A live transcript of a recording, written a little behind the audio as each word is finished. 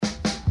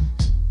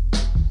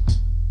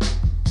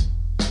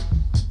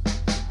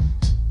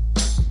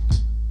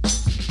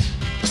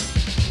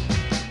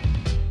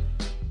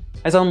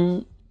Hi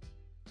son,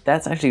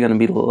 that's actually going to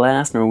be the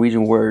last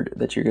Norwegian word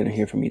that you're going to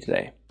hear from me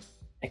today.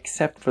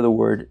 Except for the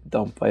word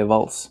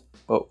dampveivals,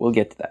 but we'll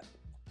get to that.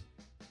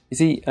 You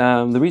see,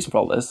 the reason for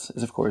all this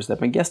is of course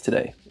that my guest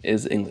today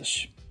is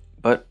English.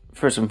 But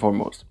first and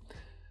foremost,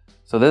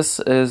 so this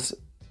is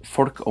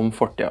folk om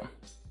fortida,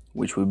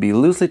 which would be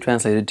loosely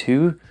translated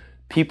to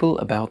people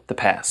about the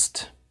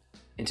past.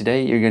 And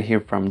today you're going to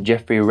hear from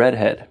Geoffrey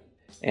Readhead.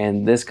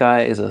 And this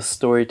guy is a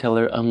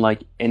storyteller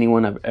unlike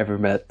anyone I've ever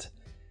met.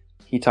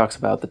 He talks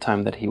about the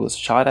time that he was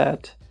shot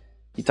at.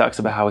 He talks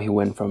about how he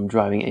went from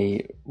driving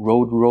a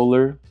road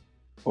roller,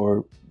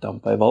 or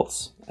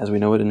dampveivals, as we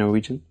know it in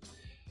Norwegian,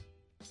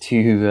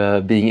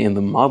 to being in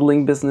the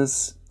modeling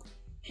business.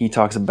 He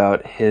talks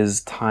about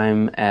his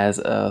time as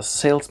a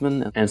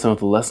salesman and some of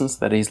the lessons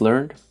that he's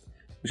learned,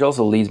 which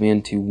also leads me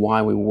into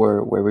why we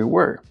were where we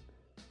were.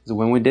 So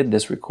when we did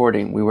this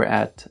recording, we were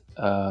at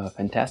a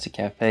fantastic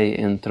cafe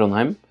in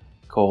Trondheim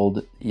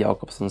called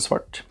Jacobsen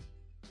Svart.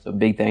 So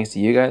big thanks to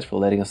you guys for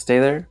letting us stay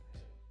there.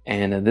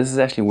 And this is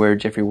actually where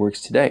Geoffrey works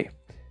today.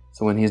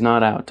 So when he's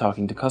not out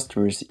talking to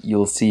customers,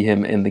 you'll see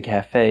him in the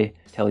cafe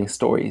telling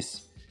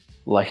stories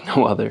like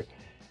no other.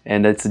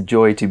 And it's a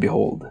joy to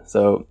behold.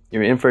 So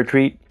you're in for a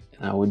treat.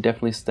 And I would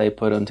definitely stay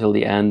put until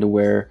the end,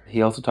 where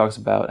he also talks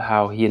about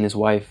how he and his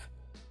wife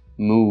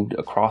moved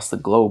across the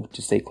globe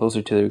to stay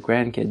closer to their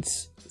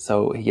grandkids.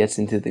 So he gets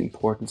into the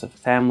importance of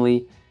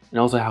family and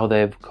also how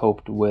they've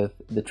coped with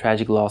the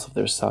tragic loss of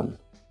their son.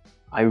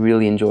 I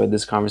really enjoyed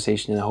this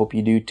conversation and I hope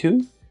you do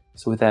too.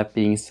 So with that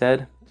being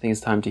said, I think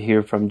it's time to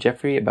hear from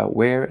Geoffrey about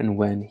where and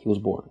when he was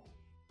born.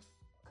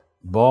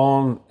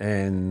 Born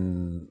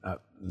in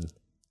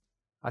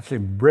actually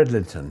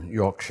Bridlington,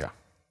 Yorkshire.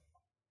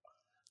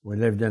 We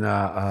lived in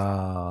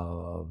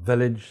a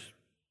village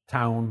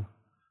town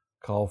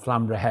called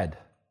Flamborough Head.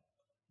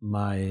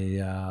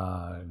 It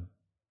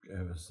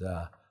was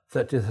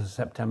 30th of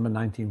September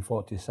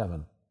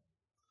 1947.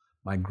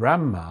 My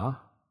grandma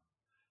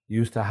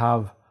used to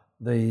have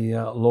the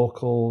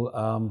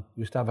local,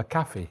 used to have a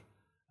cafe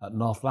at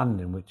North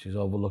Landing, which is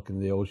overlooking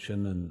the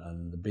ocean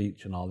and the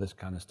beach and all this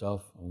kind of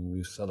stuff. And we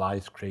used to sell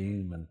ice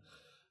cream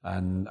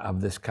and have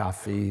this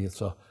cafe.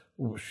 So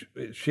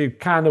she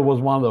kind of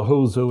was one of the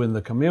who's who in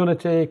the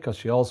community, because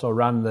she also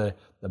ran the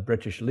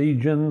British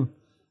Legion,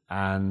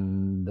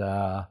 and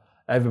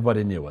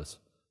everybody knew us.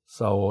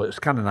 So it's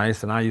kind of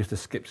nice, and I used to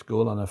skip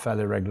school on a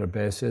fairly regular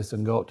basis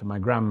and go up to my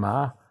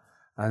grandma,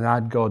 and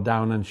I'd go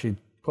down and she'd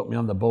put me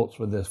on the boats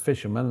with the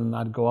fishermen, and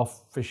I'd go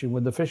off fishing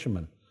with the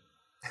fishermen.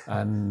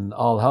 And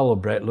all hell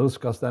would break loose,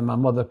 because then my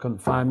mother couldn't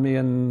find me,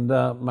 and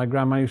my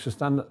grandma used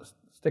to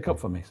stick up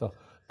for me. So,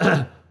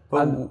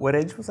 what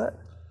age was that?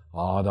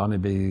 Oh, I'd only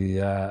be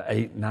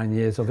 8, 9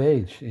 years of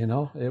age, you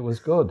know. It was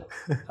good.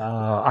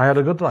 I had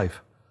a good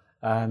life.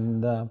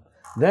 And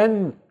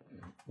then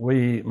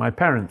my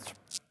parents,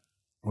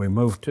 we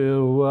moved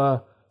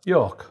to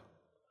York,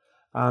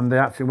 and they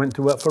actually went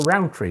to work for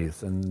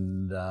Rowntree's,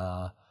 and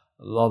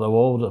a lot of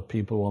older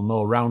people will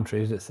know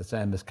Rowntree's. It's the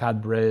same as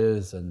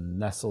Cadbury's and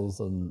Nestle's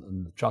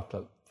and the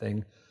chocolate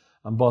thing.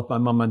 And both my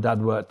mum and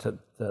dad worked at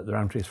the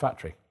Rowntree's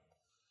factory.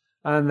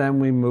 And then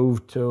we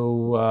moved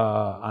to,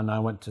 and I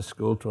went to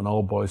school, to an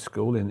old boys'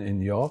 school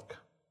in York.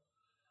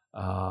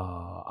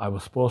 I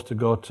was supposed to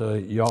go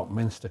to York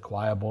Minster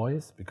Choir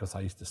Boys because I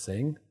used to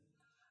sing.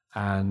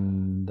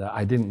 And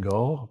I didn't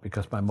go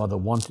because my mother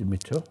wanted me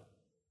to.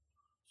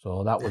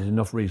 So that was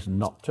enough reason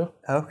not to.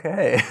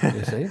 Okay.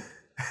 You see?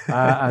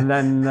 And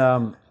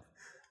then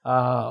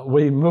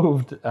we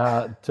moved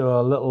to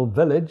a little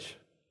village.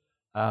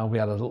 We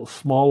had a little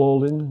small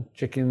holding,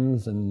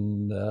 chickens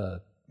and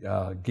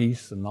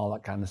geese and all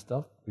that kind of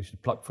stuff. We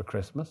should pluck for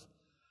Christmas.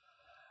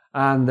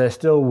 And they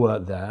still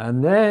worked there.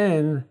 And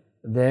then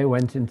they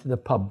went into the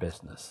pub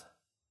business.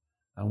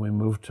 And we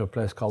moved to a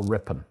place called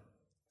Ripon.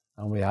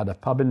 And we had a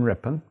pub in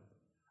Ripon,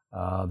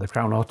 the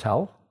Crown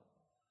Hotel.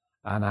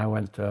 And I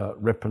went to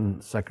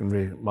Ripon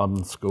Secondary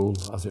Modern School,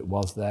 as it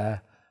was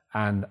there.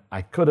 And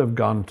I could have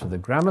gone to the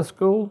grammar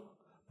school,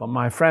 but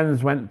my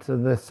friends went to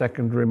the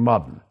secondary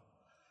modern.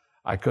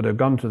 I could have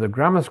gone to the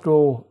grammar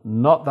school,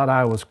 not that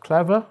I was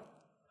clever,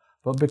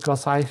 but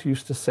because I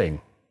used to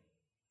sing.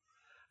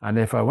 And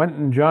if I went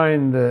and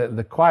joined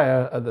the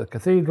choir at the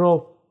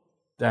cathedral,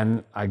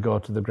 then I go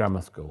to the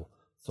grammar school.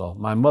 So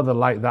my mother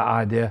liked that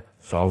idea,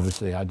 so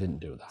obviously I didn't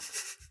do that.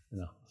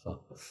 You know,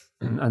 so.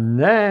 And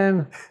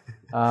then,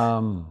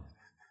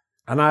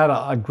 and I had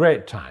a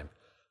great time.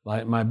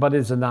 Like my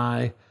buddies and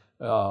I,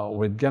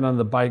 we'd get on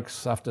the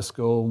bikes after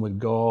school and we'd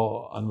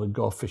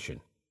go fishing.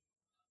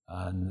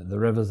 And the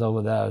rivers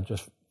over there are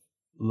just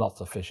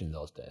lots of fish in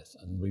those days.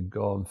 And we'd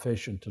go and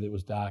fish until it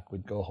was dark.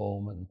 We'd go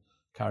home and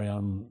carry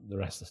on the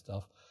rest of the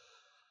stuff.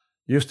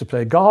 Used to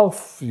play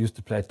golf, used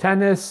to play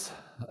tennis.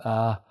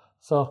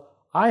 So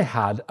I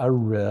had a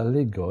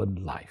really good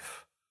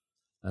life.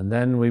 And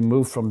then we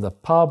moved from the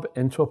pub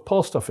into a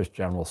post office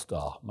general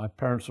store. My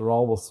parents were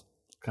always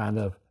kind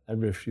of,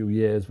 every few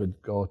years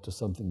we'd go to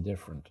something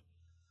different.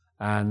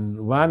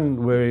 And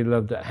when we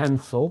lived at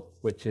Hensel,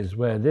 which is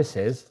where this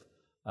is,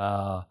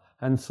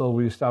 Hensel,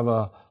 we used to have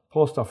a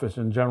post office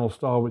and general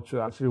store, which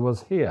actually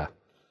was here.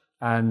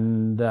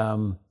 And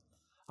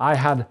I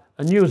had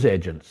a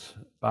newsagent.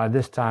 By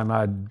this time,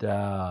 I'd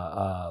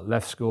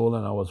left school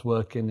and I was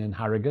working in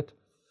Harrogate.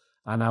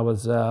 And I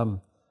was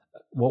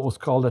what was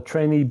called a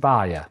trainee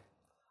buyer.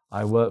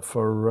 I worked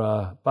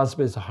for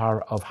Busby's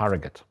of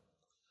Harrogate.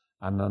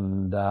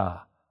 And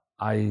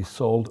I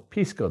sold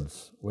piece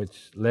goods,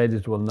 which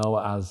ladies will know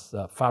as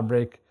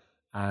fabric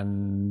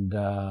and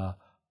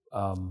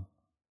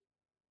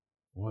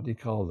what do you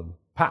call them?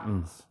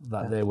 Patterns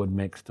that they would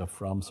make stuff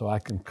from. So I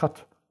can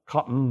cut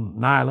cotton,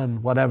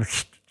 nylon, whatever,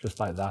 just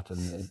like that,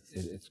 and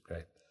it's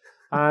great.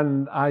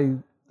 And I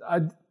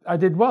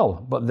did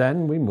well, but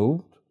then we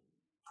moved,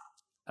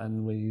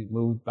 and we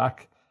moved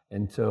back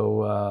into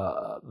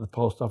the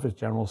post office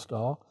general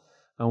store.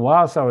 And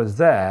whilst I was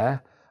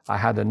there, I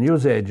had a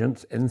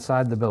newsagent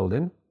inside the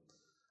building.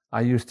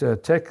 I used to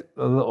take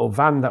a little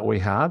van that we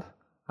had,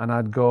 and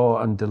I'd go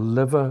and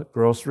deliver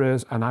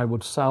groceries, and I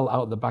would sell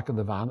out the back of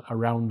the van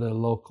around the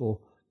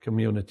local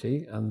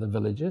community and the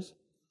villages.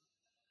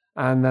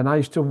 And then I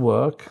used to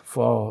work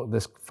for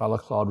this fellow,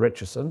 Claude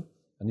Richardson,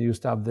 and he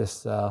used to have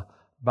this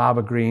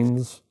Barber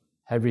Greens,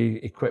 heavy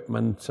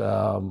equipment,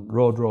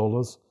 road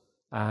rollers,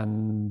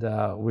 and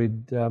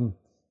I'd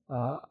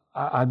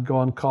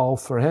go and call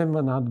for him,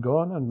 and I'd go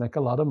on and make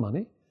a lot of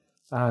money.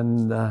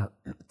 And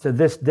to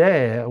this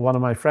day, one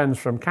of my friends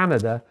from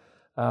Canada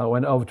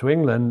went over to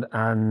England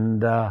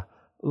and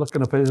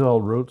looking up his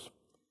old roots,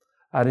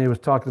 and he was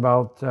talking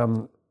about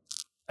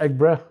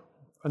Eggborough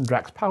and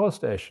Drax Power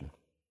Station,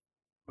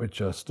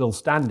 which are still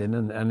standing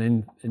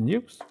and in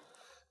use.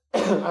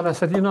 And I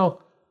said,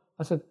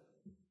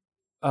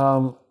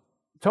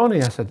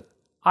 Tony, I said,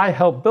 I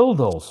helped build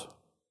those,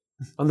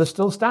 and they're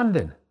still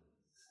standing.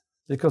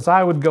 Because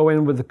I would go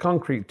in with the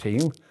concrete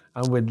team,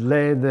 and we'd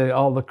lay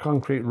all the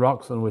concrete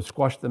rocks, and we'd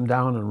squash them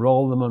down and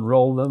roll them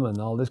and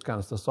all this kind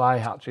of stuff. So I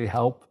actually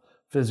helped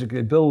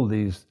physically build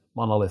these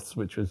monoliths,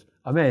 which was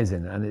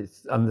amazing, and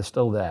they're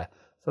still there.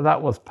 So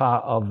that was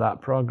part of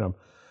that program.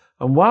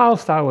 And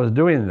whilst I was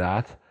doing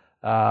that,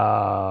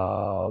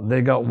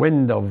 they got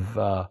wind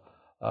of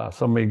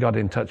somebody got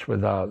in touch with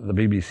the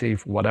BBC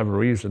for whatever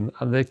reason,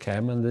 and they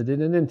came and they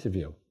did an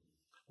interview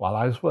while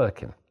I was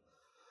working.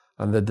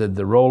 And they did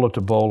the roller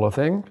to bowler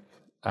thing,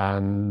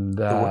 and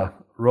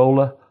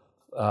roller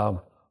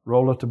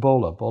to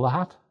bowler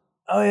hat.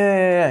 Oh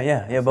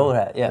yeah, bowler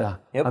hat, yeah.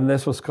 Yep. And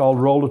this was called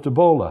roller to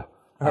bowler,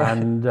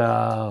 and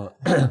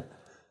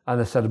and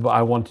they said, but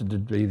I wanted to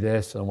be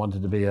this, I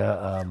wanted to be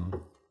a.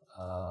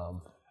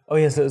 Oh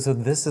yeah, so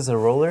this is a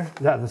roller?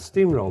 Yeah, the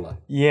steam roller.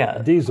 Yeah,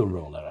 a diesel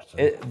roller.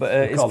 Actually. But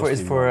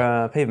it's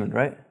for pavement,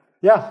 right?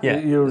 Yeah.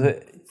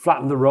 You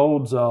flatten the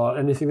roads or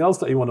anything else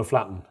that you want to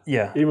flatten.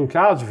 Yeah. Even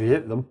cars if you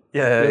hit them.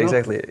 Yeah,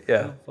 exactly.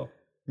 Yeah. So.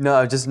 No,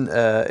 I've just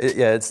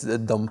it's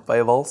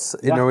dampveivals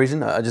in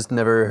Norwegian. I just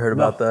never heard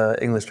about the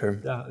English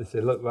term. Yeah, you see,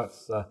 look,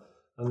 that's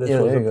and this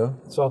there you go.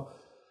 So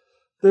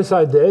this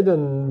I did,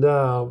 and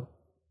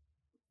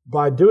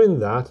by doing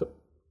that,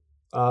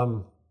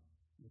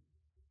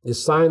 you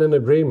sign an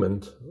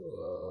agreement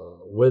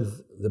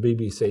with the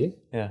BBC.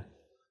 Yeah.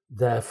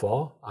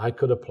 Therefore, I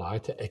could apply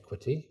to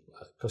equity,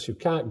 because you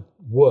can't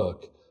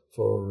work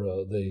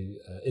for the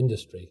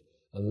industry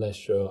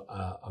unless you're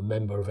a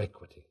member of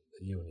equity,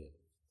 the union.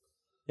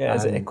 Yeah,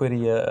 is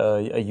equity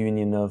a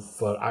union of...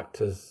 For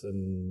actors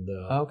and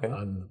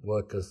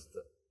workers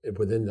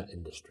within that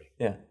industry.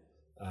 Yeah.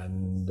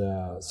 And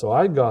so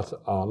I got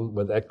on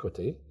with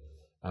equity,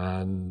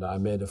 and I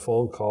made a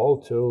phone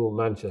call to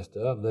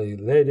Manchester. The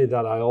lady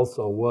that I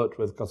also worked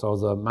with, because I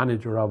was a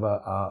manager of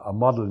a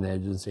modelling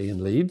agency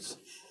in Leeds,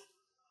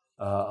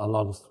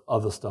 along with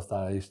other stuff that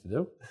I used to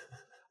do.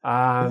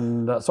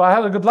 And so I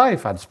had a good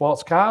life. I had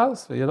sports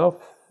cars,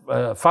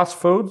 fast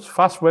foods,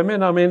 fast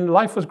women. I mean,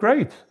 life was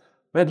great.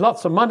 Made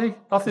lots of money,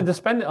 nothing to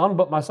spend it on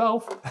but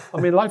myself. I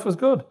mean, life was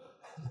good.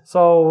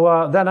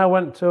 So then I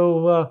went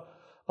over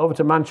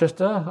to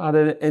Manchester. I had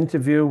an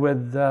interview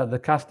with the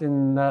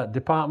casting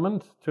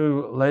department,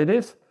 2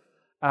 ladies.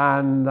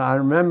 And I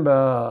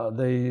remember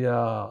the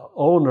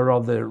owner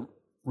of the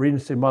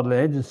Regency Modelling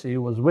Agency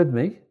was with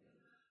me,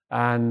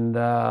 and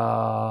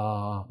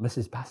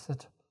Mrs.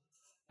 Bassett.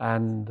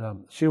 And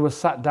she was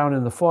sat down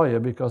in the foyer,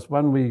 because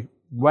when we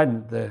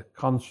went, the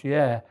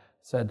concierge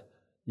said,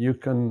 you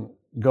can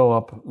go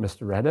up,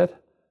 Mr. Readhead.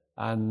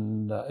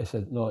 And he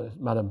said, no,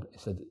 madam, he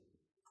said,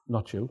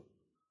 not you.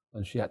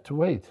 And she had to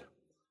wait.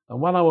 And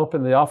when I'm up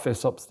in the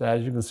office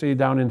upstairs, you can see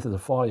down into the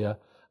foyer,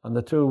 and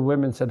the 2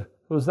 women said,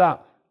 who's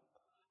that?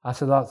 I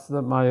said, that's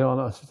my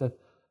owner. She said,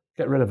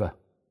 get rid of her.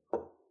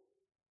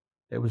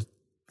 It was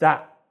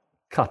that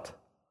cut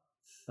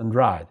and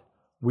dried.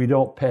 We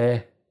don't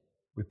pay,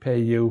 we pay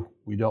you,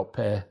 we don't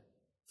pay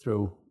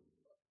through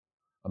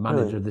a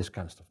manager, this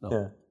kind of stuff. No.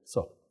 Yeah.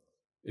 So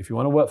if you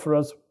want to work for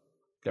us,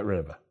 get rid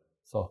of her.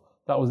 So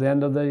that was the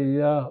end of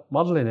the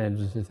modelling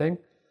agency thing.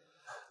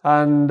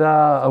 And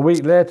a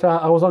week later,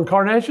 I was on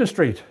Coronation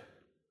Street.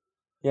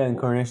 Yeah, in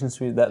Coronation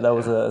Street, that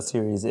was a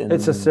series.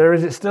 It's a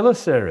series. It's still a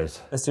series.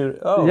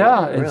 Oh,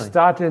 yeah, really? It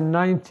started in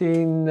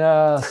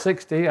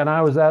 1960, and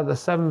I was there at the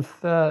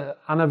 7th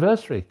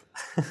anniversary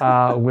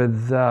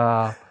with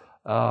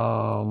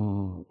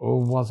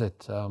who was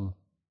it?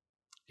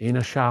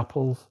 Ina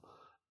Sharples,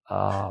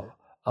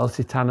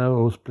 Elsie Tanner,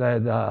 who's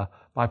played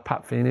by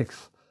Pat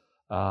Phoenix.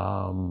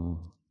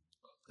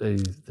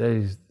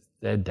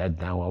 They're dead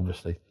now,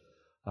 obviously.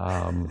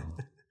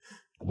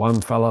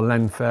 One fella,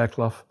 Len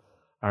Fairclough.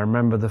 I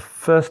remember the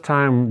first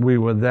time we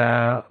were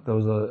there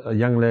was a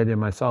young lady and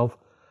myself,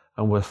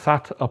 and we're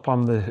sat up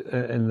in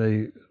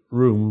the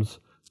rooms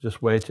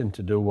just waiting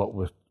to do what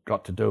we've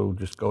got to do.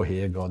 Just go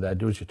here, go there,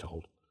 do as you're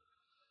told.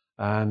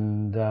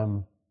 And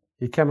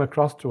he came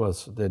across to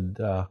us, did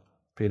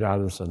Peter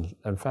Adamson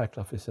and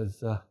Fairclough. He said,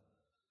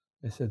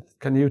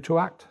 "Can you two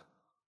act?"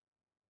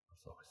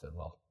 So we said,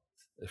 "Well,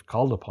 if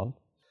called upon."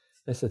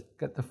 They said,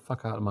 "Get the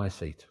fuck out of my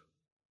seat."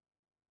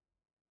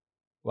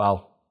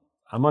 Well,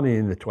 I'm only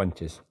in the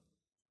 20s.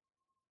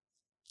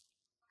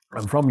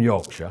 I'm from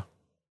Yorkshire.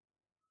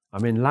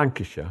 I'm in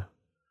Lancashire.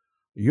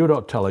 You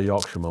don't tell a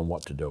Yorkshireman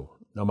what to do,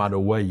 no matter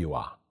where you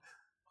are.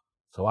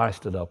 So I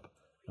stood up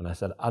and I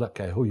said, "I don't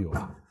care who you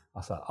are."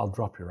 I said, "I'll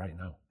drop you right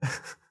now."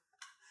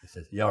 He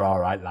says, "You're all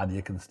right, lad,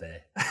 you can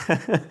stay."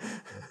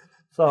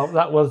 So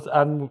that was,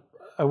 and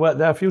I worked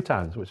there a few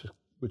times,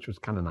 which was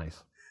kind of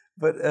nice.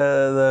 But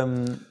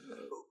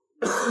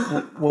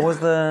what was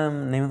the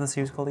name of the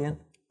series called again?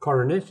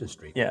 Coronation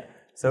Street. Yeah.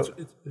 So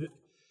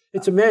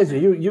it's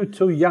amazing. You're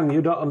too young.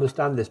 You don't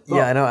understand this.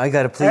 Yeah, I know. I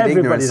got to plead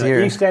ignorance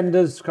here.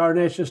 EastEnders,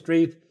 Coronation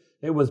Street.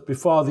 It was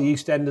before the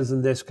EastEnders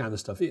and this kind of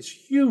stuff. It's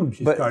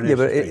huge. Coronation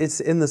Street. It's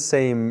in the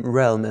same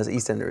realm as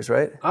EastEnders,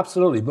 right?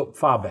 Absolutely, but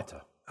far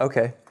better.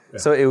 Okay. Yeah.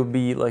 So it would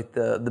be like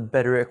the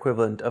better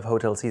equivalent of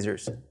Hotel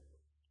Caesars.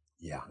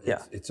 Yeah.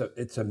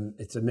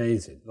 It's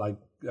amazing. Like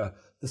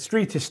the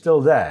street is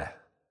still there.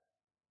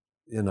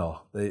 You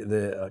know,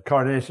 the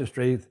Coronation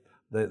Street.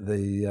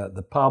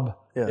 The pub,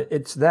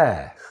 it's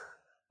there.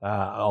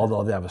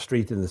 Although they have a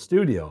street in the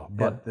studio,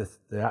 but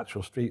the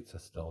actual streets are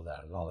still there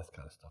and all this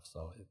kind of stuff.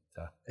 So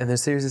and the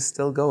series is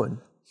still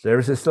going.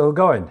 Series is still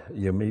going.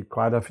 You meet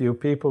quite a few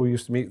people. We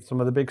used to meet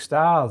some of the big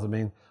stars. I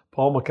mean,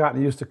 Paul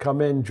McCartney used to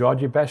come in.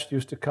 Georgie Best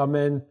used to come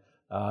in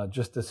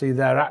just to see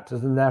their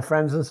actors and their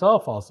friends and so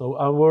forth.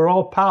 So we're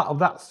all part of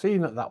that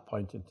scene at that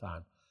point in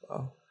time.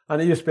 Wow.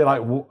 And it used to be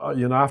like,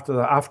 you know,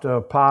 after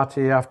a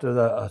party, after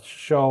a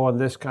show and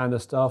this kind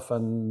of stuff.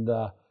 And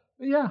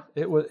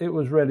it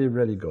was really,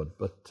 really good.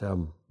 But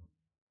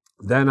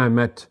then I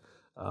met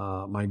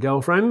my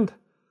girlfriend,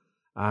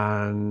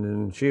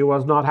 and she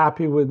was not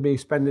happy with me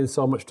spending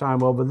so much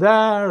time over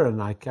there,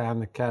 and I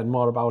kind of cared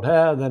more about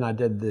her. Then I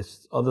did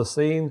this other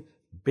scene,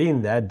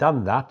 been there,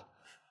 done that.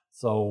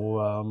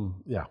 So,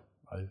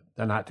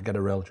 then I had to get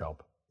a real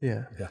job.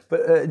 Yeah.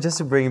 But just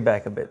to bring it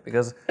back a bit,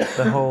 because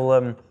the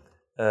whole...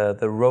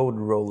 the road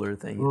roller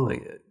thing.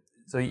 Like,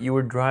 so you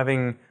were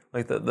driving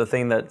like the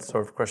thing that's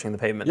sort of crushing the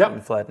pavement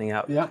and flattening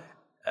out. Yeah.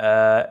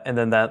 And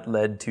then that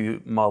led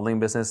to modeling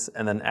business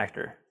and then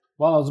actor.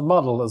 Well, I was a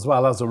model as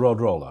well as a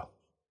road roller.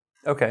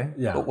 Okay.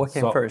 Yeah. But what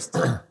came first?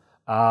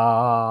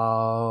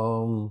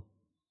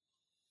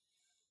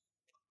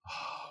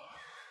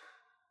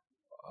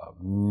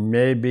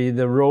 Maybe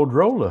the road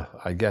roller,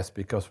 I guess,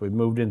 because we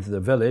moved into the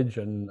village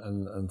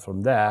and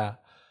from there.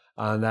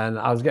 And then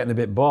I was getting a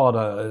bit bored.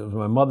 It was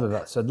my mother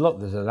that said, "Look,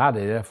 there's an ad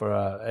here for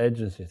an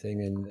agency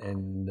thing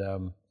in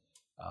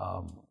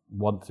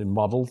wanting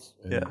models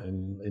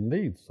in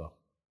Leeds." So,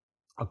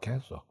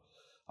 okay, so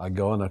I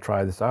go and I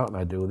try this out and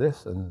I do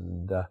this,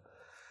 and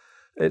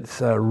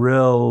it's a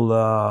real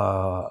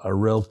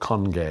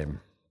con game,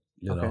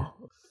 you know.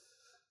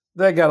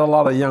 They get a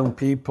lot of young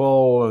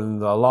people,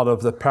 and a lot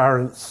of the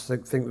parents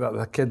think that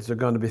the kids are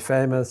going to be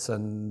famous,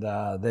 and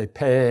they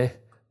pay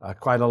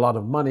quite a lot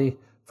of money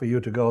for you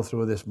to go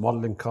through this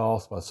modelling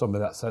course by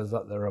somebody that says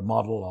that they're a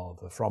model or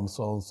they're from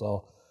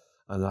so-and-so.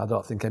 And I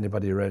don't think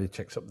anybody really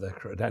checks up their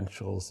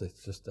credentials.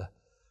 It's just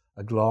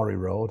a glory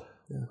road.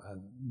 Yeah.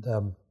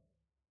 And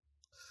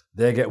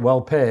they get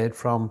well paid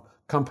from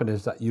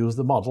companies that use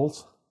the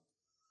models.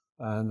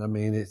 And I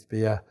mean, it'd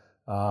be a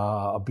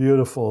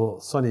beautiful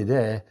sunny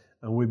day,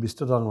 and we'd be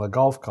stood on a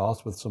golf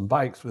course with some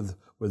bikes with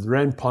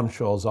rain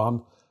ponchos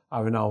on,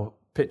 having our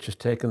pictures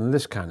taken and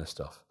this kind of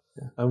stuff.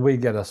 Yeah. And we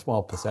get a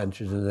small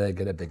percentage, and they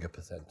get a bigger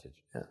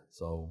percentage. Yeah.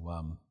 So,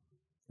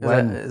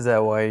 is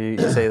that why you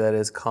say that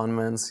is con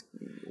man's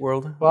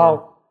world?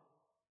 Well,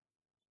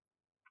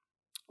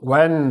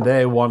 when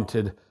they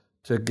wanted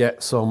to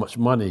get so much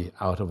money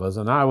out of us,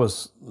 and I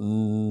was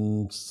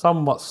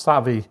somewhat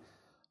savvy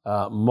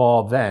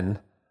more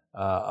then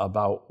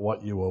about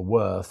what you were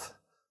worth,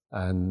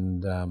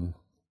 and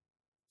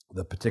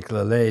the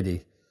particular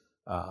lady,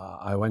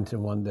 I went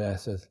in one day. I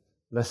said,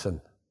 "Listen,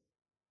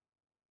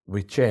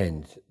 we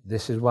changed.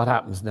 This is what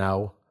happens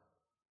now.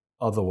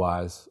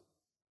 Otherwise,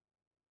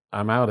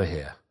 I'm out of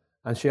here."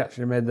 And she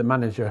actually made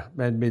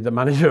me the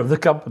manager of the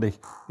company.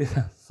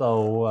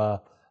 So,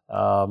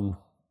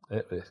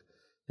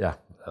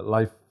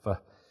 life.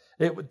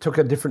 it took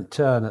a different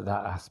turn at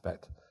that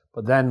aspect.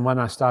 But then when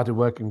I started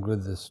working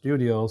with the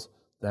studios,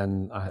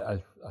 then I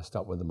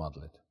stopped with the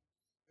modeling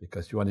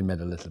because you only made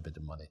a little bit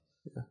of money.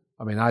 Yeah.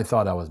 I mean, I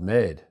thought I was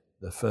made.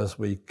 The first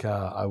week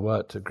I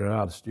worked at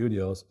Granada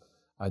Studios,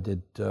 I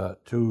did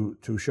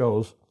two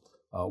shows,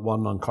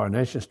 one on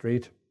Coronation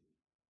Street,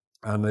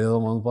 and the other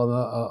one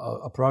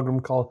was a program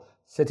called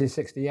City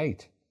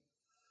 68.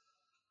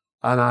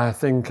 And I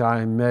think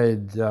I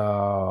made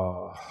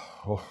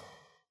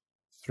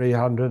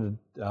 300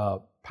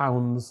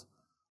 pounds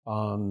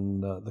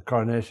on the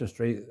Coronation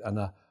Street and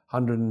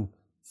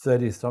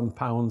 130 some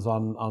pounds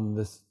on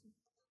this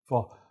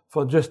for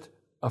just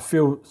a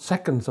few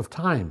seconds of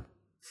time.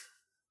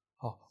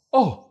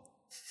 Oh,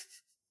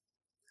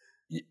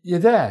 you're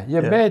there,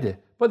 you've made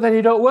it. But then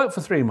you don't work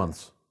for 3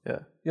 months. Yeah.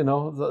 You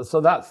know,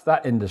 so that's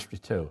that industry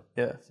too.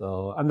 Yeah.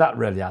 So, and that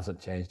really hasn't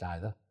changed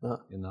either.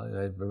 No. You know,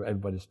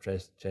 everybody's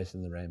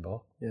chasing the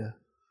rainbow. Yeah.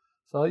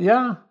 So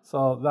yeah,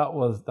 so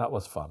that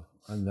was fun.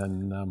 And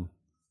then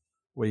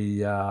we,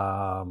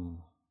 Jean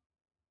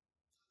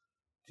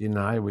and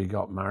I, we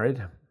got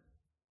married.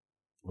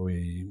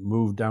 We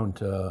moved down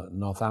to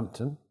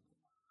Northampton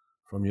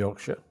from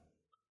Yorkshire,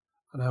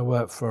 and I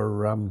worked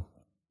for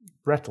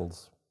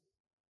Brettles,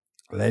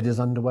 ladies'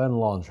 underwear and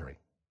lingerie.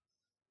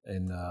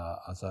 And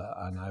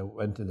I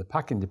went in the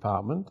packing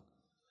department,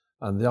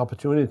 and the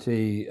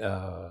opportunity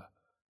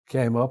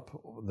came up.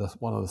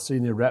 One of the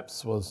senior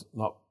reps was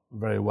not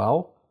very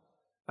well,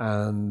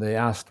 and they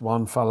asked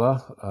one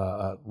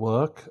fella at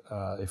work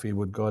if he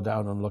would go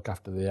down and look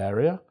after the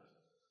area.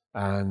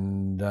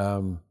 And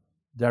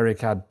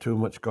Derek had too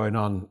much going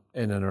on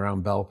in and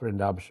around Belper in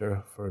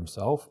Derbyshire for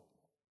himself.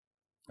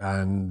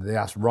 And they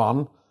asked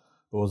Ron,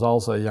 who was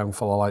also a young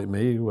fellow like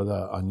me with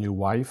a new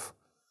wife.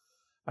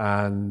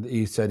 And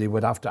he said he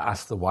would have to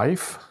ask the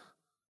wife.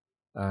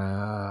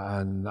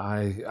 And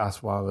I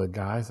asked one of the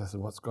guys, I said,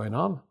 what's going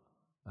on?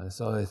 And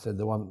so they said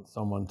they want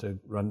someone to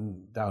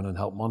run down and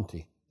help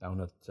Monty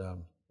down at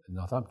in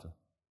Northampton.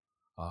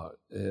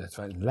 It's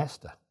in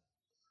Leicester.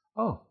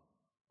 Oh,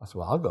 I said,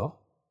 well, I'll go.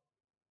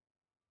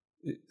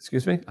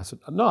 Excuse me? I said,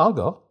 no, I'll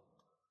go.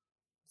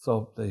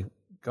 So they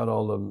got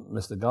hold of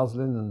Mr.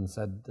 Goslin and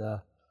said,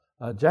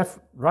 Jeff,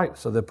 right.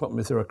 So they put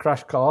me through a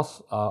crash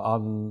course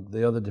on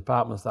the other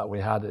departments that we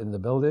had in the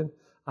building,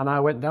 and I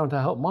went down to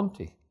help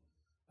Monty.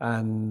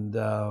 And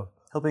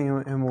helping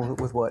him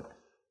with what?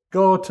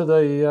 Go to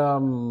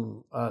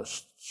the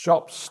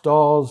shops,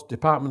 stores,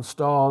 department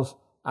stores,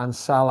 and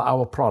sell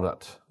our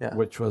product,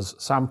 which was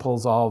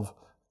samples of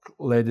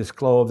ladies'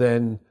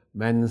 clothing,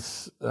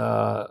 men's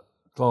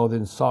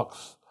clothing,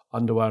 socks,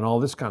 underwear, and all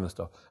this kind of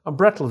stuff. And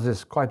Brettles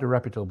is quite a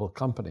reputable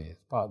company.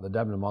 It's part of the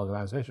Debenham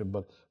organization,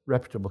 but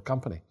reputable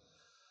company.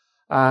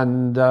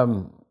 And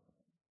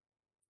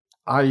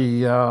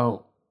I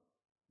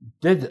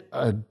did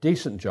a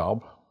decent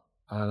job,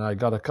 and I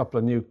got a couple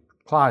of new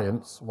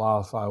clients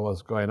whilst I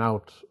was going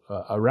out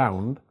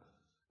around.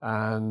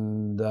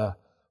 And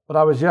but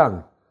I was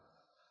young,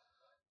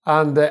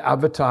 and they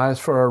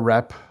advertised for a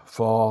rep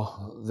for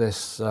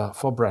this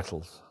for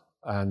Brettles,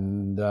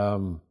 and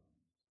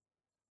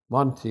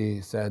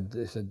Monty said,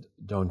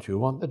 don't you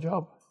want the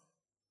job?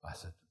 I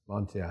said,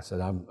 Monty, he said,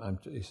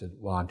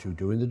 well, aren't you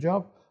doing the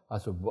job? I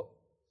said, what?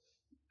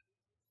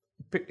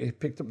 He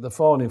picked up the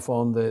phone, he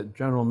phoned the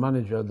general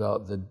manager,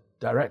 the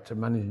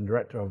managing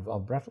director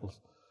of Brettles,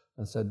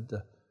 and said,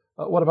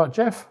 what about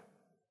Jeff?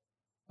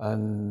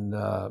 And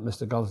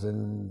Mr.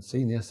 Goslin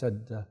Senior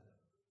said,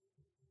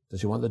 does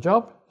he want the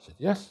job? I said,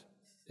 yes,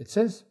 it's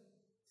his.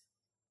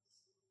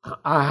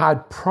 I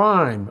had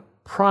prime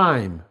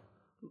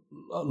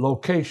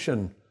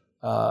location,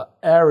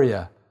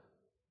 area.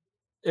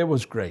 It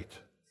was great,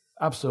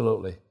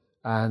 absolutely.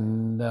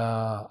 And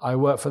I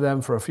worked for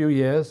them for a few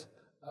years,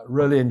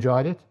 really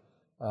enjoyed it.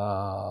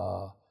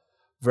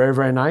 Very,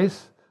 very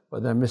nice.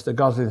 But then Mr.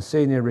 Goslin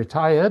Senior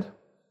retired,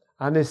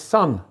 and his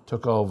son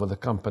took over the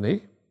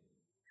company.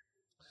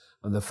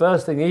 And the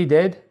first thing he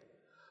did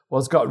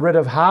was got rid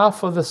of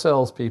half of the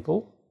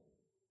salespeople,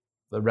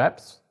 the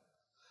reps,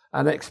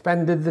 and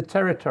expanded the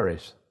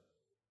territories.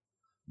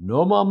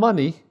 No more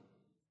money,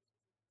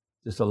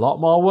 just a lot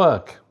more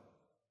work,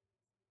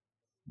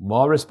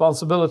 more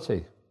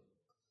responsibility.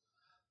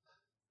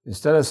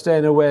 Instead of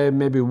staying away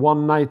maybe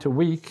one night a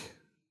week,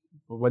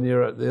 when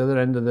you're at the other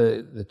end of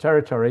the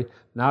territory,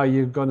 now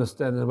you're going to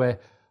stay away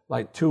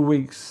like 2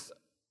 weeks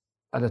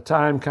at a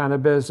time kind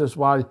of business.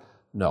 Why?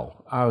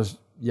 No, I was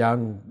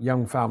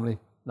young family,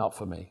 not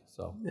for me.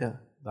 So yeah,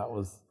 that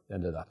was the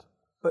end of that.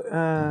 But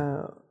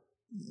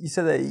you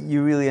said that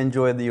you really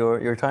enjoyed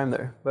your time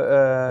there.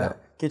 But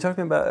can you talk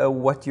to me about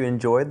what you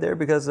enjoyed there?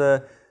 Because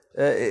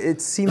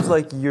it seems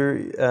like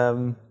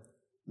you're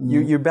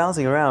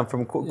bouncing around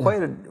from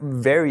quite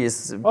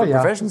various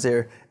professions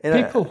here.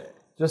 And people,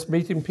 just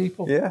meeting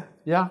people. Yeah.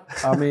 Yeah.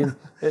 I mean,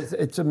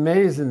 it's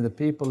amazing the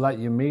people that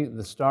you meet,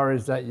 the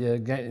stories that you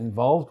get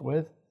involved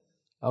with.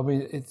 I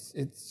mean,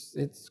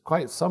 it's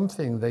quite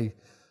something.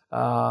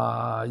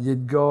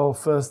 You'd go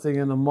first thing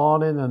in the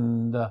morning,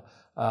 and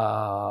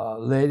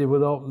lady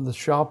would open the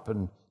shop,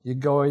 and You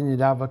go in,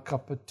 you'd have a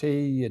cup of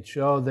tea, you'd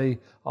show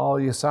all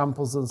your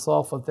samples and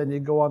so forth, then you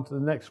go on to the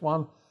next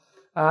one.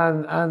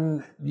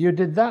 And you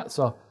did that.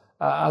 So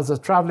as a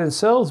traveling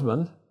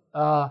salesman,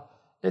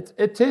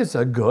 it is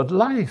a good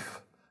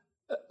life,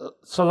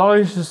 so long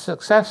as you're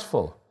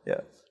successful.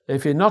 Yeah.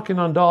 If you're knocking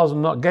on doors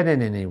and not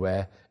getting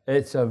anywhere,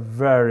 it's a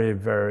very,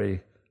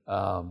 very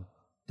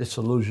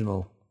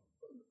disillusional.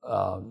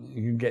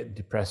 You can get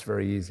depressed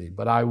very easy.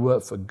 But I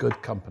worked for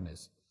good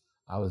companies.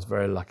 I was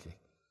very lucky.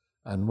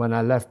 And when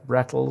I left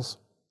Brettles,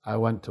 I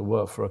went to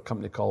work for a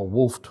company called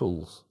Wolf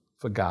Tools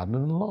for garden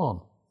and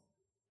lawn.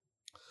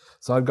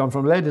 So I'd gone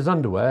from ladies'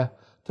 underwear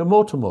to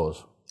motor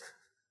mowers,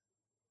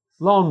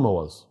 lawn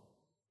mowers,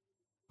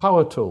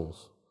 power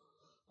tools.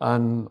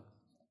 And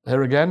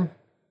here again,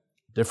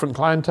 different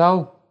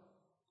clientele,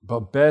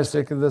 but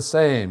basically the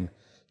same.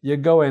 You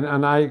go in,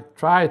 and I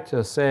try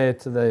to say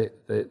to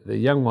the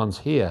young ones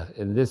here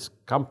in this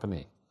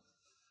company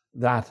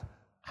that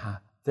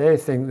they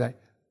think that,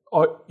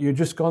 oh, you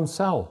just go and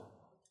sell.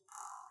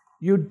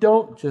 You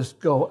don't just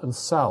go and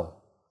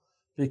sell,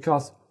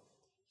 because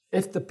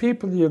if the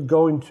people you're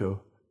going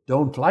to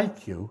don't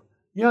like you,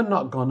 you're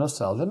not going to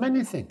sell them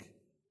anything.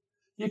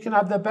 You can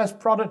have the best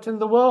product in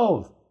the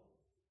world,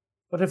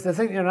 but if they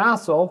think you're an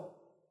asshole,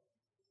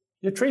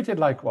 you're treated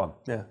like one.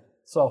 Yeah.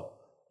 So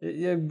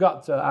you've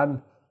got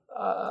to,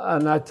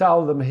 and I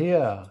tell them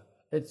here,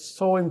 it's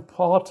so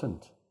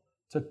important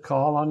to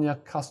call on your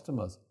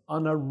customers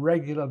on a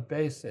regular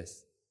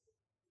basis,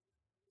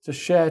 to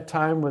share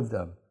time with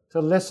them, to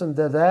listen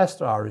to their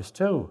stories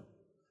too,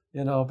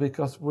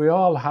 because we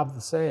all have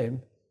the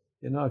same.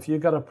 If you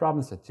got a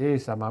problem, say,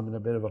 geez, I'm having a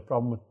bit of a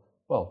problem with,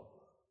 well,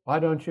 why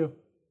don't you?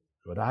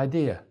 Good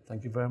idea.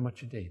 Thank you very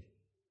much indeed.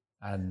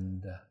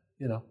 And,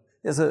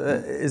 Yeah, so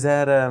is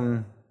that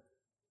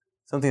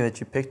something that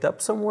you picked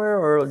up somewhere,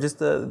 or just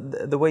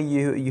the way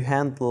you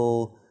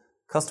handle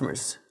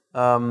customers?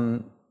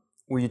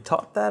 Were you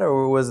taught that,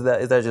 or is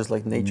that just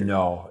like nature?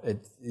 No.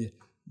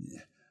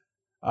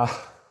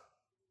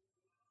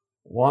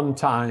 One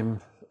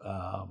time,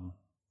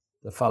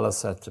 the fella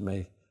said to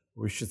me,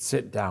 we should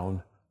sit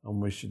down and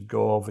we should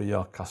go over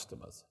your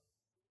customers.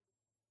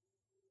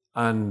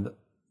 And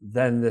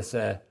then they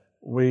say,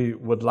 we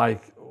would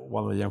like,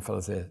 one of the young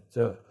fellas said,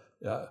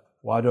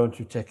 why don't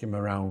you take him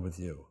around with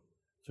you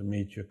to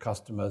meet your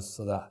customers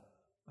so that,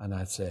 and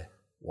I'd say,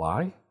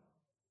 why?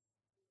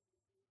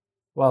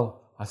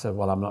 Well, I said,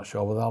 well, I'm not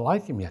sure whether I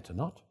like him yet or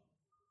not.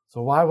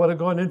 So why would I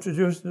go and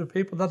introduce him to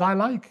people that I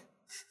like?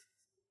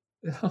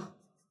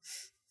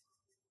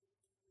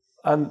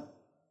 And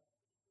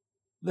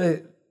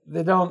they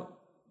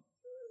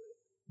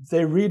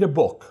read a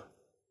book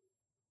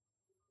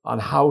on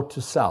how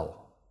to sell.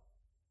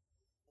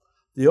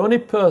 The only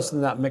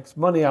person that makes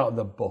money out of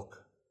the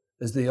book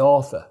is the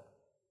author.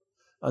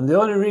 And the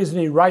only reason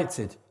he writes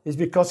it is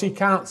because he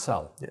can't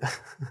sell.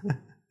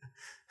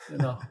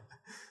 Yeah.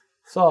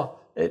 So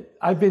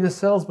I've been a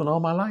salesman all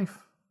my life.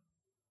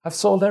 I've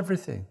sold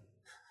everything,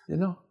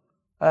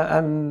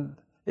 and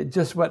it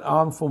just went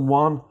on from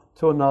one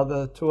to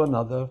another to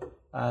another.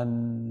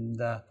 And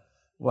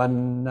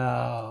when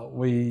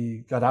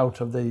we got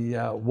out of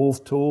the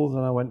Wolf Tools,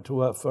 and I went to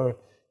work for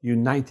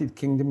United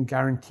Kingdom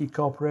Guarantee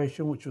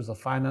Corporation, which was a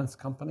finance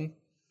company.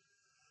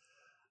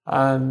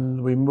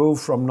 And we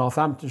moved from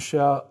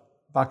Northamptonshire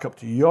back up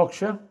to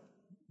Yorkshire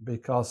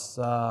because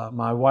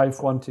my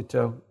wife wanted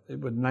to, it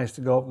was nice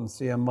to go up and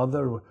see her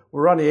mother.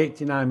 We're only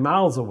 89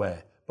 miles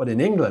away, but in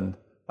England,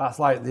 that's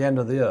like the end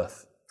of the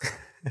earth,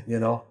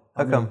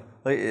 How come?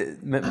 They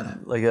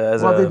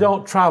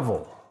don't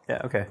travel.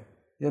 Yeah, okay.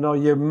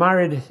 You're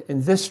married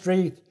in this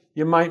street,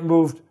 you might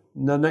move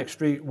the next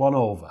street one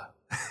over.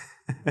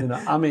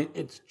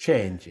 It's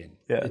changing.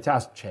 Yeah. It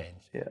has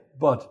changed. Yeah.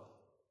 But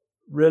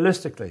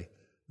realistically,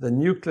 the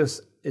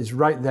nucleus is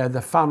right there,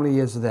 the family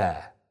is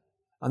there.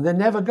 And they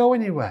never go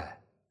anywhere.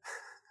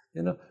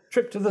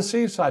 Trip to the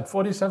seaside,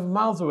 47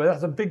 miles away,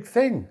 that's a big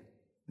thing.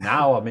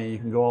 Now, you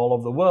can go all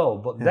over the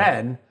world, but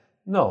then,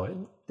 no, it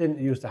didn't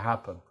used to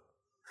happen.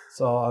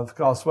 So, of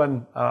course,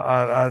 when,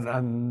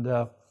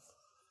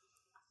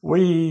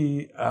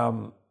 we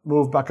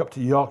moved back up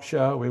to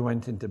Yorkshire, we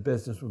went into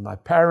business with my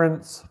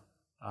parents,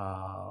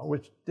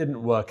 which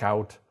didn't work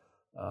out.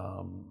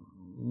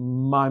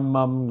 My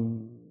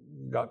mum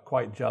got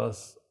quite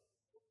jealous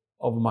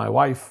of my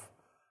wife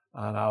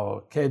and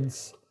our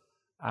kids,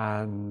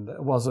 and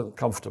it wasn't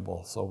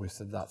comfortable. So we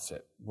said, that's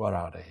it, we're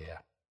out of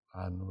here.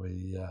 And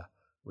we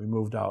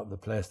moved out of the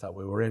place that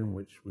we were in,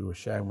 which we were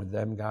sharing with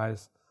them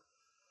guys.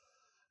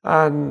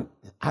 And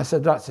I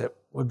said, that's it,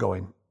 we're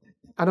going.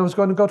 And I was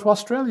going to go to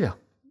Australia.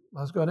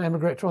 I was going to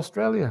emigrate to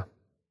Australia.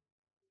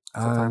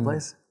 It's a fine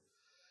place.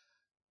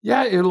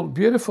 Yeah, it looked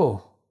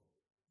beautiful.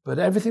 But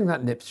everything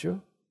that nips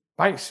you,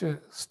 bites you,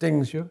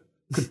 stings you,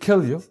 could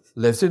kill you,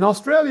 lives in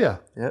Australia.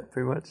 Yeah,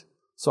 pretty much.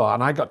 So,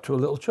 and I got 2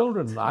 little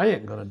children. I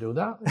ain't going to do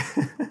that.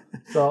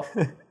 So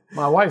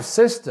my wife's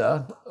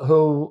sister,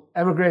 who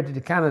emigrated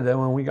to Canada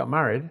when we got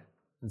married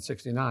in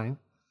 '69,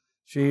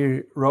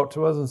 she wrote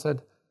to us and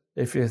said,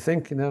 if you're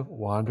thinking of,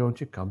 why don't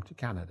you come to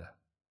Canada?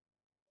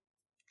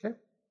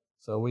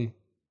 So we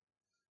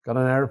got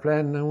an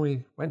airplane and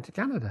we went to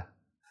Canada.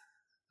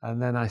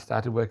 And then I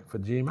started working for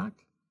GMAC.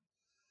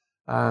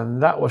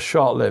 And that was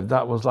short-lived.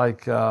 That was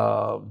like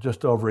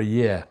just over a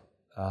year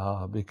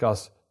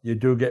because you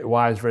do get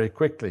wise very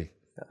quickly.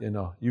 You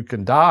know, you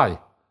can die.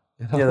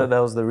 You know? Yeah, that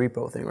was the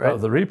repo thing, right? That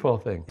was the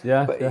repo thing.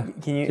 Yeah. But yeah.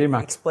 can you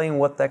GMAC. explain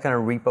what that kind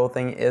of repo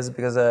thing is?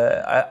 Because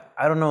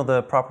I don't know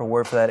the proper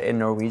word for that in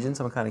Norwegian,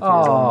 so I'm kind of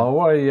curious. Oh,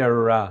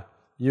 well,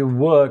 you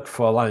work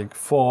for like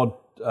Ford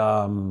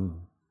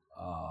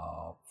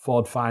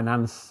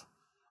Finance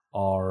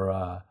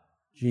or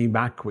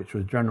GMAC, which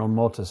was General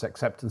Motors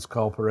Acceptance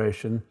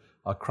Corporation,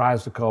 or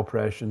Chrysler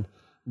Corporation.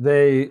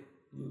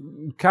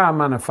 Car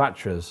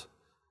manufacturers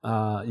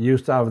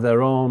used to have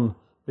their own,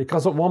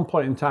 because at one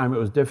point in time it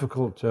was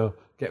difficult to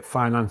get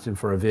financing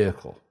for a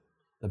vehicle.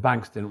 The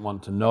banks didn't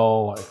want to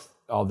know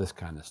all this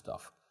kind of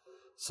stuff.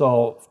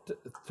 So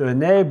to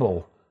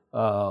enable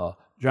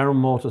General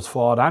Motors,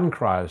 Ford and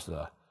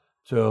Chrysler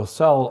to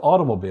sell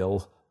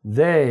automobiles,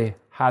 they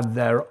had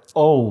their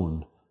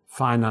own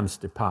finance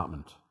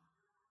department.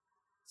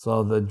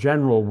 So the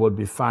general would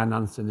be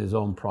financing his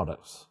own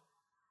products,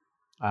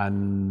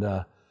 and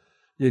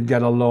you'd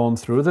get a loan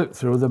through the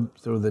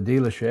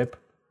dealership,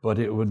 but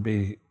it would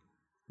be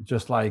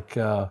just like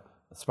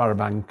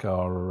Sparbank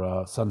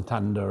or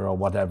Santander or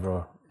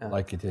whatever,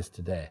 like it is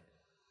today.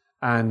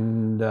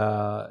 And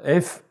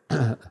if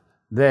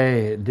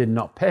they did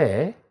not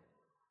pay,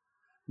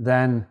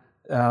 then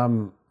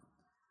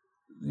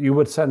you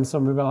would send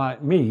somebody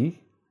like me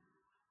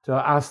to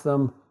ask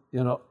them,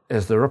 you know,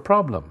 is there a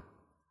problem?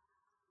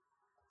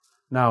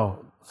 Now,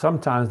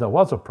 sometimes there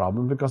was a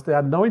problem because they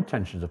had no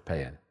intentions of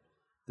paying.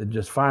 They'd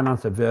just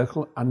finance a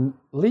vehicle and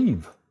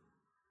leave.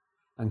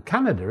 And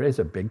Canada is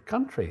a big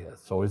country,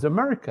 so is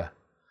America.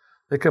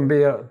 They can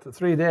be,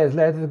 3 days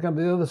later, they can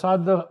be the other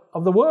side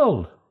of the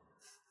world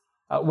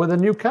with a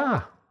new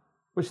car,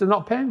 which they're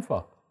not paying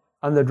for.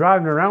 And they're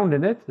driving around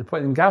in it, they're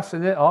putting gas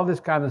in it, all this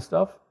kind of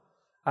stuff.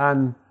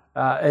 And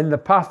in the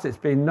past, it's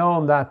been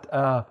known that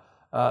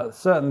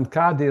certain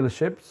car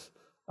dealerships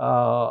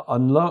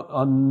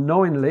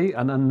unknowingly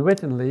and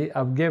unwittingly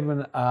have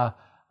given a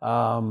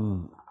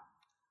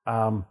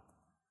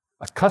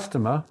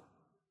customer,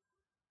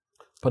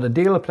 put a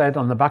dealer plate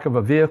on the back of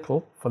a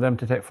vehicle for them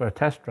to take for a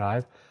test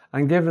drive,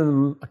 and given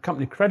them a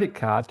company credit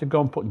card to go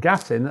and put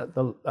gas in at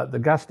the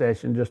gas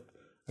station just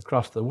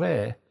across the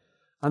way,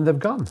 and they've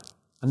gone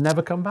and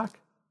never come back.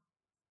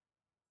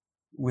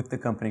 With the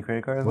company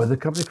credit card? With the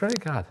company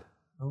credit card.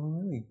 Oh,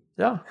 really?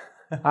 Yeah.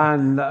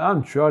 And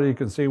I'm sure you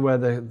can see where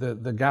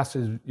the gas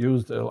is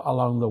used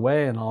along the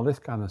way and all this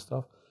kind of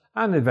stuff.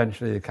 And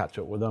eventually they catch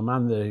up with them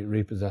and they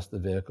repossess the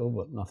vehicle,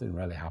 but nothing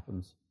really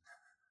happens.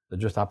 They're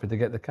just happy to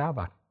get the car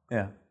back.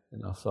 Yeah. You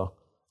know, so,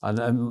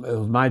 and it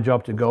was my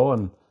job to go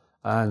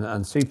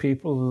and see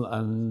people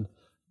and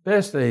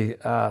basically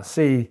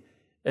see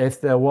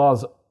if there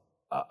was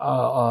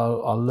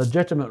a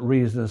legitimate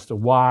reason as to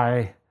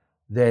why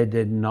they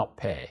did not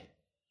pay.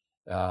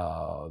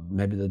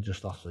 Maybe they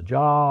just lost a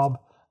job,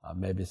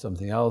 maybe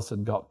something else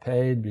had got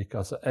paid,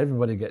 because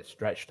everybody gets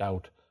stretched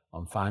out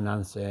on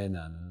financing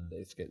and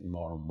it's getting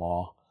more and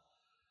more.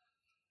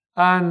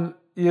 And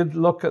you'd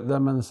look at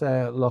them and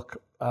say, look,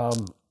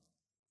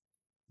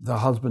 the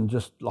husband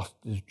just lost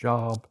his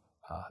job.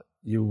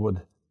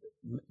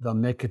 They'll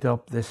make it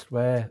up this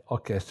way.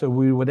 Okay, so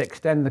we would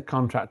extend the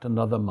contract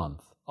another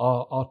month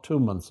or 2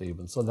 months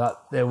even, so that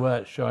they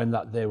were showing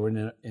that they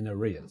were in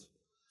arrears.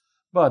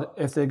 But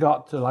if they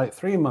got to like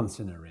 3 months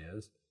in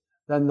arrears,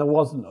 then there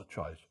wasn't a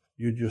choice.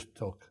 You just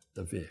took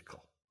the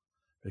vehicle,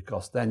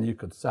 because then you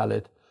could sell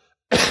it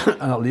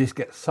and at least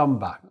get some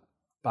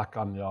back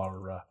on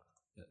your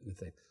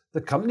thing.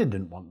 The company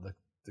didn't want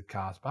the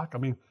cars back. I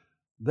mean,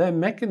 they're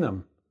making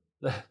them.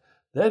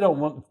 They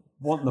don't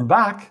want them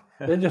back.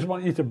 They just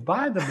want you to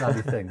buy the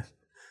bloody things.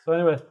 So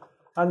anyway,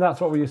 and that's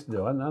what we used to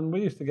do. And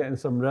we used to get in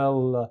some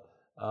real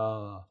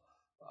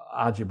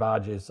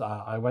argy-bargies.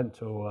 I went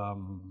to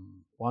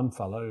one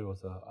fellow who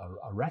was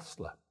a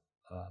wrestler.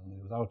 He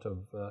was out of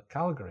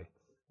Calgary,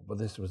 but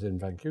this was in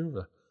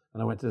Vancouver.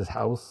 And I went to his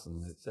house,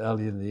 and it's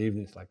early in the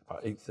evening. It's like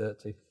about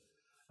 8:30,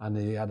 and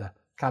he had a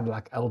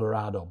Cadillac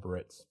Eldorado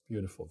Brits,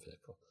 beautiful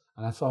vehicle.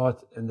 And I saw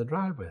it in the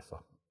driveway.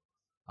 So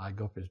I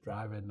go up his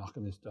driveway, knock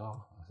on his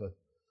door.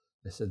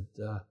 They said,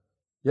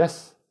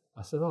 yes.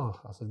 I said, oh.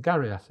 I said,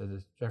 Gary. I said,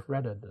 it's Geoffrey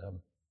Readhead,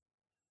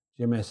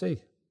 GMAC.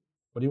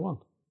 What do you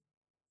want?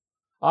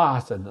 I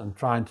said, I'm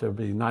trying to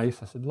be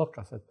nice. I said, look,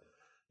 I said,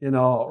 you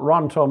know,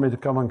 Ron told me to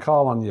come and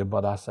call on you,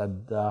 but I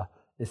said,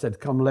 he said,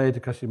 come later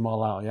because you're more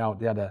likely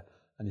out.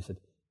 And he said,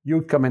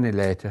 you'd come any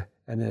later.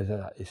 And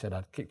he said,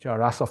 I'd kicked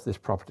your ass off this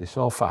property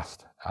so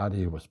fast. And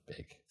he was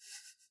big.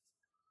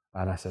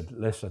 And I said,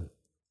 listen,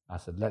 I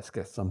said, let's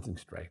get something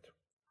straight.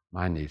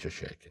 My knees are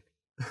shaking.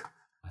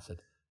 I said,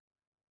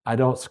 I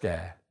don't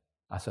scare.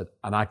 I said,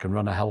 and I can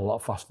run a hell of a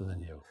lot faster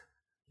than you.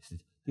 He said,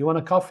 do you want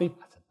a coffee?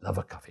 I said, love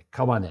a coffee.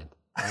 Come on in.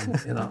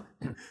 And, you know,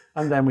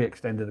 and then we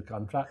extended the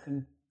contract,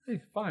 and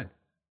hey, fine.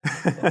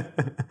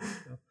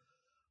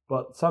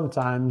 But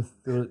sometimes,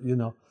 you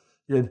know,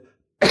 you'd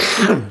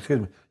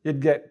excuse me, you'd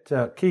get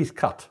keys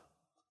cut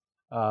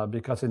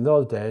because in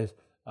those days,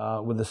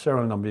 with the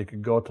serial number, you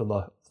could go to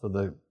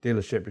the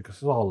dealership because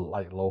it's all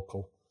like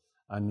local,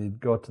 and you'd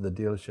go to the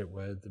dealership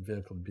where the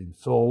vehicle had been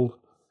sold,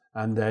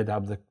 and they'd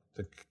have the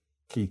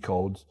key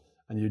codes,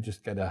 and you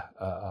just get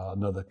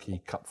another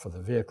key cut for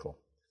the vehicle.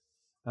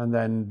 And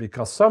then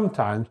because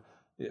sometimes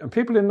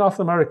people in North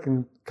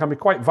America can be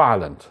quite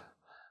violent,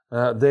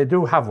 they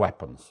do have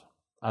weapons,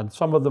 and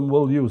some of them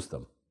will use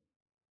them.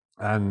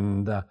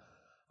 And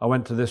I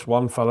went to this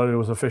one fellow who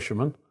was a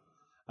fisherman,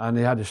 and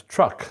he had his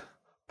truck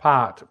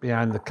parked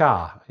behind the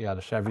car. He had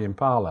a Chevy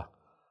Impala.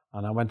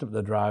 And I went up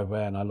the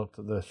driveway and I looked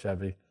at the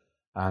Chevy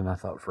and I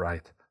thought,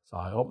 right. So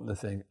I opened the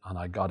thing and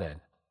I got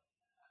in.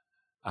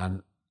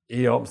 And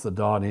he opens the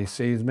door and he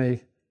sees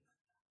me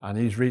and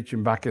he's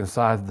reaching back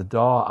inside the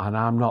door and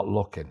I'm not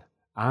looking.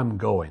 I'm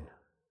going.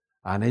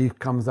 And he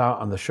comes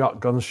out and the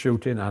shotgun's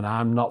shooting and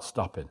I'm not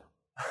stopping.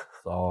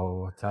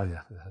 So I tell you,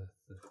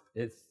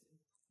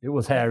 it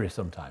was hairy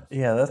sometimes.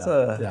 Yeah, that's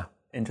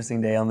interesting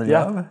day on the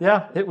job.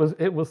 Yeah, it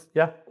was.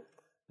 Yeah.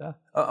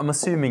 I'm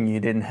assuming you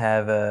didn't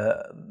have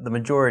the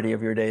majority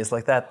of your days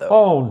like that, though.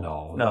 Oh,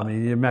 no. I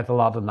mean, you met a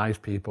lot of nice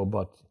people,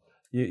 but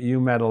you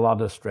met a lot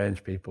of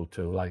strange people,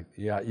 too. Like,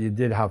 yeah, you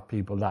did have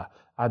people that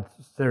had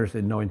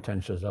seriously no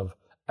intentions of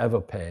ever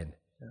paying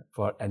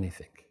for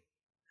anything.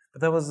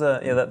 But that was,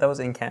 that was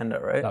in Canada,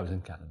 right? That was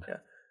in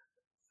Canada.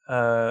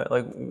 Yeah.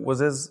 Like,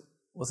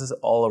 was this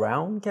all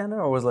around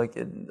Canada, or was like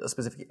in a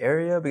specific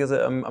area? Because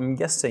I'm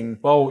guessing.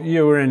 Well,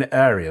 you were in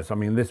areas. I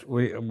mean,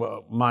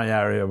 my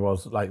area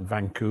was like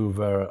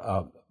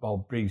Vancouver,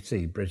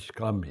 BC, British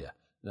Columbia,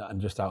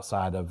 and just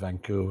outside of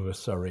Vancouver,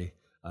 Surrey,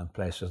 and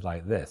places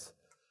like this.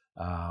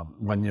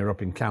 When you're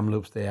up in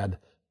Kamloops, they had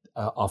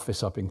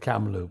office up in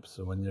Kamloops.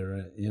 So when you're,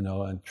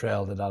 in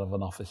Trail, they'd have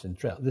an office in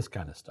Trail. This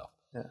kind of stuff.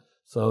 Yeah.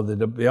 So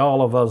there'd be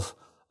all of us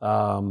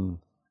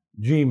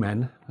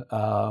G-men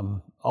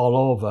all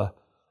over.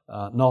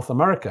 North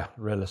America,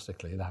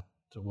 realistically, that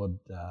would,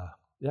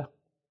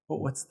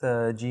 What's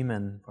the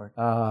G-men part?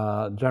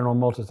 General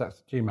Motors,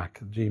 that's G-men.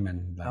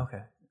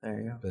 Okay, there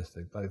you go.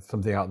 Basically, like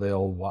something out the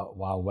old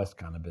Wild West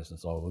kind of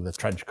business, or with the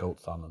trench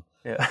coats on them.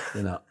 Yeah.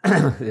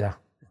 Yeah.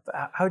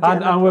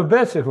 And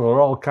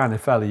we're all kind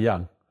of fairly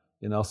young,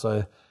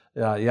 so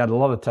you had a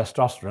lot of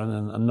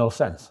testosterone and no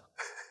sense.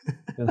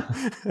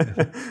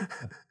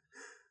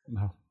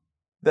 No.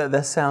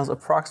 That sounds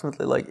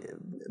approximately like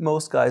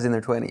most guys in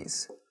their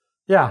 20s.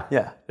 Yeah,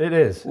 it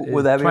is.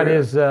 Would that be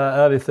 20s,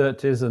 early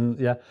 30s,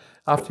 and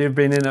after you've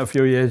been in it a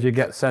few years, you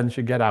get sense,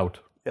 you get out.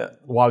 Yeah.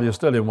 While you're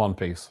still in one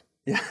piece.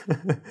 Yeah.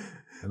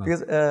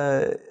 Because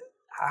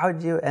how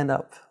did you end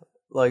up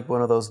like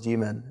one of those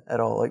G-men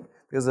at all? Like,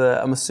 because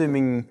I'm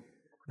assuming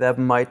that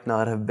might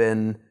not have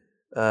been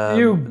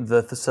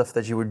the stuff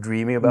that you were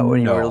dreaming about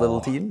when you were a little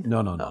teen.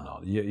 No.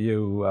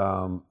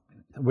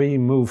 We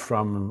moved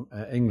from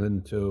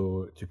England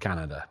to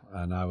Canada,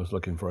 and I was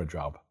looking for a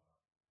job.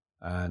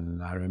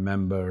 And I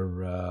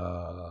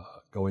remember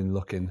going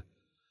looking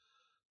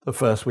the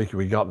first week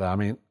we got there. I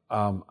mean,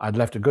 I'd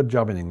left a good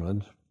job in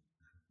England,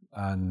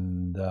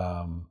 and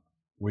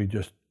we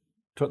just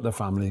took the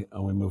family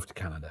and we moved to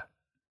Canada.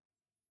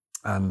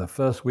 And the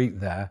first week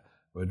there,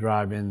 we're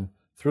driving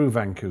through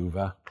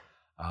Vancouver.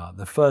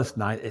 The first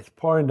night, it's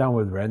pouring down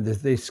with rain.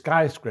 There's these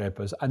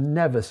skyscrapers. I'd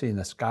never seen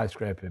a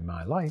skyscraper in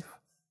my life.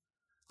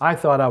 I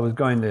thought I was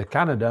going to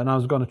Canada and I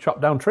was going to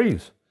chop down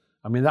trees.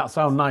 I mean, that's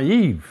how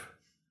naive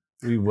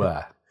we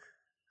were.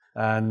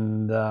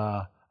 And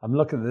I'm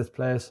looking at this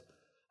place,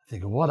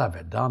 thinking, what have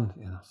I done?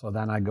 So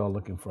then I go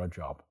looking for a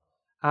job.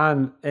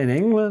 And in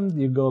England,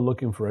 you go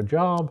looking for a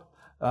job,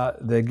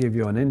 they give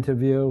you an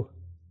interview,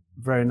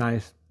 very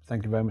nice,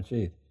 thank you very much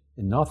indeed.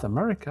 In North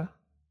America,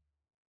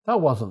 that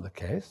wasn't the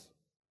case.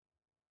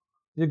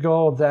 You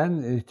go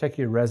then, you take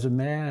your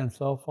resume and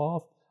so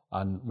forth,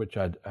 and which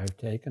I've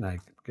taken, I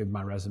give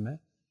my resume.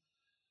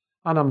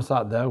 And I'm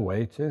sat there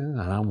waiting,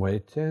 and I'm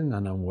waiting,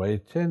 and I'm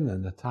waiting,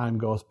 and the time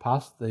goes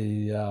past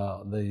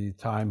the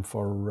time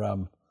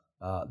for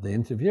the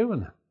interview,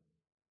 and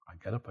I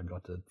get up, I go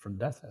to the front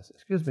desk, I said,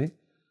 excuse me.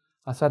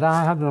 I said,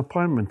 I had an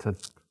appointment at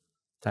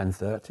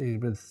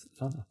 10:30 with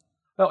someone.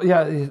 Oh,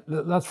 yeah,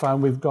 that's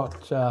fine, we've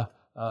got,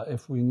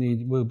 if we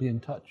need, we'll be in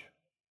touch.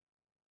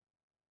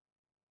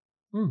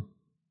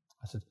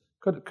 I said,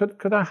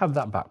 could I have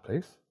that back,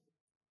 please?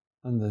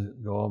 And they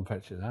go and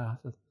fetch it out.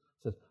 I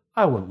said,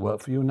 I wouldn't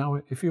work for you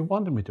now if you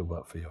wanted me to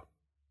work for you.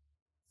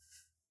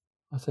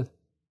 I said,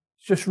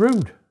 it's just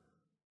rude.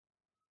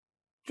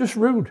 Just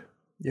rude.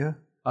 Yeah.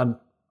 And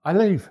I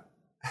leave.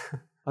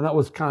 And that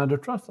was Canada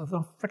Trust. I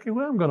thought, freaking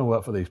way I'm going to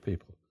work for these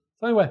people.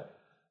 So anyway,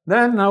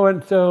 then I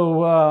went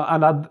to,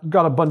 and I'd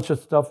got a bunch of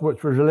stuff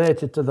which was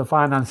related to the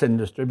finance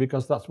industry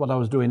because that's what I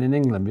was doing in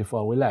England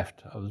before we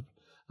left. I was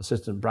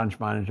assistant branch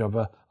manager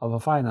of a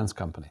finance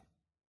company.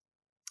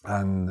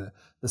 And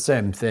the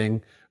same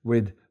thing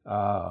with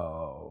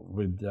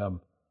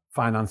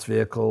finance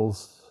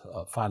vehicles,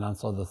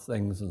 finance other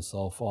things and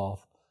so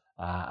forth,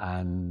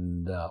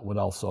 and would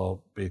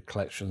also be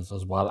collections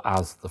as well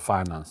as the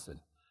financing.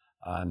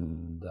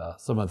 And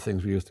some of the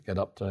things we used to get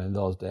up to in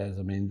those days,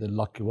 I mean, they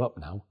lock you up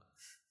now.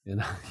 You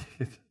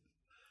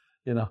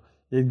know,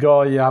 you'd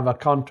go, you have a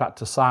contract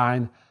to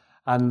sign,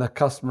 and the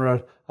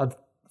customer had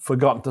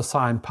forgotten to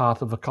sign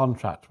part of a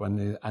contract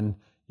and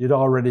you'd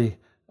already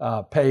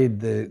paid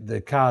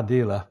the car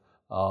dealer,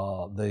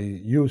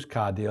 the used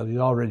car dealer.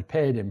 You'd already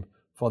paid him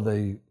for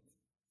the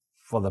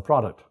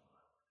product,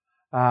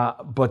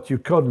 but you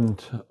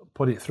couldn't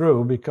put it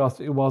through because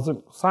it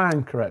wasn't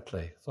signed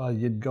correctly. So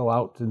you'd go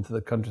out into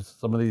the country to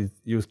some of these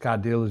used car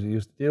dealers you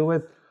used to deal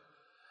with,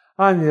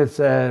 and you'd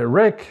say,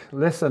 Rick,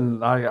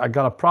 listen, I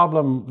got a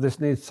problem, this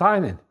needs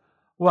signing.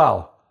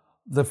 Well,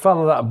 the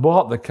fellow that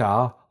bought the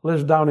car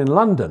lives down in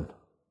London.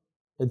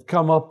 He'd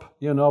come up,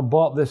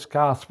 bought this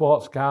car,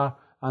 sports car,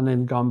 and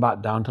then gone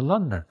back down to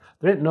London.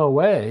 There ain't no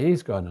way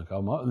he's going to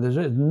come up.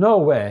 There's no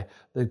way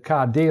the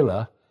car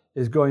dealer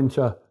is going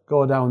to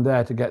go down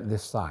there to get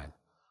this signed.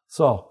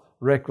 So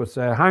Rick would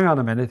say, hang on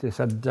a minute. He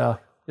said,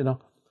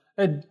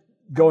 he'd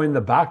go in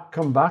the back,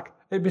 come back,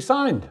 it'd be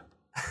signed.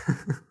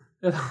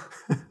 And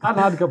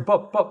I'd go,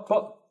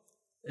 but,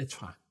 it's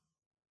fine.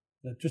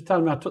 Just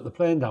tell me I took the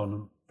plane down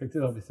and picked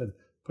it up. He said,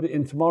 put it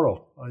in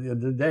tomorrow or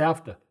the day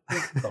after.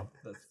 So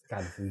that's the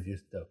kind of things you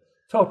used to do.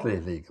 Totally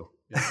illegal.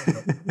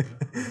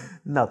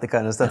 Not the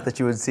kind of stuff that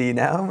you would see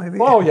now, maybe?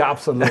 Oh, yeah,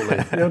 absolutely.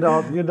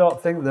 You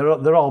don't think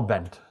they're all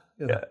bent.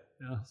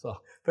 So.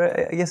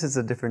 But I guess it's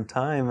a different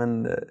time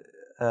and...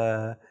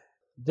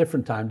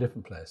 different time,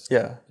 different place.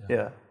 Yeah.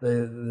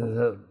 There's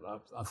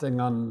a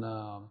thing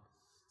on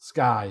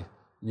Sky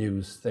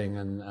News thing,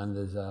 and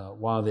there's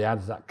one of the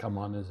ads that come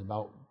on is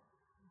about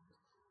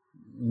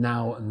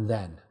now and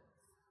then.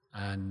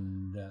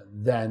 And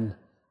then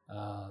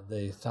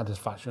the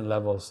satisfaction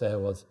level, say,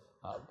 was,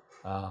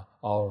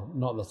 or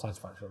not the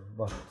satisfaction,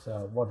 but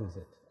what is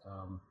it?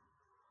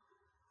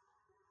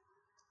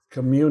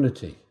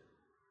 Community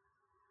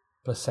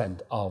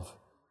percent of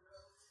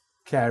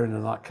caring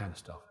and that kind of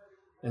stuff.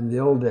 In the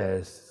old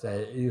days,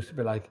 say, it used to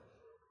be like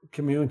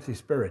community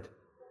spirit,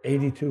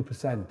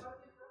 82%.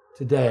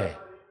 Today,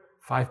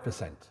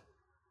 5%.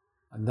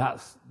 And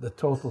that's the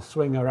total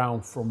swing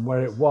around from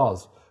where it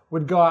was.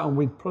 We'd go out and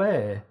we'd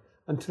play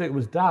until it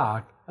was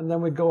dark, and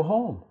then we'd go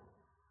home.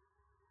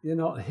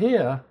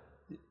 Here,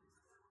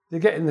 you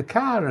get in the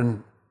car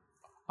and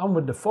I'm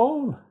with the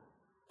phone.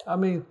 I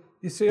mean,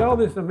 you see all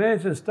this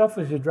amazing stuff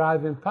as you're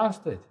driving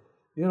past it.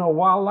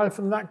 Wildlife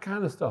and that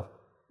kind of stuff.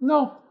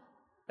 No,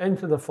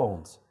 into the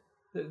phones.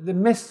 They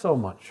miss so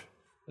much,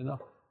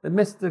 They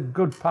miss the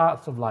good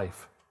parts of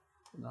life.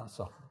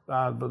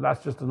 But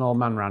that's just an old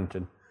man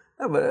ranting.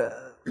 No, but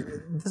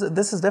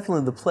this is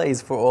definitely the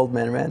place for old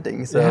man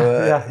ranting. So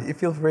you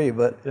feel free.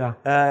 But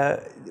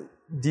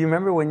do you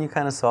remember when you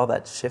kind of saw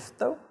that shift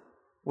though,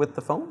 with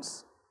the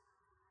phones?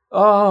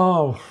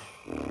 Oh,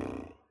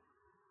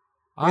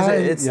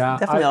 it's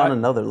definitely on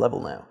another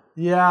level now.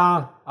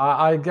 Yeah,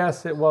 I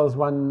guess it was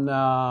when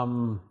I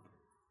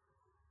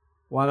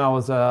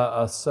was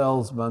a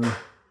salesman,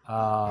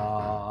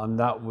 and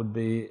that would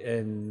be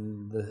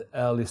in the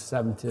early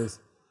 70s.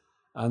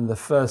 And the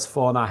first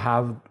phone I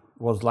had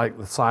was like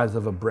the size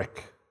of a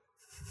brick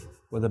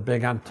with a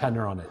big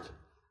antenna on it.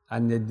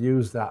 And you'd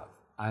use that.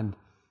 And,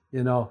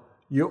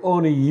 you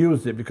only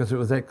used it because it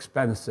was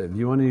expensive.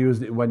 You only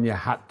used it when you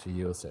had to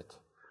use it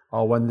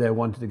or when they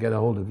wanted to get a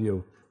hold of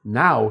you.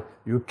 Now,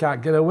 you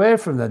can't get away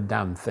from the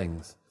damn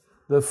things.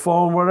 The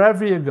phone,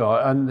 wherever you go,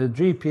 and the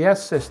GPS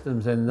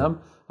systems in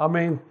them, I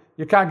mean,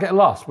 you can't get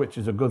lost, which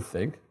is a good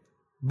thing.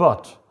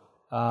 But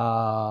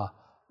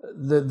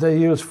they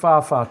use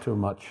far, far too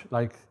much.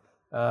 Like,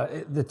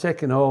 they're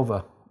taking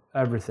over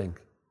everything,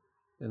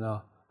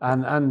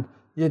 And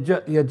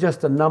you're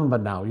just a number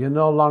now. You're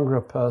no longer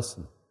a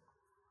person.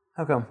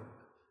 How come?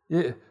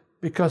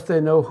 Because they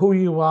know who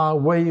you are,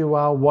 where you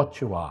are,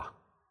 what you are.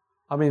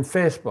 I mean,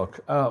 Facebook,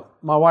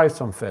 my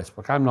wife's on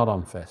Facebook. I'm not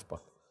on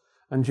Facebook.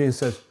 And Jean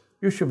says,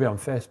 you should be on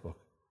Facebook.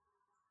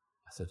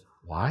 I said,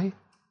 why?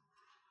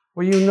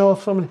 Well, you know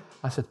so many.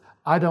 I said,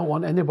 I don't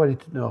want anybody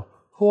to know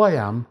who I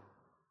am,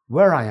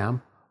 where I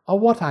am, or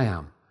what I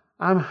am.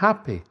 I'm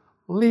happy.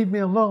 Leave me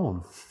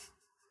alone.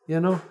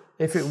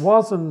 If it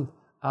wasn't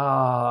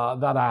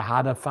that I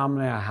had a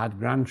family, I had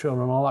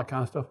grandchildren, all that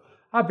kind of stuff,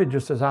 I'd be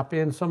just as happy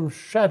in some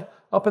shed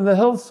up in the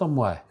hills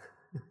somewhere.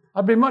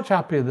 I'd be much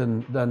happier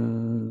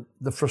than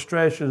the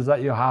frustrations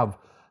that you have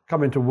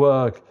coming to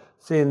work,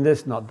 seeing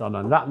this not done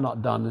and that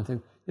not done, and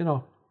think,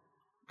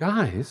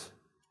 guys.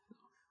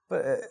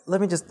 But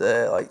let me just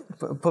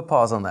put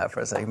pause on that for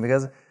a second,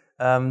 because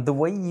the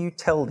way you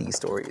tell these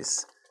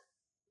stories,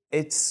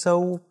 it's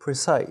so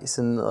precise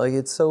and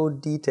it's so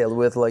detailed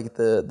with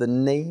the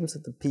names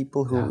of the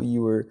people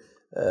who were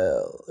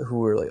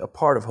a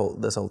part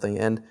of this whole thing.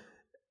 And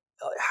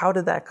how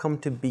did that come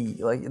to be?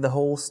 The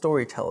whole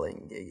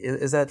storytelling,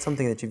 is that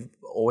something that you've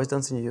always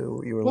done since you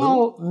were little?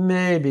 Well,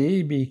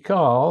 maybe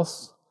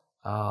because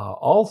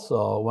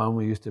also when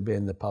we used to be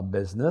in the pub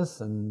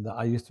business, and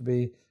I used to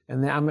be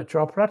in the Amateur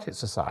Operatic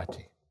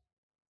Society,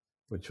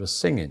 which was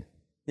singing,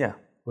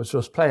 which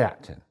was play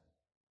acting,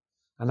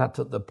 and I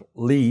took the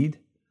lead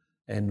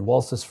in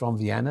Waltzes from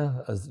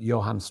Vienna as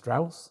Johann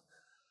Strauss.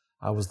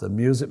 I was the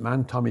music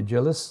man, Tommy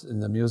Gillis, in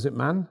The Music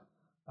Man.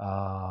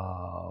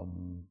 I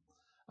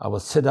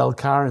was Sid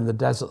Elcar in The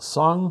Desert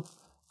Song.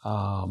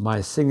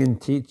 My singing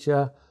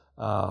teacher,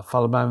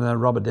 followed by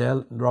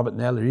Robert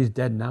Naylor, he's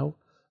dead now.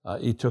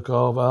 He took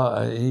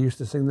over, he used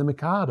to sing The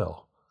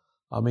Mikado.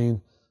 I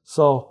mean,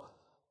 so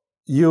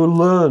you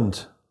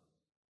learned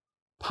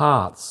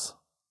parts.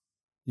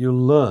 You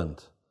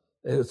learned.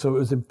 So it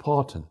was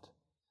important.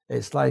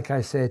 It's like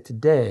I say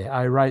today,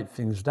 I write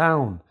things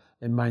down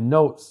in my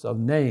notes of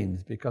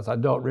names because I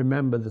don't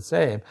remember the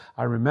same.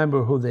 I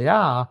remember who they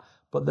are,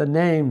 but the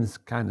names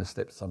kind of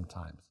slip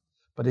sometimes.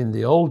 But in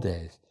the old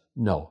days,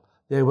 no.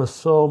 They were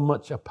so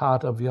much a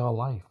part of your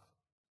life.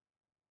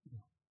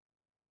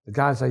 The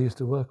guys I used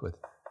to work with.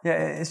 Yeah,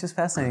 it's just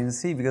fascinating to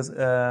see because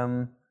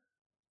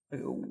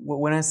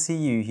when I see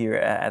you here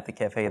at the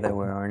cafe that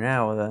we are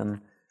now,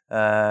 then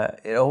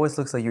it always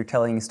looks like you're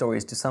telling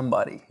stories to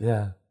somebody.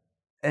 Yeah.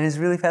 And it's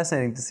really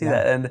fascinating to see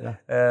that. And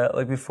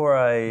like before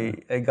I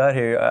got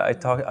here, I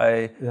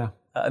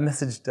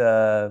messaged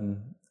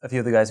a few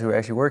of the guys who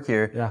actually work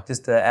here,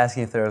 just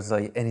asking if there was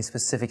like any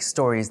specific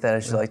stories that I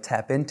should like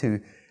tap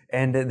into.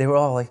 And they were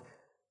all like,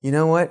 you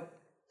know what?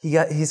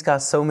 He's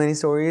got so many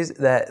stories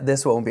that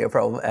this won't be a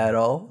problem at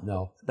all.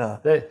 No.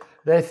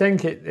 They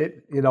think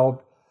it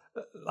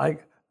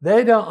like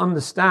they don't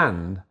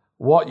understand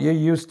what you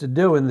used to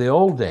do in the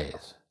old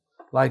days.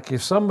 Like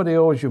if somebody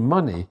owes you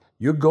money,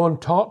 you go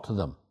and talk to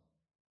them.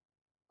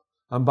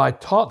 And by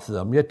talk to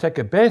them, you take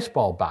a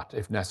baseball bat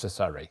if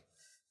necessary.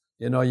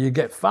 You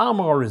get far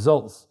more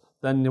results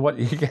than what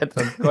you get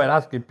from going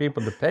asking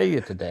people to pay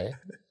you today.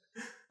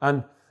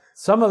 And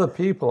some of the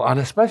people, and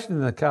especially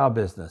in the car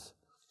business,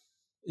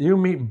 you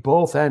meet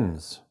both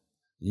ends.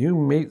 You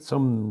meet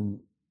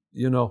some,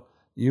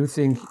 you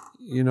think,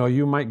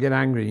 you might get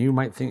angry. You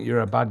might think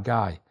you're a bad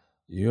guy.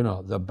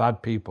 The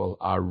bad people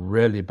are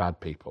really bad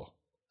people.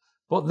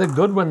 But they're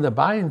good when they're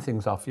buying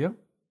things off you.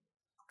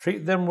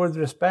 Treat them with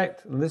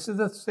respect. And this is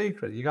the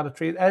secret. You got to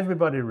treat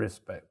everybody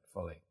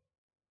respectfully.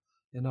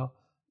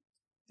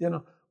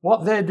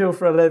 What they do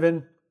for a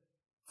living,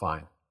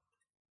 fine.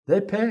 They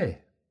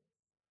pay.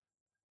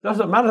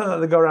 Doesn't matter that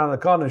they go around the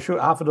corner and shoot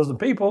half a dozen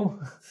people.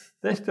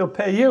 They still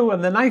pay you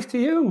and they're nice to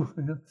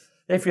you.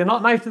 If you're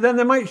not nice to them,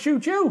 they might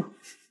shoot you.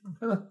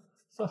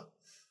 So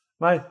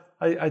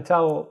I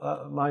tell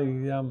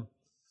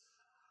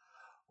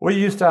we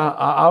used to have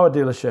our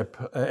dealership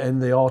in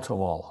the Auto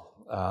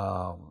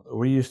Mall.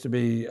 We used to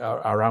be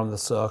around the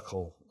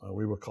circle.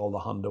 We were called the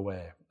Honda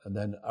Way. And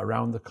then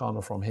around the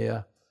corner from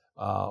here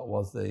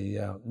was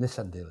the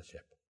Nissan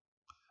dealership.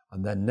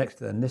 And then next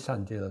to the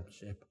Nissan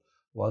dealership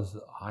was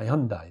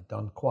Hyundai,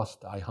 Don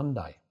Quast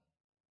Hyundai.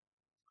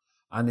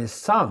 And his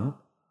son,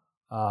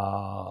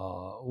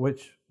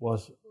 which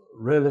was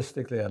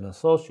realistically an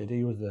associate,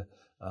 he was the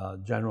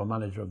general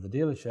manager of the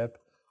dealership,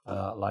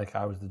 like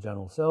I was the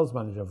general sales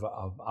manager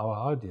of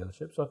our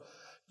dealership. So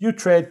you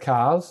trade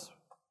cars,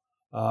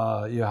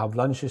 you have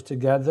lunches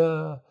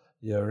together,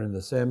 you're in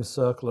the same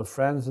circle of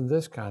friends in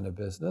this kind of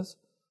business,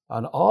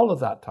 and all of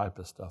that type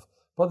of stuff.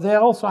 But they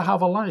also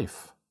have a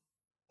life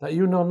that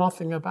you know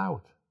nothing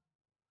about.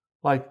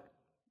 Like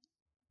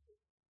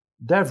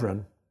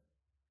Devron,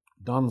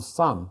 Don's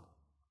son,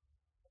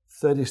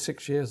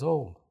 36 years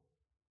old.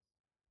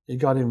 He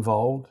got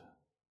involved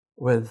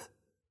with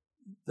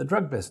the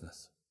drug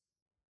business.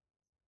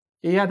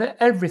 He had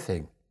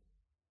everything.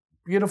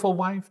 Beautiful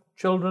wife,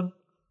 children,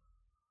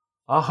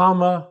 a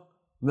Hummer,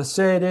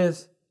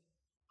 Mercedes,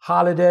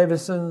 Harley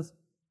Davidsons,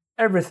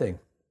 everything.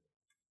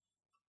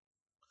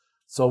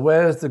 So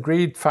where does the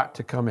greed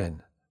factor come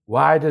in?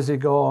 Why does he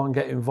go and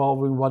get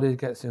involved in what he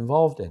gets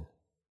involved in?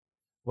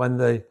 When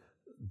the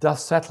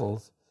dust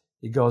settles,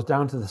 he goes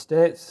down to the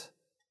States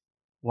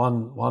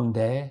one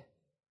day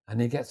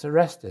and he gets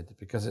arrested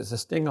because it's a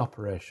sting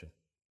operation.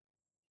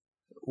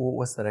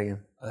 What's that again?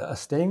 A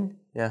sting?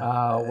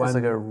 Yeah. It's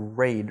like a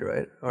raid,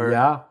 right?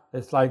 Yeah.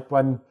 It's like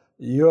when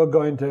you're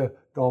going to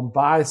go and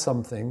buy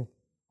something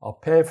or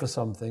pay for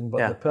something,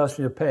 but the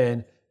person you're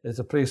paying is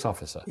a police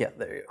officer. Yeah,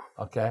 there you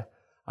go. Okay?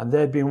 And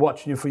they'd been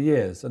watching you for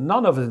years. And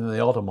none of us in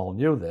the Auto Mall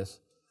knew this,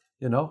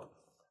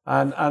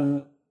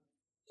 And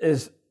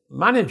his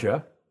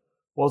manager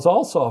was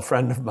also a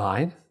friend of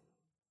mine.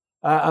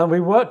 And we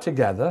worked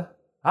together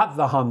at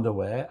the Honda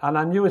Way. And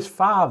I knew his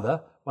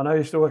father when I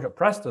used to work at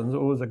Preston's,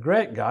 who was a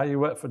great guy. He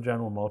worked for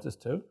General Motors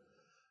too.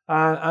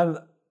 And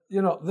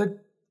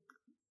they're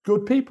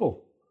good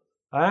people.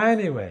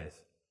 Anyways,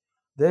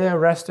 they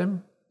arrest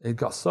him. He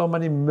got so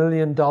many $1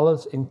 million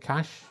in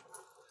cash.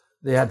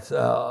 They had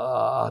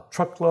a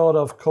truckload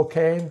of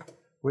cocaine,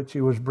 which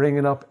he was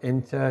bringing up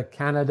into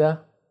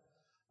Canada.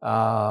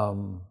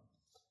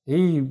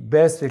 He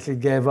basically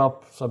gave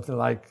up something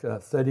like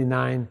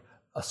 39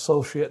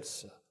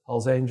 associates,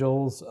 Hells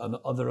Angels and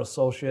other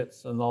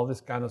associates and all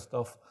this kind of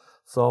stuff.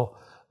 So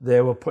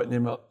they were putting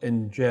him up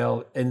in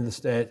jail in the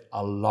States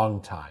a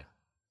long time.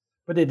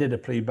 But he did a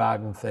plea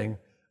bargain thing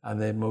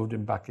and they moved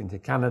him back into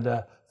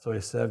Canada. So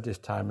he served his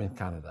time in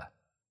Canada.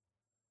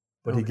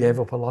 But he gave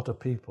up a lot of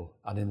people.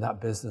 And in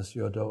that business,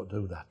 you don't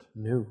do that.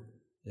 No.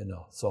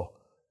 So,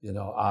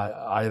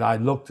 I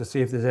look to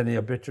see if there's any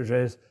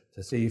obituaries,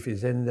 to see if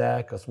he's in there,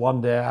 because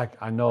one day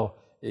I know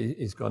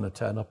he's going to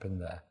turn up in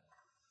there.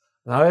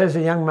 Now, here's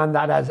a young man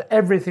that has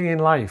everything in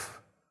life.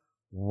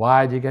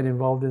 Why do you get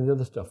involved in the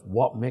other stuff?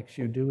 What makes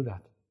you do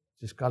that?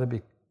 Just got to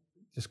be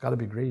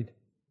greed.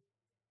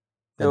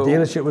 The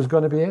dealership was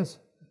going to be his,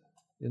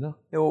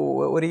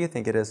 What do you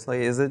think it is?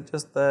 Like, is it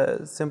just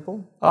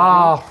simple?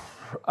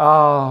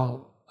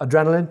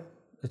 Adrenaline.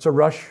 It's a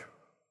rush.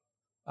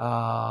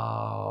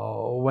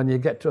 When you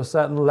get to a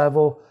certain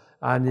level,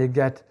 and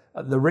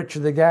the richer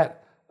they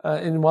get,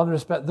 in one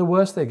respect, the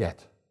worse they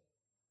get,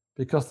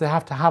 because they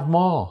have to have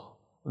more.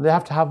 They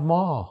have to have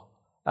more,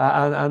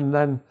 and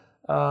then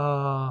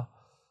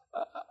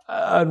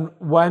and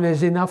when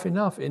is enough?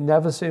 It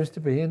never seems to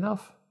be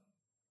enough.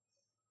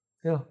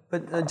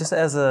 But just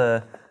as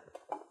an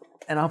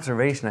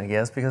observation, I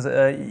guess, because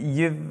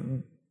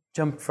you've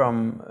jumped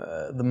from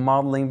the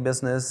modeling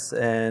business,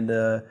 and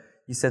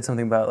you said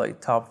something about like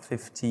top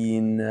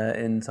 15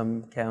 in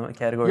some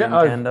category in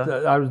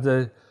Canada. I was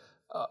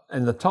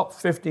in the top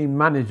 15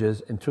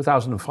 managers in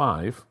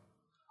 2005,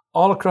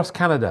 all across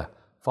Canada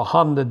for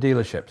Honda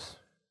dealerships.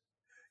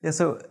 Yeah,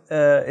 so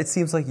it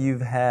seems like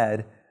you've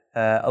had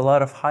a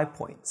lot of high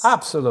points.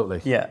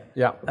 Absolutely. Yeah.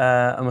 Yeah.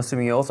 I'm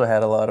assuming you also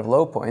had a lot of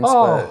low points,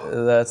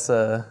 but that's...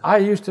 I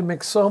used to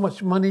make so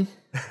much money.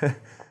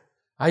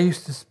 I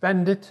used to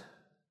spend it.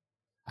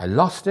 I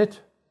lost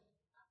it.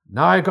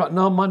 Now I got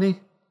no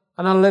money,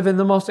 and I live in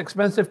the most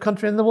expensive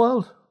country in the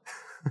world.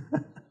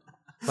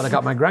 But I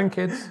got my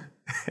grandkids,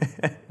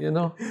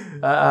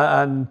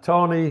 and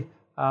Tony,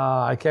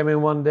 I came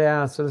in one day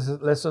and I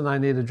said, listen, I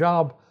need a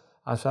job.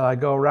 I said, I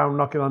go around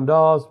knocking on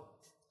doors.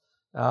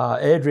 I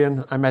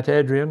met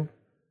Adrian,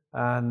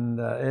 and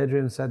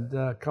Adrian said,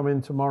 come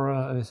in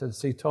tomorrow. And he said,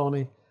 see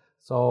Tony.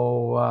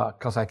 So,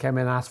 because I came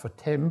in and asked for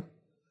Tim.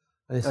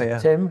 And he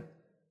said, Tim?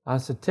 I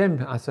said,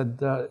 Tim. I said,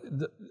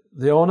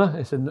 the owner?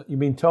 He said, you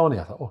mean Tony?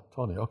 I thought, oh,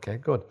 Tony, okay,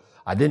 good.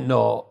 I didn't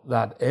know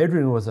that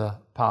Adrian was a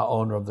part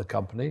owner of the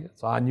company,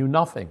 so I knew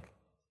nothing.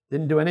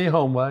 Didn't do any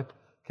homework.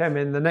 Came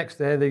in the next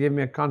day, they gave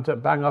me a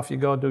contract, bang, off you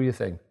go, do your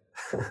thing.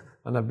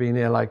 And I've been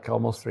here like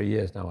almost 3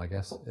 years now, I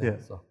guess.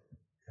 So,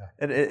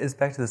 And it's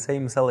back to the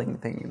same selling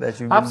thing that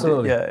you've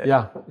absolutely. been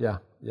Yeah.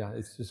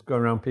 It's just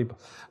going around people.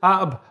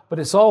 But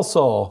it's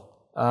also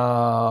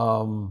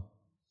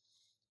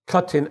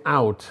cutting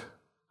out,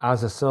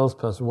 as a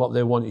salesperson, what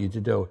they want you to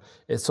do.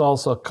 It's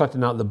also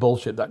cutting out the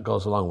bullshit that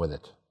goes along with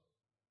it.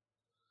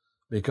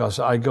 Because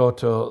I go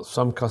to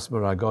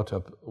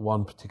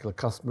one particular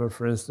customer,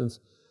 for instance,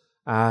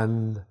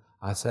 and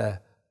I say,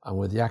 I'm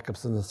with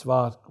Jacobsen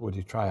Svart, would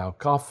you try our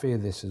coffee?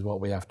 This is what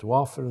we have to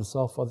offer, and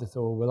so forth. They say,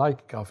 well, we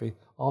like coffee,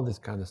 all this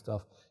kind of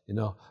stuff,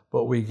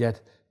 But we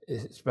get,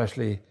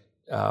 especially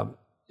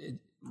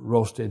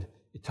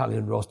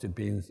Italian roasted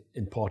beans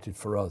imported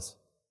for us.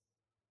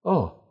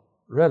 Oh,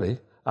 really?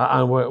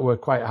 And we're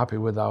quite happy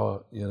with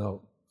our,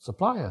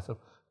 supplier. So,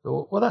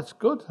 well, that's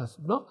good. I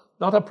said, no,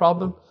 not a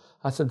problem.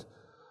 I said,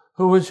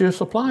 who is your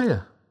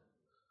supplier?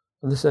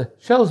 And they said,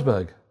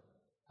 Schellsberg.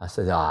 I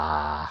said,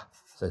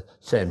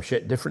 same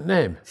shit, different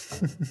name.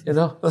 They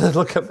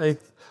look at me.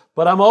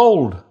 But I'm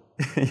old.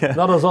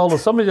 Not as old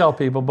as some of your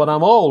people, but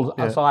I'm old,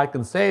 and so I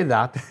can say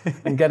that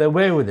and get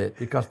away with it,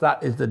 because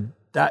that is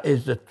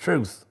the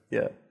truth.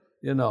 Yeah.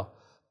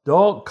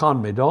 Don't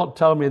con me. Don't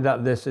tell me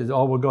that this is,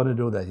 we're going to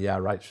do that. Yeah,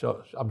 right.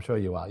 Sure, I'm sure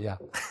you are. Yeah.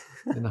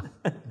 No,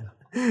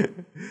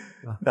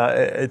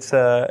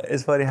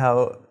 it's funny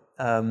how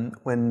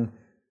when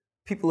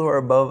people who are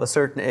above a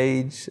certain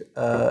age,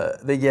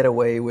 they get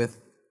away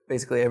with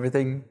basically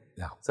everything.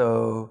 Yeah.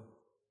 So,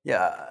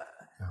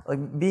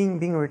 like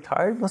being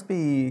retired must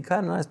be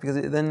kind of nice, because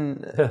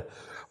then...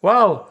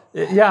 Well,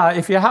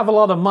 if you have a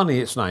lot of money,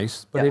 it's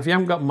nice. But if you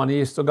haven't got money,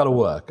 you still got to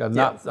work.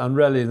 And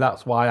really,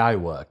 that's why I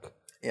work.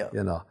 Yeah.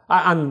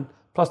 And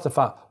plus the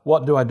fact,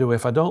 what do I do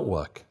if I don't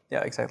work?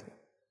 Yeah, exactly.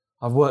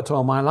 I've worked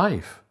all my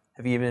life.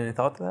 Have you given any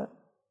thought to that?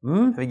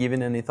 Have you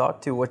given any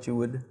thought to what you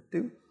would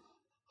do?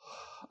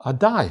 I'd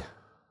die.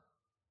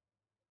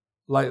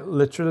 Like,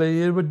 literally,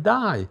 you would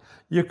die.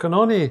 You can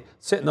only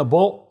sit in a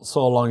boat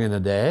so long in a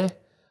day.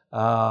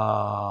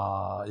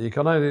 You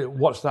can only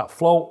watch that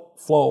float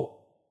for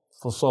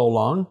so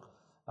long.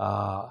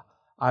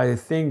 I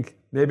think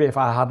maybe if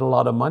I had a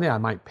lot of money, I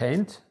might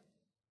paint.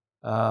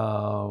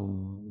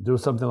 Do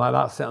something like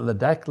that, sit on the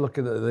deck, look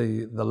at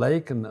the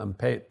lake and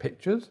paint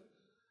pictures.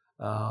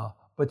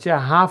 But you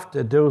have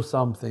to do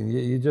something.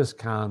 You just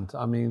can't.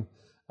 I mean,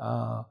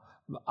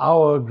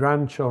 our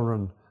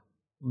grandchildren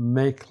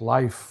make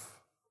life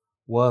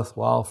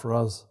worthwhile for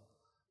us.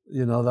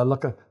 They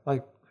look at,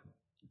 like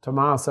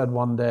Tamar said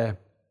one day,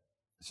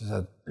 she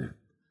said,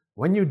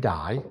 when you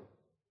die,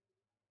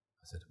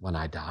 I said, when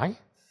I die?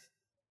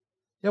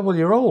 Yeah, well,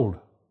 you're old.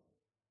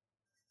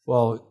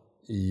 Well,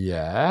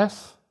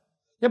 yes.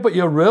 Yeah, but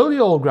you're really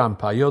old,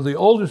 Grandpa. You're the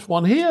oldest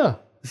one here.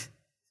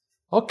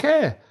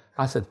 Okay.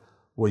 I said,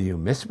 will you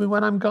miss me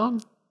when I'm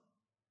gone?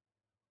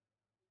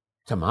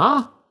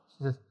 Tamar?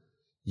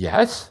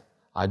 yes,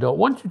 I don't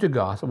want you to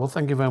go. I said, well,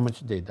 thank you very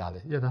much indeed,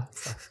 Daddy. You know.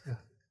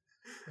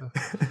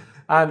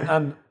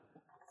 And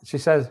she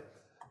says,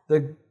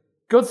 the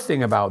good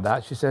thing about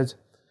that, she says,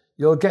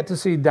 you'll get to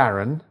see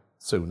Darren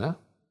sooner,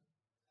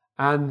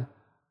 and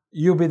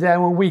you'll be there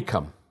when we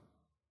come.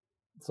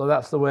 So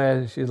that's the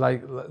way she's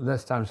like,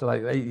 this time she's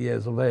like 8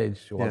 years of age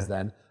she was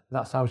then.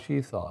 That's how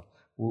she thought.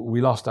 We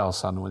lost our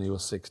son when he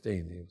was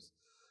 16. He was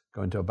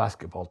going to a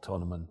basketball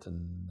tournament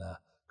and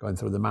going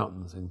through the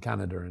mountains in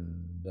Canada,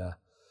 and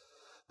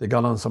they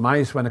got on some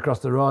ice, went across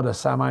the road, a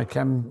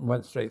semi-chem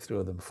went straight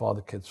through them before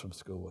the kids from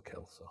school were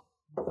killed. So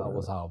that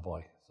was our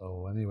boy.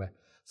 So anyway,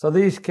 so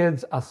these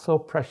kids are so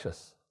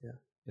precious. Yeah.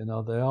 You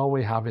know, they're all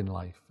we have in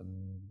life,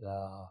 and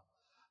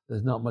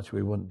there's not much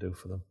we wouldn't do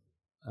for them.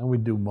 And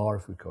we'd do more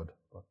if we could.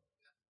 But,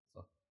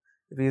 so.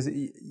 Because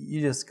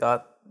you just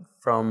got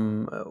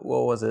from,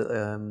 what was it,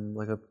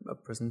 like a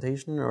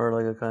presentation or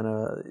like a kind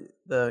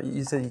of,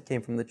 you said you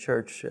came from the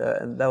church,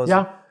 and that was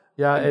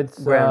it's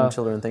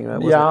grandchildren thing,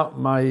 right?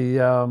 My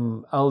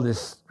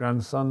eldest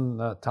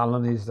grandson,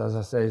 Talon, he's, as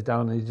I say, is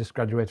down, he just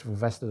graduated from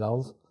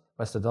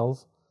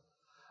Westerdals.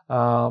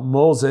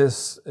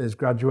 Moses, his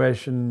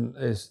graduation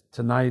is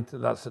tonight,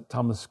 that's at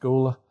Thomas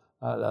School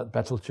at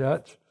Bethel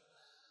Church.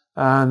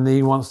 And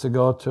he wants to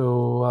go to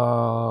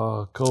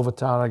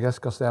Kovatar, I guess,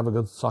 because they have a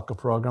good soccer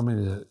program.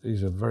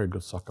 He's a very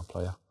good soccer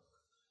player.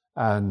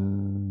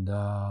 And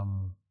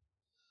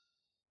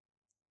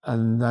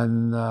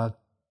then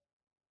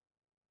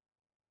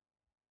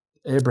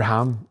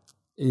Abraham,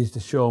 he's the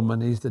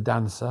showman, he's the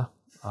dancer.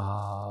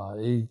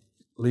 He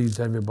leads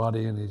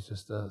everybody, and he's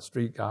just a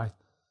street guy.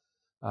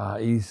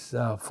 He's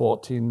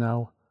 14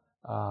 now.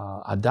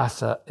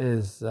 Adassa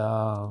is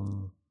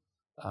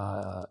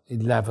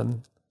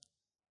 11.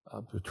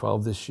 Up to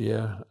 12 this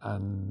year,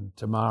 and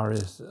Tamar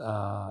is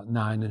 9,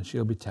 and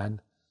she'll be 10.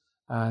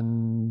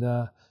 And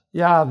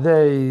they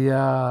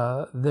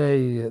are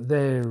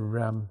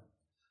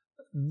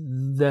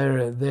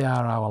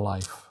our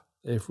life.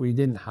 If we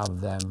didn't have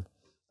them,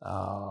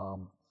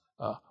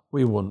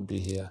 we wouldn't be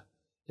here.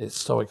 It's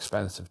so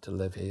expensive to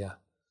live here.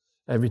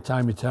 Every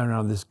time you turn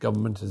around, this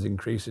government is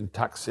increasing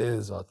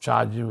taxes or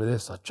charging you with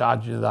this or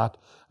charging you that,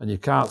 and you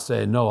can't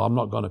say, no, I'm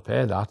not going to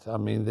pay that. I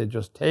mean, they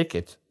just take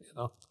it, you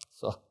know.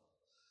 So.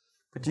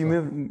 But you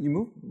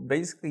moved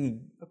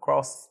basically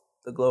across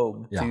the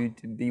globe to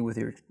be with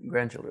your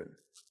grandchildren.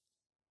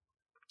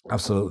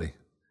 Absolutely.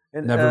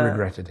 And, never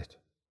regretted it.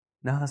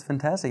 No, that's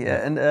fantastic.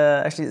 Yeah. And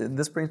actually,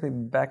 this brings me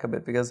back a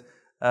bit because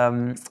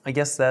I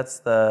guess that's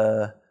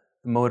the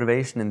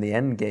motivation in the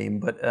end game.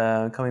 But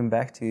coming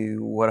back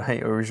to what I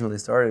originally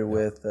started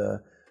with,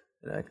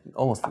 I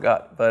almost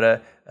forgot.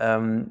 But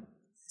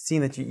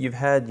seeing that you've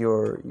had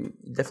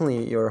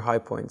definitely your high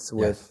points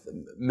with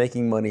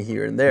making money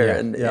here and there,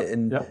 and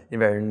in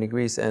varying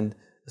degrees, and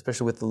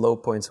especially with the low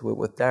points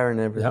with Darren and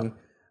everything.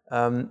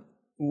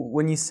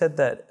 When you said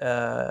that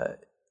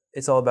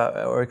it's all about,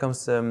 or it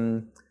comes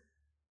to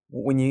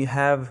when you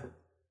have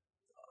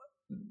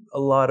a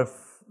lot of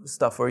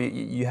stuff, or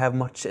you have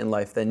much in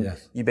life, then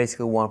you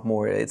basically want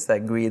more. It's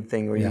that greed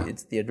thing, or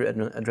it's the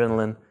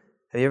adrenaline.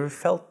 Have you ever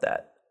felt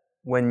that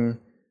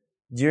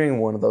during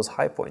one of those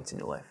high points in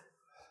your life?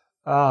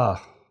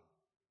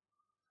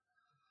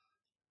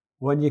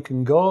 When you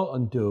can go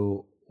and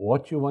do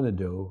what you want to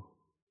do,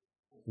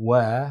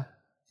 where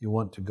you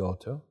want to go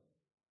to,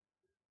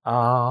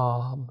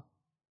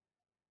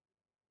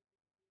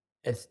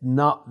 it's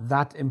not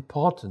that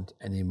important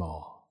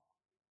anymore.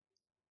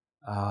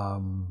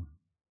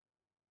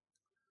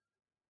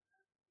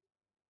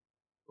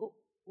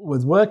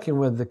 With working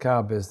with the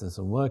car business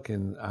and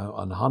working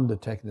on Honda,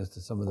 taking us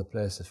to some of the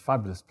places,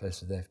 fabulous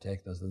places they've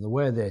taken us, and the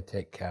way they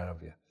take care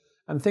of you.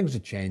 And things are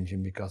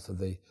changing because of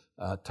the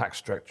tax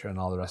structure and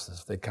all the rest of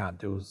this. They can't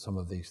do some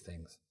of these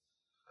things.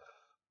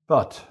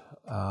 But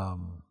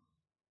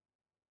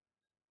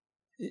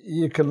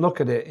you can look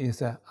at it and you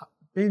say,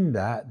 been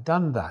there,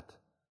 done that.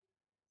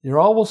 You're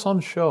always on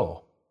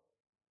show.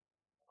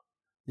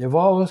 You've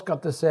always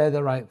got to say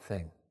the right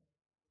thing.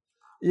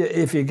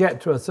 If you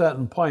get to a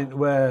certain point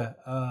where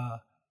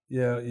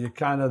you're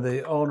kind of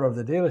the owner of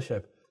the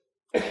dealership.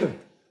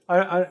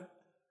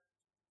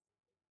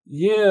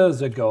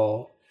 Years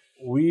ago,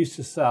 we used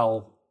to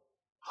sell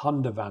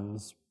Honda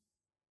vans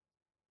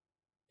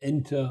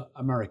into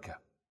America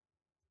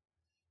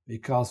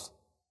because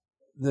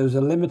there's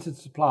a limited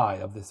supply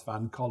of this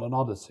van called an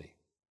Odyssey.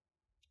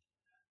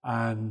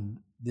 And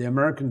the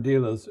American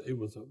dealers, it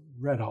was a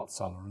red-hot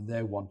seller, and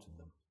they wanted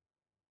them.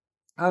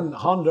 And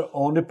Honda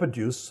only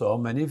produced so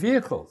many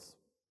vehicles.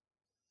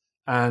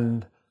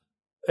 And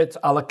it's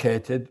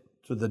allocated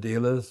to the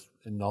dealers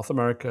in North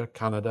America,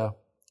 Canada,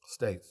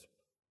 States.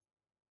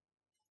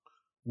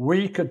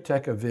 We could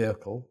take a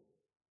vehicle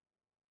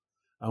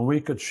and we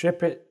could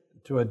ship it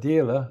to a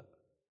dealer,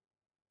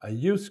 a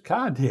used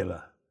car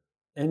dealer,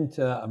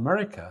 into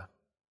America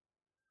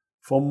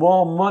for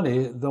more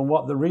money than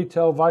what the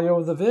retail value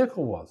of the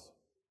vehicle was.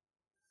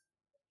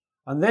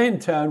 And they in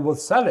turn would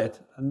sell it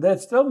and they'd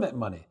still make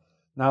money.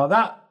 Now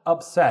that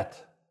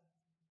upset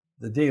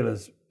the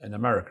dealers in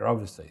America,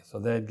 obviously. So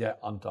they'd get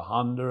onto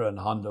Honda, and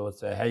Honda would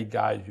say, hey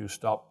guys, you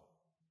stop.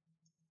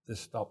 This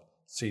stop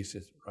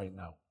ceases right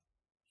now.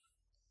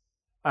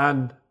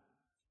 And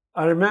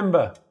I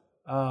remember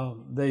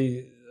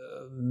the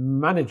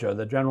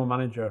general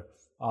manager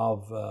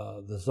of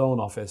the zone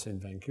office in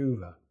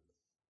Vancouver,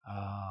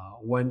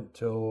 went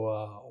to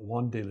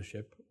one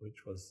dealership,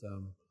 which was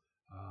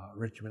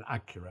Richmond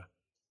Acura,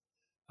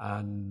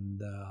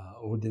 and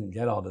who didn't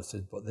get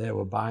Odysseys, but they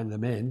were buying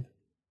them in,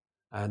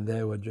 and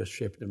they were just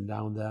shipping them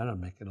down there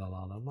and making a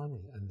lot of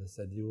money. And they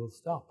said, you will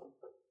stop,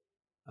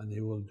 and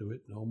you will do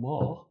it no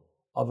more.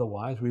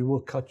 Otherwise, we will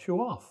cut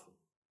you off.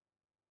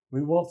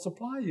 We won't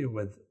supply you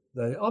with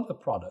the other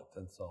product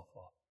and so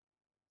forth.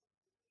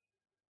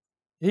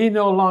 He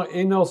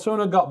no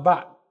sooner got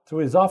back to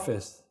his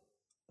office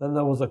than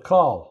there was a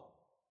call.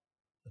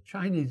 The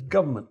Chinese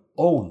government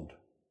owned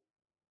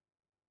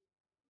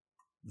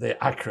the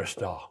Acura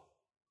store.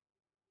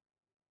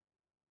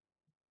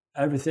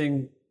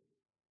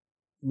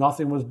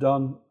 Nothing was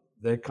done.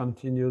 They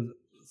continued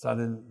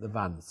selling the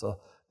vans. So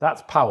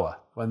that's power,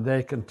 when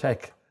they can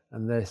take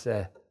and they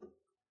say,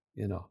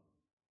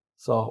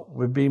 So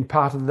we've been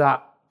part of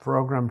that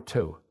program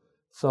too.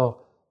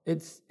 So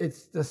it's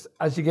just,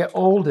 as you get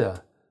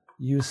older,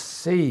 you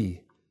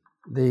see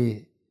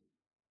the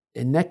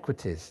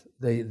inequities,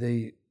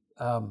 the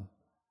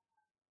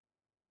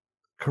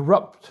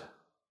corrupt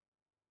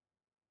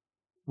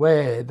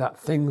way that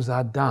things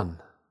are done.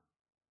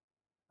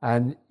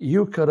 And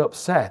you could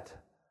upset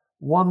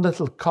one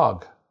little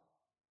cog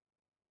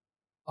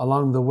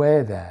along the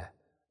way there,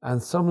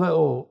 and some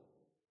little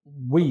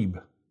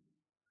weeb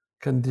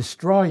can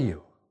destroy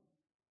you.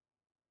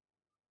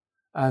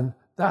 And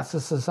that's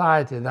the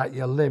society that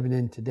you're living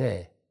in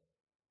today.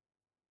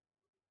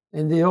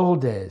 In the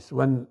old days,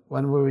 when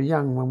we were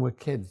young, when we were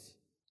kids,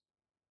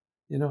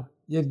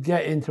 you'd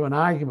get into an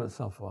argument and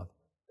so forth.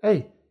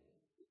 Hey,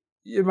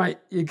 you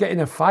get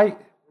in a fight,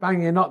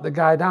 bang, you knock the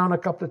guy down a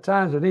couple of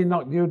times, and he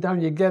knocked you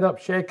down, you get up,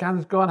 shake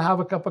hands, go and have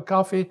a cup of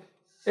coffee.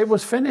 It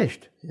was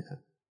finished. Yeah.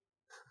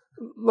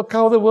 Look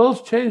how the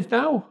world's changed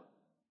now.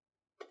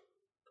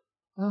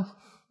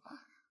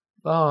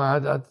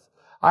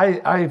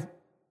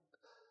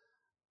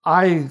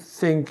 I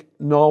think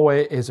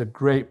Norway is a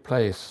great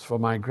place for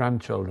my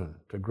grandchildren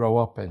to grow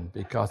up in,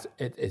 because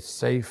it is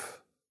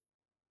safe,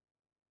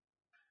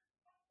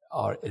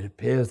 or it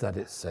appears that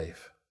it's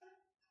safe,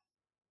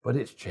 but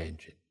it's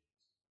changing.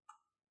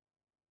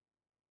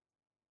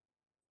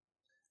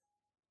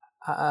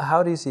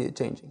 How do you see it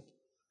changing?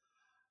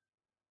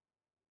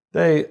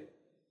 The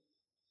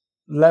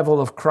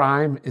level of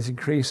crime is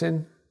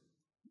increasing.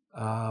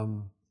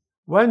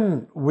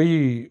 When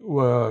we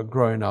were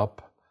growing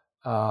up,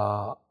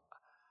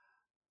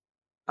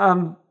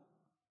 and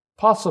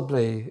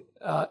possibly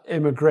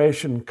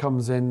immigration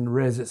comes in,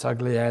 raises its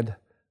ugly head,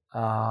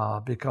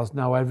 because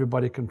now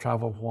everybody can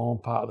travel from one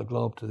part of the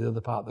globe to the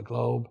other part of the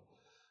globe,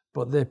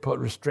 but they put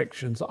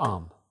restrictions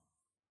on.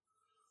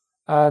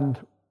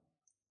 And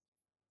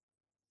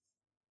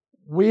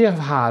we have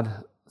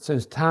had,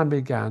 since time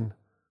began,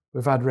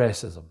 we've had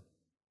racism.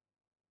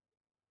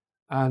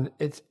 And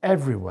it's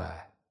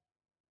everywhere.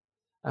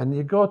 And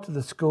you go to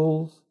the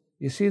schools,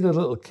 you see the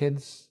little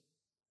kids.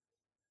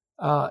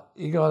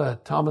 You go to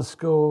Thomas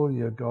School,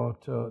 you go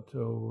to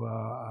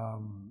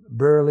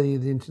Burley,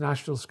 the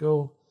international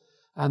school,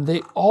 and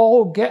they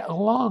all get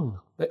along.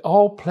 They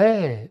all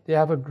play. They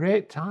have a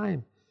great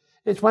time.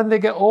 It's when they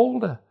get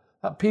older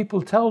that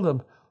people tell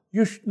them,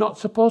 you're not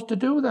supposed to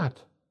do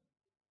that.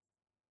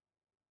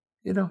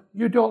 You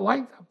don't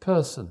like that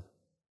person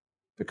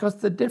because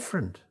they're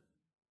different.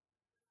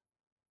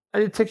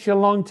 And it takes you a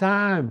long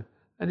time,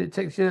 and it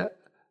takes you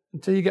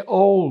until you get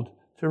old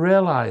to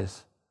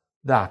realize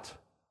that.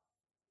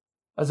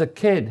 As a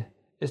kid,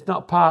 it's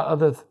not part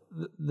of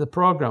the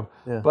program.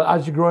 Yeah. But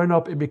as you're growing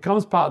up, it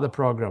becomes part of the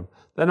program.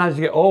 Then as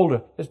you get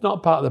older, it's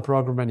not part of the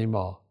program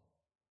anymore.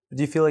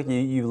 Do you feel like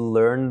you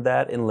learned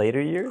that in later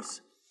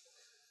years?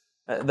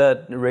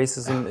 That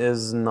racism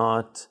is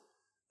not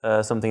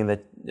something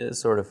that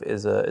sort of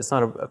is it's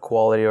not a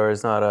quality, or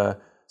it's not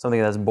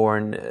something that's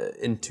born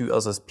into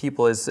us as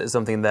people. It's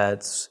something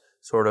that's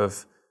sort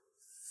of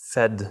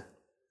fed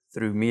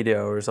through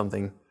media or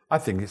something. I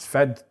think it's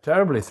fed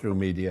terribly through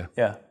media.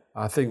 Yeah.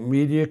 I think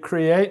media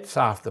creates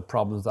half the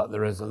problems that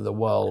there is in the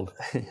world.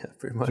 Yeah,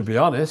 pretty much. To be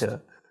honest. Yeah.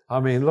 I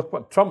mean, look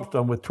what Trump's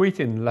done with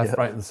tweeting left,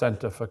 right, and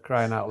centre, for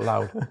crying out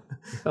loud.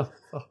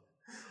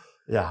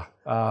 Yeah.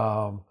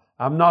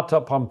 I'm not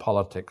up on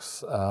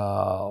politics.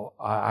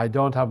 I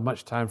don't have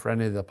much time for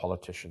any of the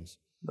politicians.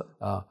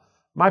 No.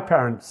 My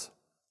parents,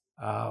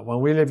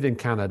 when we lived in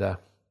Canada,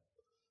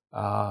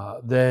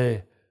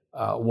 they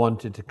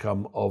wanted to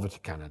come over to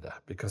Canada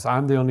because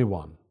I'm the only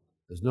one.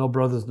 There's no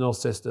brothers, no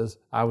sisters.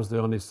 I was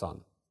the only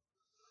son.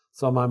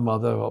 So my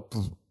mother,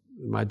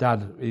 my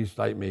dad, he's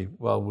like me,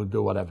 well, we'll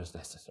do whatever's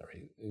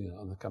necessary,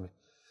 they're coming.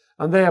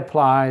 And they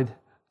applied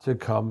to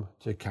come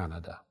to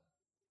Canada.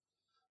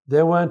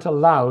 They weren't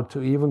allowed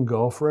to even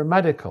go for a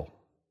medical.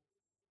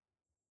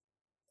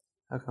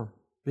 How come?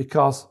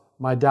 Because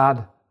my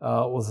dad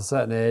was a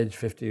certain age,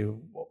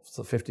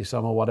 50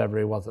 some or whatever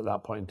he was at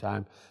that point in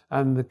time,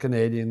 and the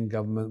Canadian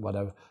government,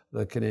 whatever,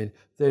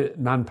 the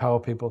manpower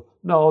people,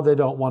 no, they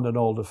don't want an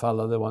older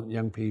fella, they want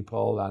young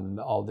people and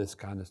all this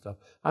kind of stuff.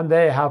 And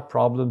they have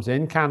problems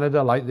in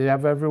Canada like they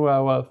have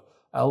everywhere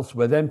else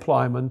with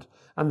employment,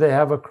 and they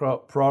have a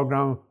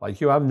program like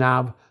you have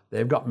NAV,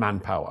 they've got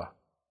manpower.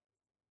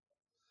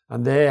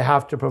 And they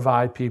have to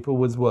provide people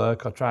with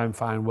work or try and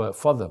find work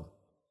for them.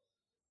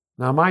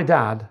 Now my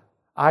dad,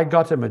 I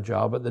got him a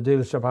job at the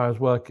dealership I was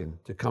working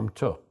to come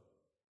to.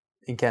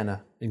 In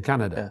Canada? In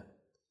Canada.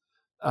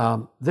 Yeah.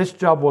 This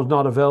job was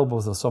not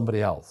available to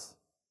somebody else.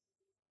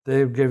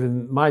 They've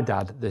given my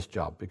dad this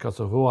job because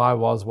of who I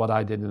was, what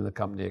I did in the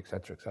company,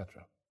 etc.,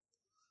 etc.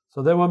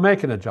 So they were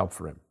making a job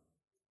for him.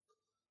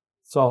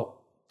 So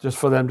just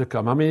for them to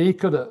come. I mean,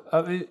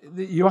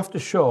 you have to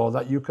show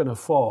that you can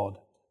afford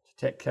to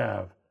take care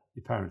of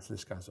your parents and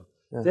this kind of stuff.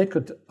 Yeah. They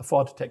could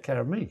afford to take care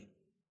of me.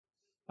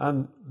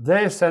 And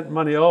they sent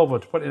money over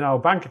to put in our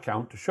bank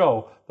account to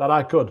show that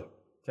I could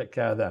take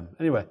care of them.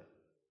 Anyway,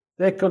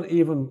 they couldn't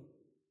even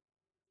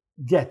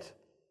get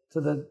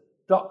to the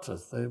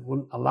doctors. They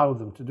wouldn't allow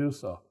them to do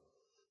so.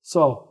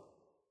 So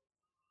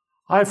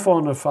I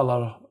phoned a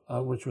fellow,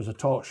 which was a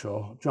talk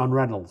show, John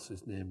Reynolds,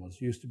 his name was.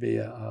 He used to be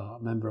a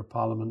member of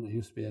parliament. He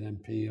used to be an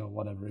MP or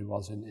whatever he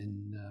was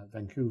in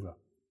Vancouver.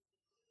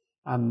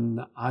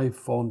 And I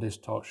phoned this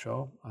talk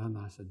show and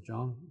I said,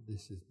 John,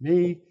 this is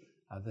me.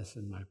 This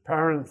is my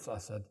parents. I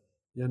said,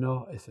 he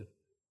said,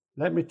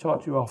 let me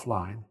talk to you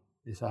offline.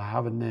 He said, I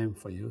have a name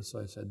for you.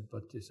 So I said,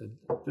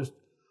 just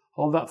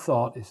hold that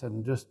thought. He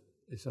said,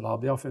 I'll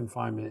be off in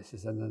 5 minutes. He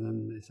said, and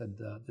then he said,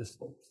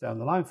 just stay on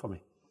the line for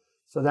me.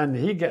 So then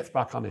he gets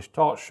back on his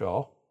talk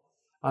show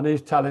and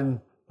he's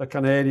telling the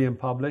Canadian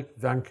public,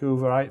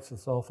 Vancouverites and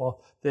so forth,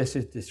 this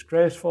is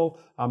disgraceful.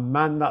 A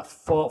man that's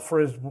fought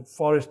for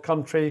his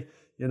country,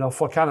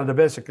 for Canada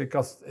basically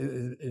because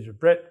he's a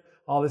Brit,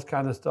 all this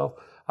kind of stuff.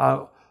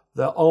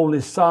 The only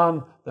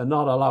son, they're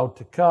not allowed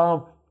to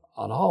come,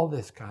 and all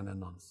this kind of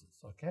nonsense,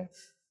 okay?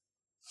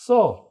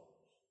 So,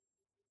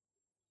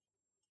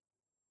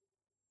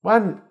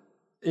 when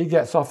he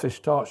gets off his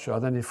talk show,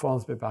 then he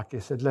phones me back. He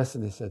said,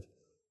 listen, he said,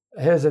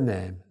 here's a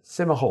name,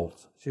 Simmer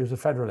Holt. She was a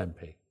federal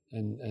MP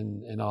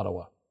in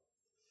Ottawa.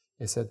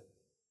 He said,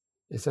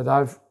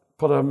 I've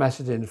put a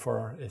message in for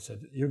her. He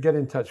said, you get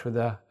in touch with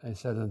her, he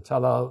said, and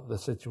tell her the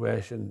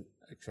situation,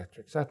 etc.,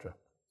 etc.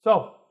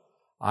 So,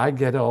 I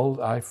get old,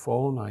 I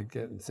phone, I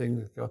get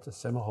things, go to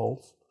Simmer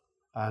Holt,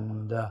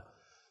 and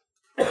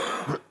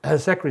her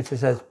secretary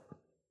says,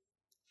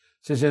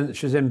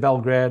 she's in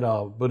Belgrade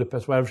or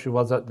Budapest, wherever she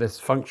was at this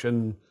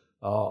function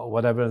or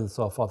whatever and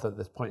so forth at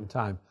this point in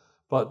time.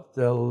 But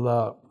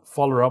they'll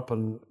follow her up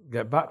and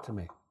get back to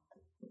me.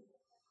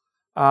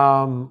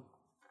 And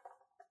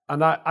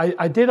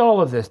I did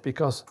all of this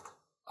because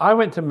I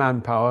went to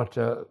Manpower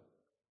to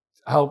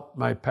help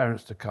my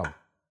parents to come.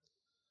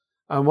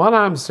 And when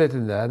I'm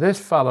sitting there, this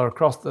fella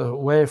across the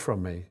way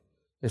from me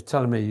is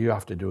telling me, you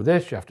have to do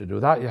this, you have to do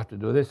that, you have to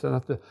do this,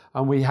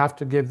 and we have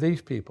to give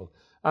these people.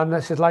 And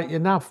this is like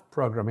your NAV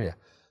program here.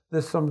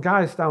 There's some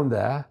guys down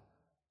there,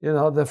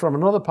 they're from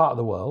another part of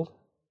the world.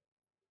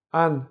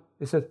 And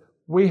he said,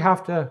 we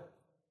have to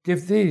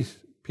give these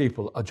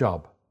people a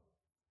job.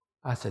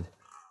 I said,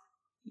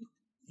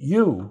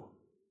 you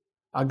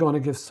are going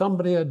to give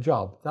somebody a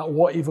job that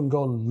won't even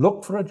go and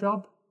look for a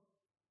job?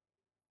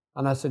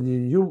 And I said,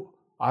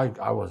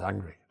 I was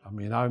angry. I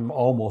mean, I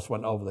almost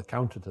went over the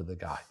counter to the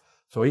guy.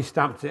 So he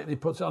stamps it and he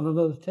puts it on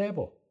another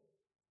table.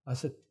 I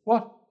said,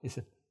 what? He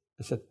said,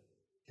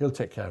 he'll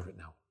take care of it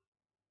now.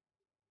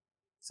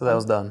 So that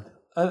was done?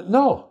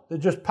 No, they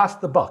just passed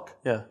the buck.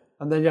 Yeah.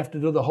 And then you have to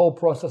do the whole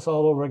process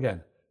all over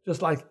again.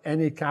 Just like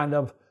any kind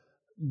of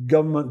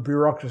government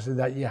bureaucracy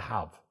that you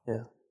have.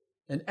 Yeah.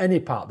 In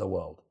any part of the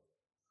world.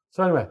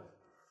 So anyway,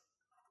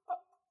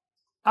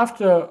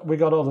 after we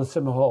got all the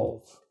Simmer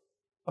Halls,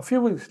 a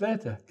few weeks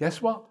later,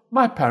 guess what?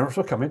 My parents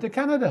were coming to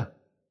Canada.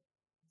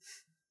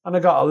 And I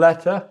got a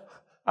letter,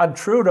 and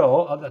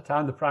Trudeau, at the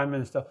time, the Prime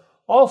Minister,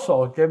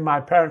 also gave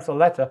my parents a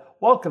letter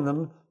welcoming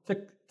them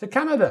to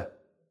Canada.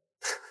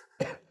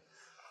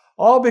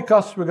 All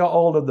because we got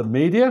hold of the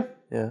media.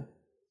 Yeah.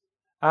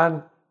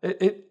 And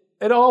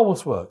it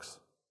always works.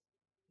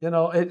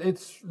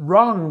 It's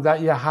wrong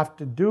that you have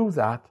to do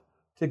that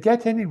to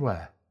get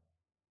anywhere.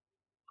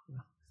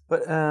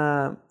 But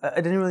I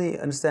didn't really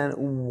understand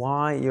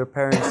why your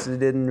parents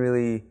didn't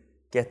really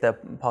get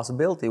that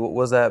possibility.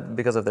 Was that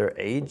because of their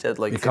age?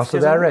 Because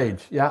of their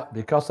age, yeah.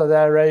 Because of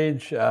their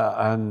age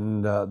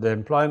and the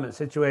employment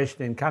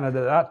situation in Canada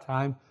at that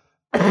time,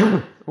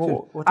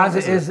 as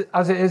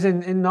it is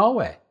in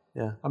Norway.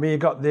 Yeah. I mean, you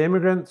got the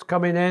immigrants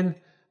coming in,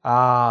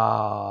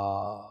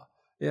 yeah,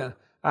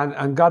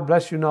 and God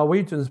bless you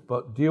Norwegians,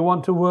 but do you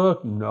want to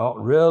work? No,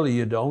 really,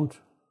 you don't.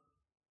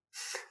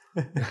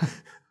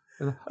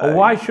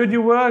 Why should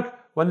you work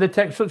when they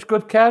take such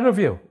good care of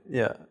you?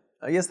 Yeah,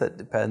 I guess that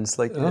depends.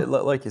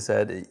 Like you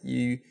said,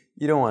 you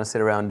don't want to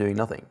sit around doing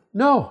nothing.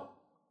 No.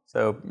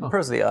 So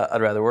personally, I'd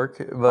rather work.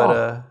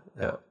 But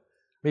yeah.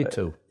 Me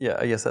too. Yeah,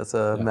 I guess that's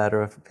a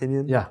matter of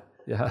opinion. Yeah.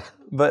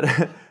 But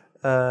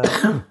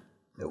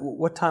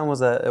what time was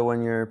that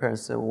when your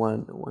parents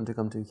wanted to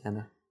come to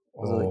Canada?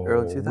 Was it like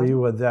early 2000s? We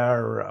were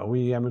there,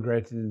 we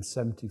emigrated in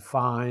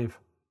 75,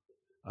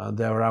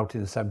 they were out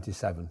in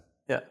 77.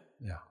 Yeah.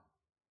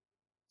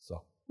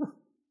 So,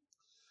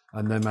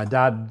 and then my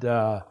dad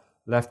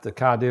left the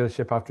car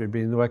dealership after he'd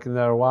been working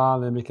there a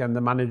while and became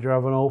the manager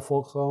of an old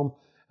folks home,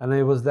 and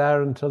he was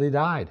there until he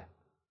died.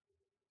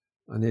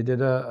 And he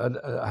did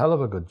a hell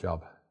of a good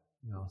job,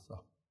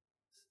 so.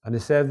 And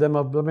he saved them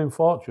a blooming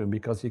fortune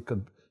because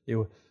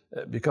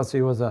because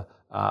he was an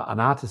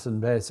artisan,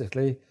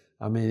 basically.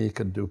 I mean, he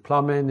could do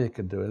plumbing, he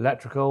could do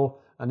electrical,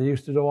 and he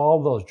used to do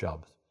all those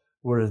jobs.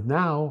 Whereas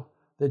now,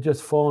 they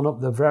just phone up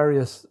the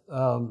various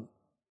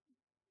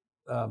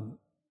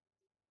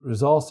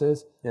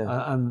resources,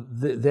 and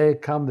they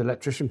come, the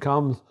electrician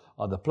comes,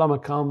 or the plumber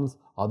comes,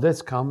 or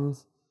this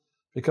comes,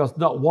 because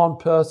not one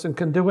person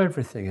can do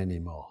everything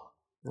anymore.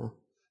 No.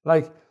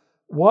 Like,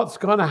 what's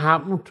going to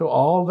happen to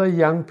all the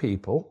young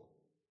people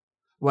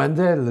when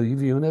they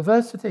leave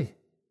university?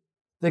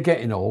 They're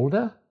getting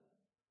older.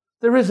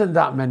 There isn't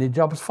that many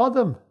jobs for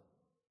them.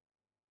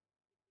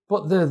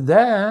 But they're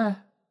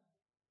there.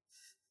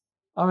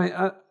 I mean,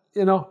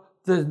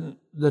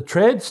 the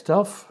trade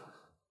stuff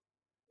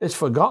is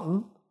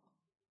forgotten.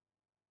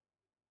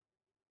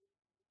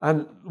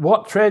 And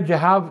what trade you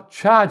have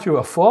charge you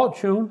a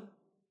fortune.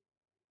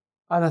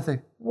 And I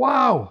think,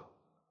 wow.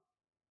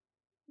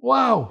 We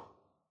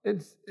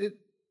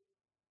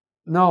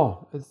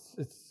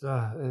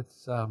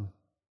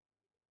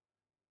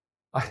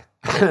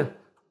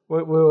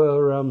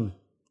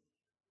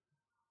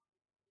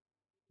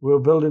were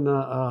building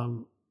a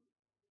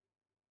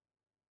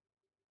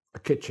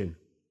kitchen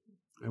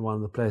in one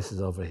of the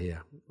places over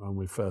here when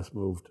we first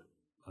moved,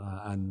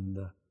 and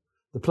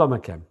the plumber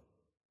came.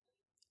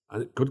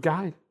 A good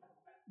guy,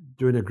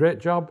 doing a great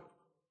job,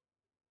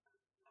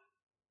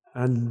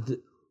 and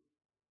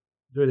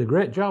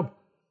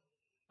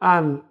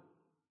And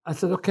I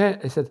said, okay.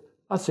 He said,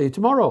 I'll see you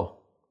tomorrow.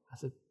 I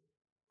said,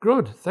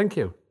 good, thank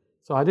you.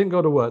 So I didn't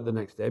go to work the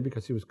next day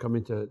because he was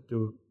coming to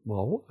do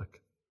more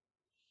work.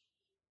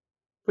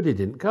 But he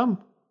didn't come.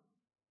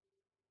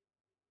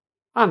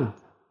 And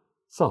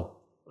so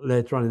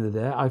later on in the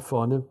day, I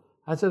phoned him.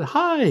 I said,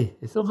 hi.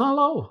 He said,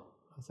 hello.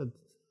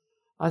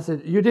 I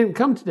said, you didn't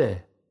come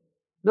today?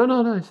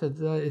 No.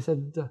 He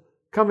said,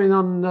 coming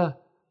on,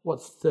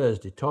 what's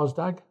Thursday?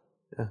 Torsdag?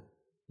 Yeah.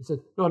 He said,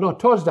 no,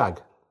 Torsdag.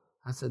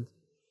 I said,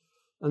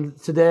 and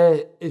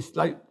today it's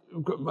like,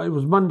 it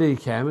was Monday he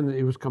came and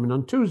he was coming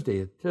on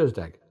Tuesday.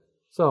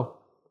 So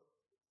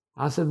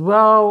I said,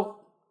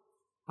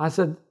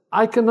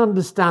 I can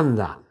understand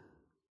that.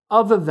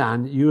 Other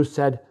than you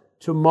said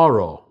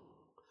tomorrow.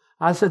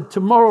 I said,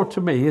 tomorrow to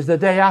me is the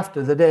day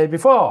after the day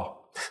before.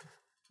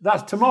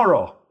 That's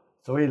tomorrow.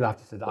 So he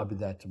laughed. He said, I'll be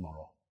there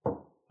tomorrow.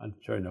 And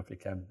sure enough, he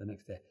came the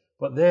next day.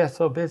 But they're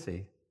so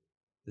busy.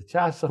 They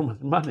charge so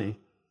much money.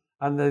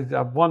 And they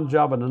have one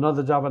job and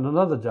another job and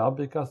another job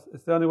because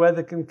it's the only way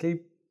they can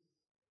keep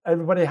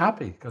everybody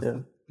happy because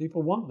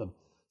people want them.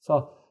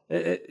 So,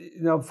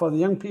 for the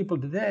young people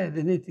today,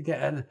 they need to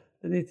get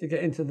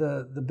into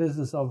the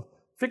business of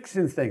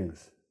fixing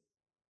things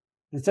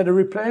instead of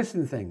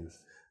replacing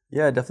things.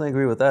 Yeah, I definitely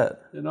agree with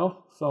that.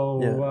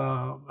 So,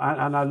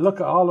 and I look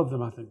at all of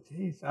them, I think,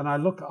 geez, and I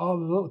look at all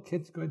the little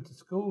kids going to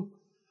school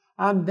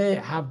and they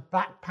have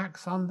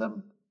backpacks on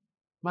them,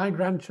 my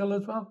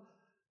grandchildren as well.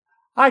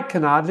 I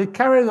can hardly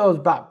carry those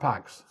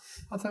backpacks.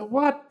 I thought,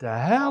 what the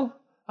hell?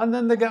 And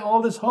then they get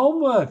all this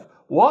homework.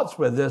 What's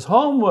with this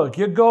homework?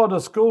 You go to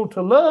school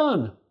to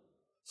learn.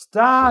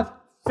 Start,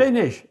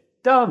 finish,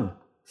 done.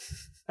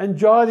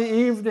 Enjoy the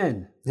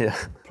evening. Yeah.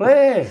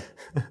 Play.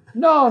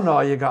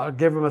 No, you got to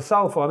give them a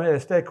cell phone. Hey,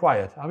 stay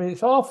quiet. I mean,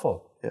 it's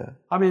awful. Yeah.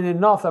 I mean, in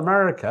North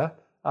America,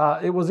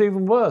 it was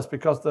even worse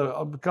because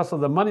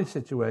of the money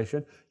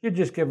situation. You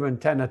just give them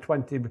 $10 or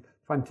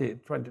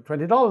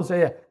 $20 a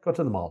year. Go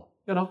to the mall.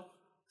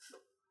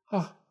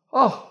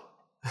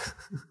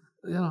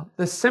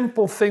 The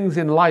simple things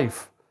in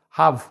life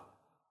have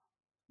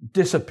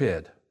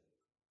disappeared.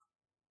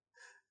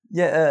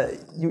 Yeah,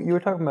 you were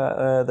talking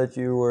about that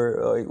you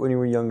were when you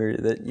were younger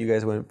that you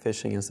guys went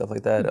fishing and stuff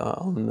like that.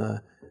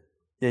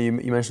 You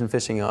mentioned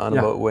fishing on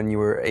a boat when you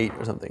were 8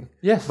 or something.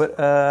 Yes, but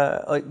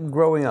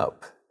growing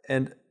up,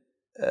 and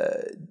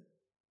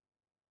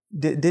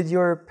did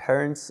your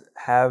parents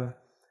have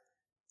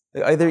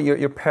either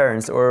your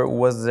parents, or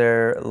was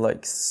there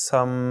like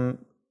some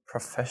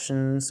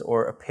professions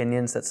or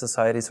opinions that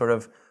society sort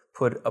of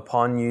put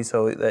upon you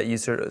so that you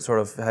sort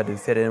of had to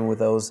fit in with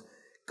those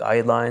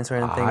guidelines or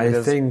anything? I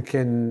think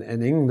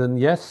in England,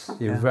 yes,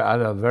 you've had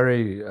a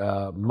very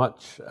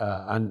much,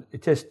 and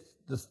it is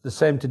the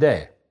same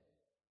today.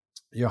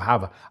 You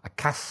have a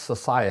caste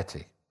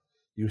society.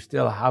 You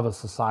still have a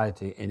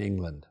society in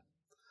England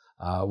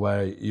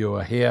where you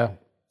are here,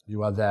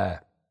 you are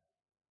there.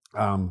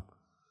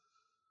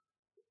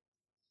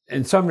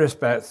 In some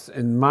respects,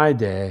 in my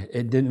day,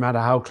 it didn't matter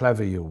how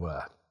clever you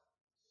were.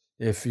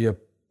 If your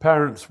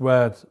parents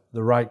weren't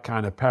the right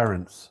kind of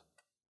parents,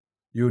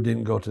 you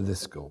didn't go to this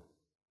school.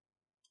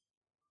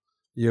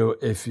 You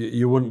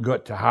wouldn't go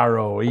to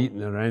Harrow or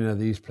Eton or any of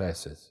these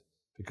places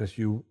because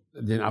you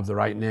didn't have the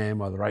right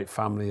name or the right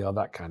family or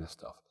that kind of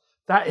stuff.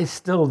 That is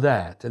still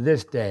there to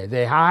this day.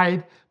 They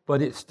hide,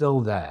 but it's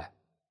still there.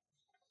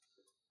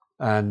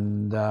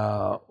 And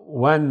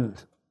when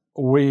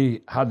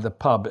we had the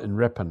pub in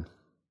Ripon,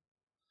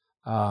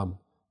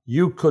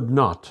 you could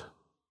not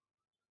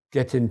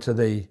get into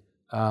the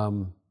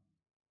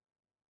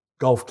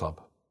golf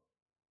club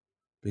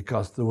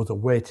because there was a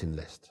waiting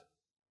list.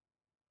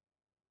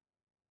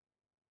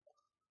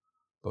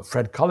 But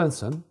Fred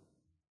Collinson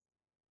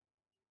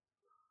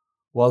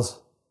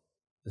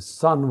his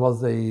son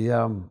was the,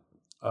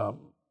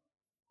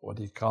 what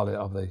do you call it,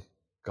 of the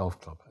golf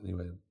club,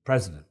 anyway,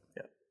 president.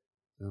 Yeah.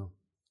 You know.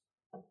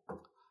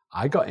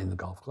 I got in the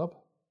golf club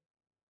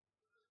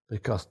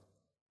because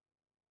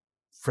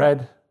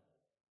Fred,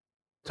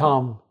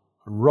 Tom,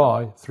 and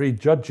Roy, 3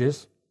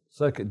 judges,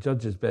 circuit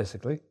judges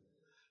basically,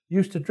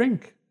 used to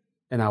drink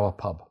in our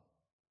pub.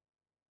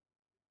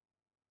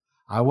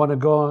 I want to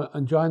go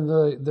and join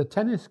the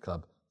tennis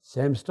club.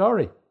 Same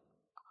story.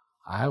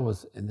 I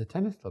was in the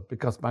tennis club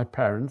because my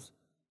parents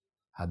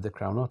had the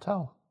Crown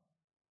Hotel.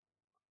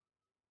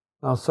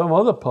 Now, some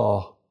other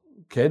poor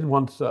kid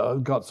once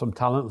got some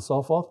talent and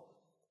so forth.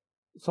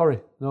 Sorry,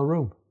 no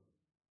room.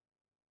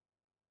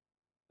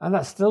 And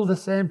that's still the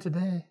same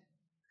today.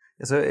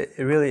 So it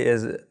really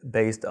is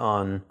based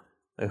on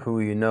who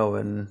you know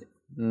and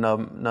not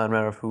a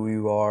matter of who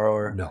you are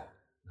or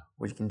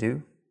what you can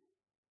do.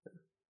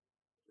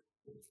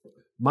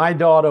 My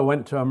daughter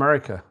went to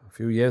America a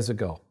few years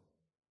ago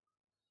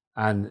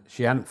and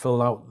she hadn't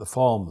filled out the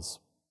forms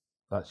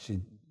that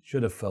she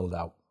should have filled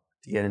out.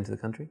 To get into the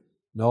country?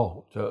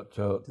 No,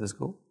 to the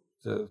school?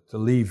 To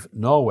leave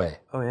Norway.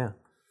 Oh, yeah.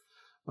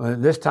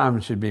 This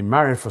time she'd been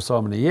married for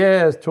so many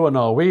years, 2 are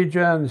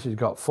Norwegian, she's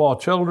got 4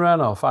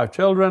 children or 5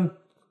 children,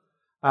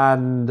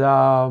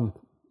 and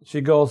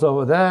she goes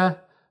over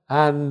there,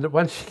 and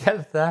when she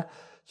gets there,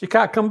 she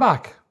can't come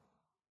back.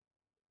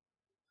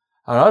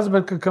 Her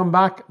husband could come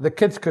back, the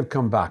kids could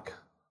come back.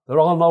 They're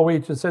all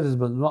Norwegian citizens,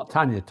 but not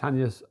Tanya.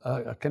 Tanya's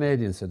a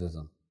Canadian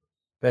citizen.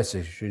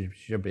 Basically, she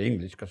should be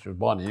English because she was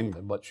born in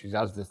England, but she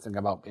has this thing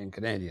about being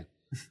Canadian.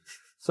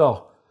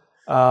 So,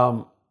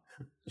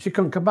 she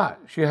couldn't come back.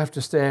 She'd have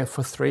to stay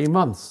for 3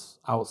 months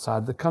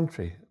outside the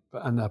country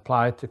and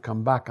apply to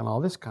come back and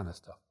all this kind of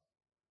stuff.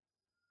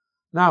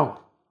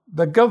 Now,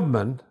 the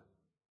government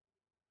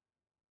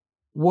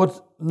would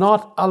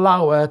not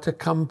allow her to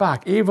come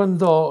back, even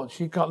though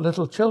she got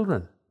little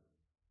children.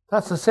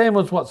 That's the same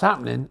as what's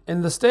happening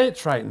in the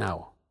States right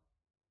now.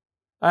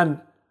 And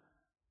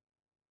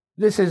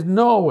this is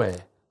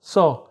Norway.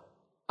 So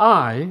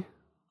I,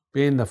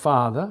 being the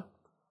father,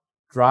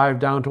 drive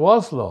down to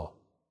Oslo.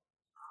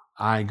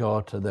 I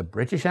go to the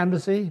British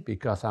Embassy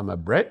because I'm a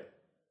Brit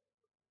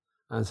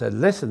and said,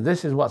 listen,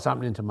 this is what's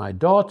happening to my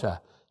daughter.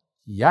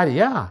 Yada,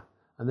 yada.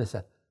 And they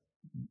said,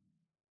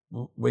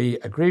 we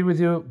agree with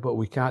you, but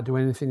we can't do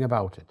anything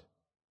about it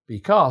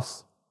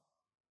because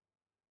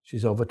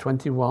she's over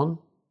 21.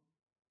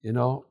 You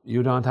know,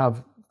 you don't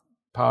have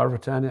power of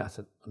attorney. I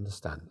said,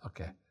 understand,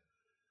 okay.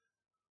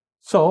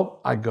 So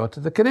I go to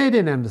the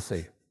Canadian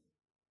Embassy.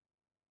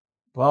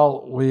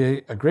 Well,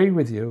 we agree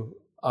with you.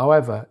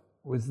 However,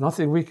 with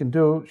nothing we can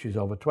do, she's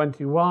over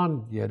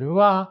 21,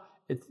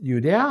 it's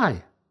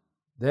UDI.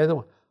 They're the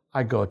one.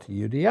 I go to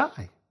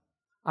UDI.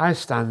 I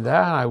stand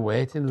there and I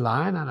wait in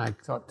line and I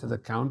talk to the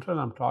counter and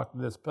I'm talking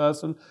to this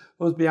person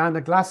who's behind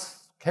a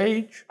glass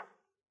cage.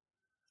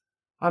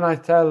 And I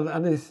tell,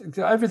 and he's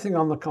got everything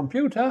on the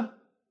computer.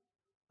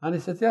 And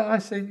he said, yeah, I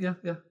see,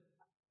 yeah.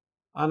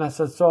 And I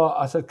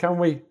said, can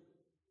we?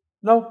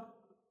 No.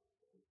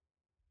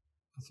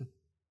 I said,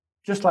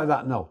 just like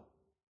that, no.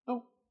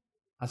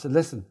 I said,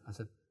 listen,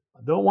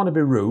 I don't want to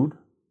be rude.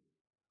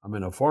 I'm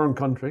in a foreign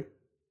country.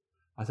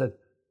 I said,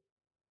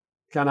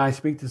 can I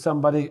speak to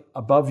somebody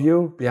above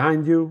you,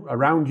 behind you,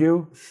 around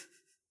you?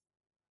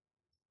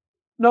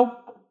 No.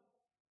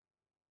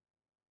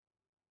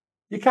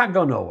 You can't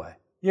go nowhere.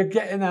 You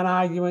get in an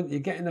argument, you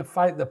get in a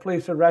fight, the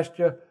police arrest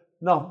you,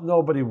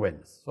 nobody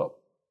wins. So,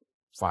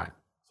 fine.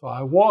 So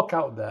I walk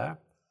out there,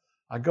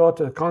 I go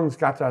to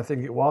Kongsgata, I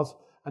think it was,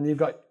 and you've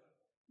got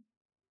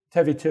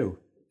TV2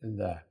 in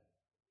there.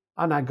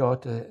 And I go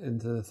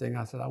into the thing,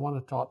 I said, I want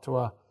to talk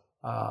to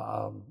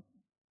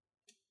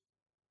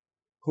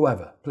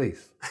whoever,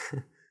 please.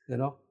 You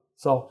know?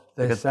 So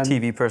they like send... a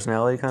TV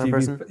personality kind of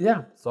person?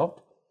 Yeah,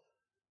 so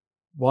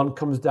one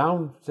comes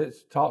down,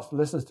 sits, talks,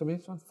 listens to me,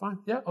 so fine,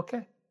 yeah,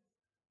 okay.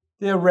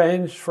 They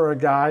arranged for a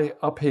guy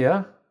up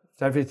here,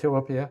 72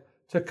 up here,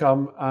 to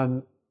come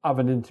and have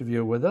an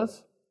interview with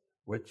us,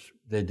 which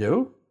they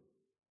do.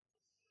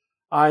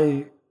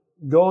 I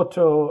go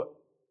to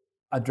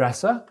a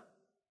dresser.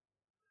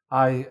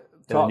 I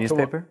talk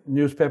newspaper? To a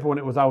newspaper when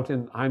it was out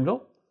in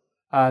Heimdal,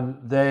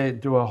 and they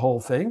do a whole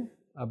thing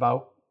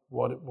about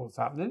what's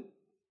happening.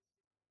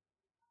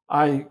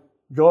 I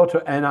go to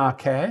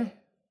NRK.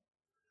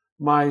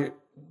 My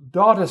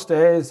daughter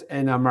stays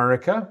in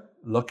America.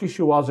 Lucky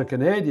she was a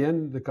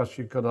Canadian because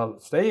she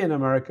could stay in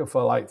America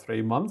for like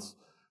 3 months.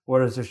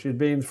 Whereas if she'd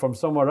been from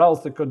somewhere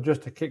else, they could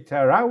just have kicked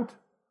her out.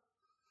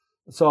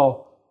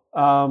 So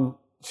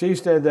she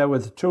stayed there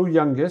with the 2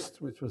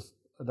 youngest, which was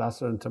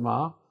Adassa and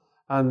Tamar,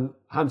 and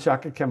Hans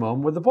Jakob came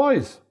home with the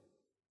boys.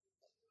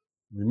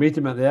 We meet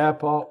him at the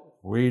airport.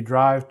 We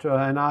drive to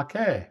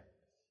NRK.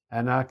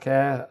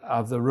 NRK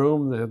have the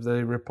room, they have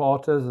the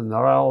reporters and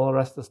all the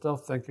rest of the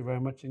stuff. Thank you very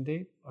much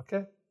indeed.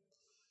 Okay.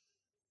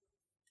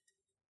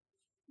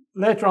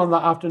 Later on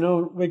that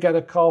afternoon, we get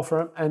a call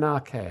from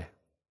NRK.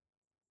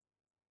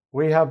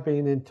 We have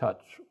been in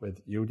touch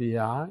with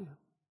UDI.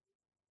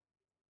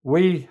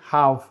 We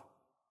have,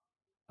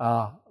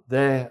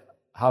 they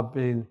have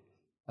been,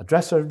 a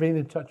dresser has been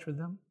in touch with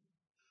them.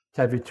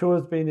 TV2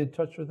 has been in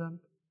touch with them.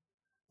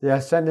 They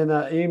are sending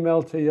an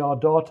email to your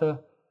daughter.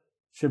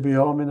 She'll be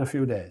home in a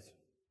few days.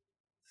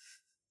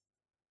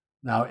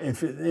 Now,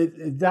 if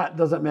that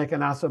doesn't make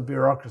an ass of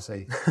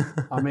bureaucracy,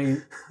 I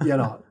mean, you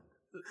know,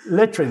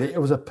 literally, it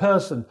was a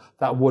person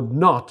that would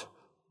not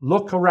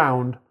look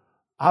around,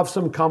 have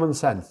some common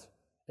sense.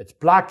 It's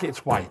black,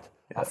 it's white.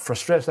 That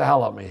frustrates the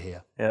hell out of me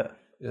here. Yeah.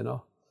 You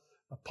know,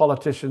 a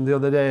politician the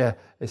other day,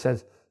 he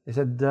said,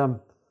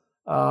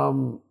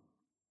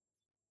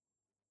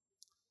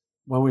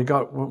 when we're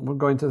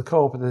going to the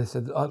co-op, and they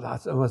said, I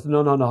said,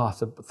 no. I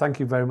said, thank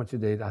you very much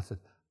indeed. I said,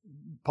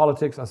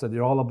 politics, I said,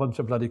 you're all a bunch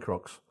of bloody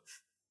crooks.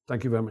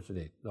 Thank you very much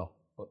indeed. No,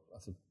 but I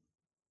said,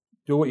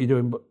 do what you're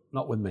doing, but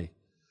not with me.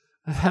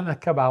 And then I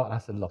come out and I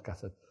said, look, I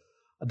said,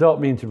 I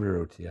don't mean to be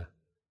rude to you.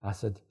 I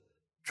said,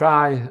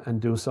 try and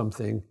do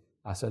something.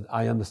 I said,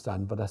 I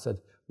understand. But I said,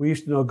 we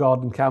used to know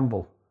Gordon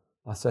Campbell.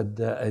 I said,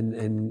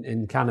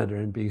 in Canada,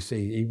 in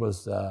BC, he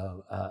was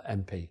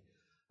MP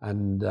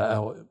and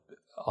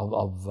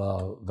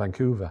of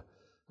Vancouver.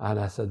 And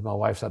I said, my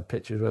wife's had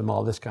pictures with him,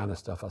 all this kind of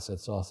stuff. I said,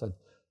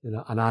 you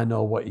know, and I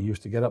know what he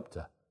used to get up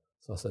to.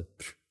 So I said,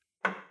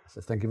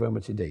 thank you very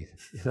much indeed.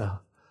 You know,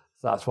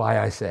 so that's why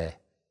I say.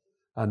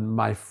 And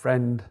my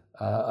friend,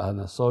 an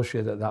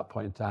associate at that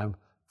point in time,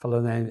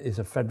 fellow name is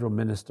a federal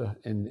minister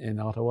in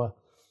Ottawa,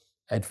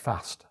 Ed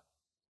Fast.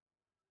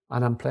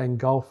 And I'm playing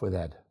golf with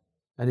Ed.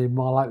 And he'd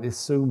more likely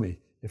sue me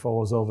if I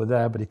was over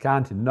there, but he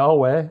can't in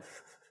Norway.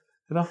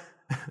 You know,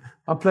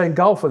 I'm playing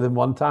golf with him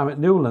one time at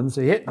Newlands.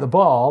 He hit the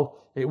ball,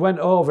 it went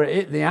over, it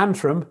hit the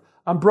antrim,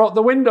 and broke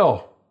the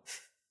window.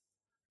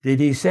 Did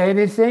he say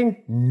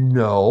anything?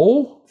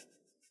 No.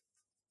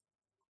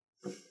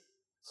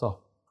 So,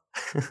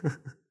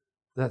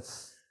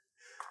 that's...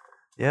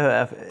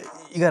 Yeah,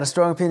 you got a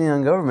strong opinion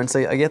on government, so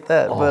I get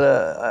that. But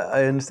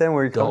I understand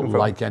where you're coming from. Don't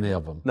like any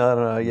of them.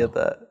 No, I get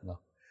that. No.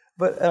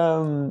 But...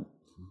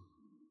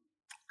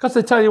 because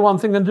they tell you one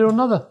thing and do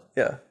another.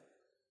 Yeah.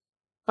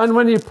 And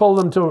when you pull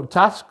them to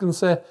task and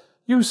say,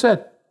 you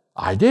said,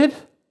 I did?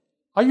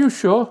 Are you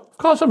sure? Of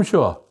course I'm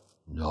sure.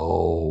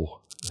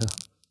 No. Yeah.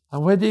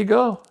 And where do you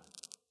go?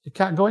 You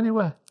can't go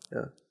anywhere.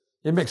 Yeah.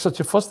 You make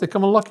such a fuss, they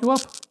come and lock you up.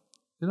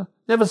 You know,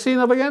 never seen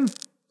them again.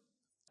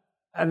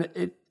 And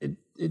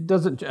it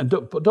doesn't,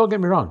 but don't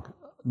get me wrong,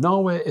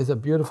 Norway is a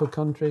beautiful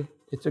country.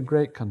 It's a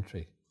great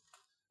country.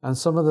 And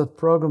some of the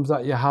programs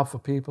that you have for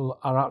people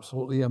are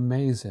absolutely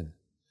amazing.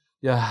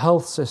 Your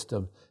health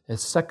system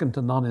is second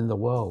to none in the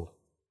world.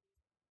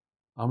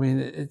 I mean,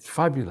 it's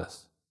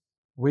fabulous.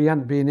 We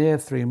hadn't been here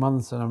 3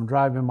 months and I'm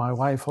driving my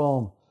wife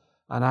home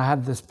and I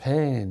had this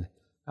pain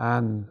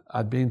and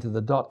I'd been to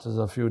the doctors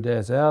a few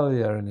days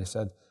earlier and he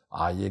said,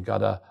 you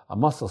got a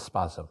muscle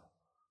spasm.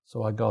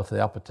 So I go to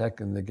the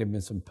apothec and they give me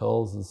some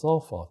pills and so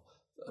forth.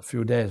 A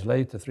few days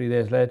later, 3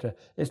 days later,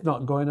 it's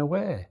not going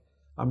away.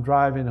 I'm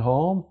driving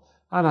home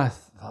and I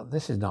thought,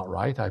 this is not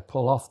right. I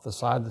pull off the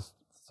side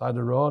of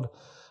the road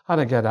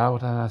and I get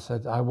out and I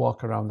said, I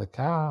walk around the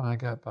car and I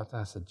get back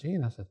and I said,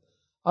 Gene,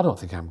 I don't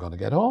think I'm going to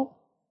get home.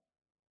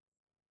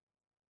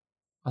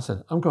 I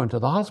said, I'm going to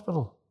the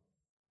hospital.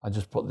 I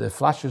just put the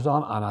flashes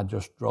on and I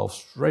just drove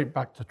straight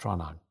back to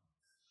Trondheim.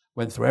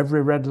 Went through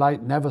every red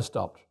light, never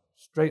stopped.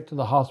 Straight to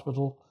the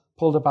hospital,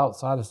 pulled up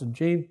outside. I said,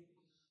 Gene,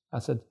 I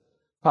said,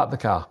 park the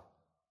car.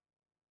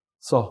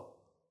 So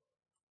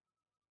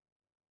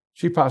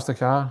she parks the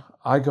car.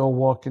 I go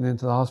walking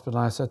into the hospital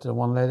and I said to the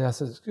one lady, I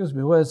said, excuse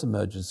me, where's the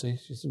emergency?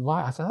 She said,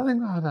 why? I said, I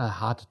think I had a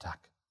heart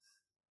attack.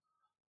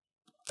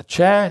 A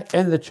chair,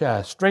 in the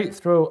chair, straight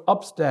through,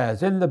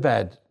 upstairs, in the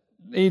bed,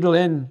 needle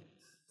in,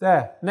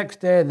 there.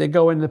 Next day, they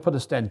go in, they put a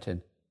stent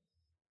in.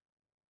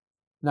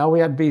 Now, we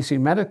had BC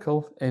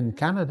Medical in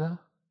Canada,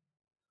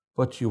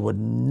 but you would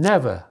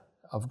never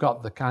have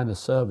got the kind of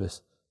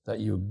service that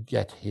you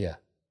get here.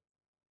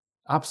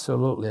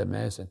 Absolutely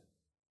amazing.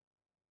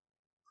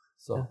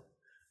 So,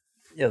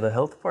 yeah, the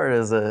health part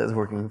is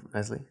working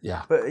nicely.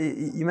 Yeah. But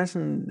you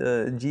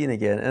mentioned Gene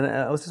again, and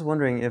I was just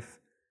wondering if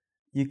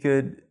you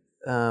could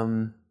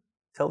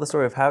tell the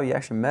story of how you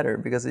actually met her,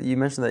 because you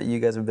mentioned that you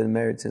guys have been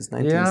married since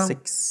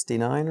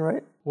 1969,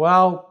 right?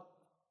 Well,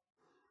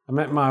 I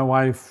met my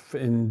wife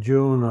in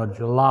June or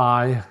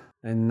July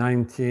in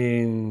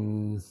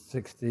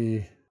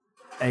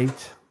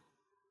 1968.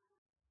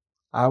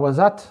 I was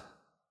at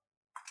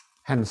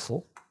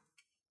Hensel,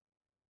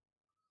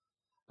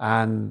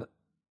 and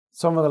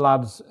some of the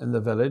lads in the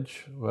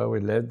village where we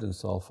lived and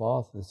so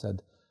forth, they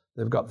said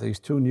they've got these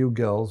 2 new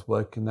girls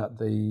working at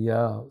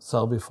the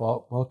Selby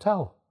Fork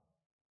Motel.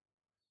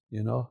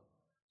 You know,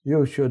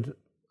 you should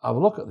have a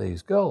look at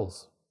these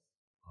girls.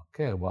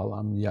 Okay, well,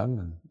 I'm young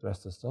and the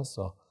rest of the stuff,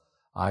 so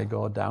I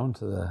go down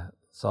to the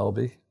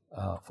Selby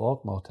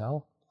Fork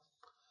Motel,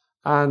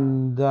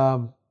 and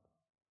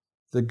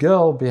the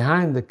girl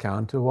behind the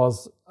counter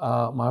was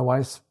my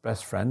wife's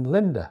best friend,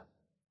 Linda.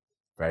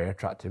 Very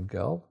attractive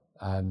girl.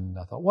 And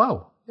I thought,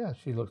 wow, yeah,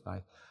 she looks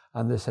nice.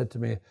 And they said to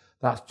me,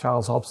 that's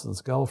Charles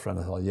Hobson's girlfriend.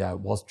 I thought, yeah,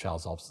 it was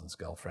Charles Hobson's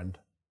girlfriend,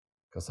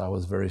 because I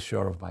was very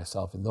sure of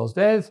myself in those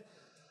days.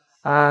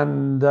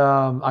 And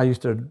I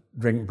used to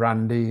drink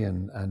brandy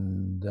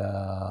and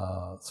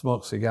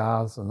smoke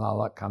cigars and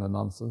all that kind of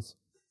nonsense,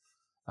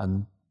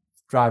 and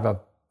drive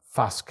a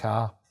fast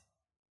car.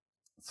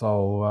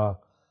 So,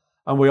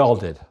 and we all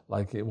did,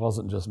 like it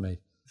wasn't just me.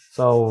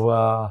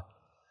 So,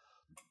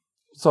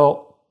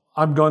 so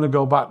I'm going to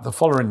go back the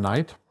following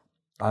night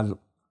and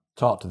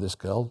talk to this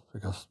girl,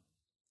 because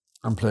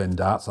I'm playing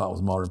darts. That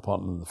was more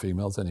important than the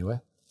females anyway.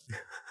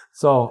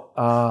 So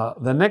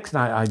the next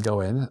night I go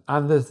in,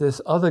 and there's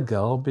this other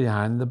girl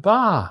behind the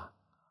bar.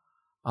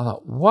 I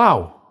thought,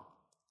 wow,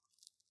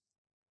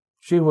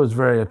 she was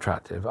very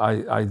attractive.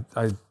 I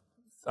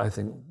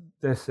think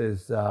this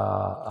is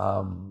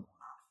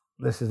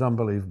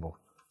unbelievable.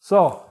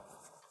 So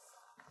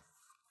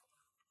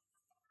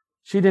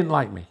she didn't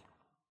like me,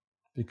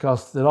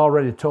 because they'd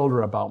already told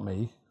her about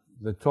me.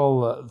 They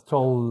told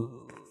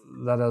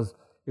that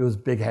he was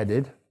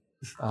big-headed,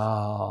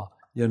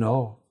 you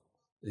know,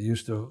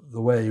 used to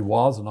the way he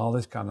was and all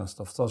this kind of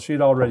stuff. So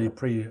she'd already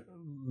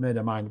made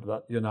her mind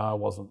that, you know, I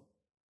wasn't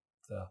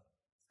the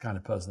kind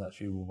of person that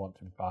she would want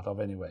to be part of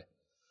anyway.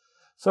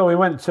 So we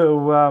went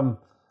to,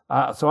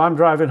 so I'm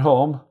driving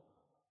home.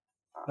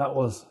 That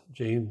was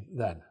Jean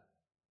then.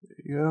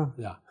 Yeah.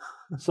 Yeah.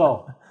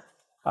 So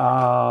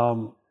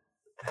I'm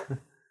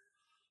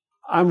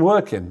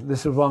working.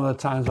 This is one of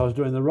the times I was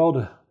doing the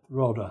rotor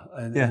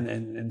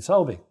in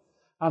Selby.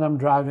 And I'm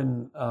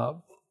driving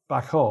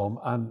back home,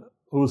 and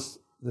who's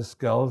this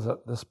girl's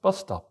at this bus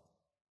stop.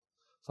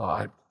 So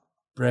I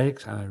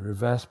braked and I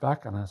reversed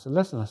back, and I said,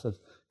 listen, I said,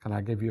 can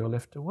I give you a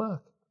lift to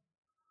work?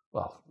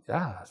 Well,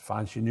 yeah, that's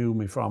fine. She knew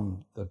me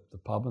from the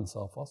pub and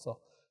so forth. So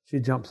she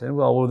jumps in.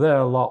 Well, we're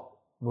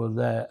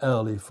there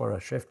early for a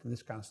shift and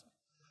this kind of stuff.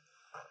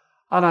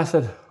 And I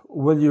said,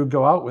 will you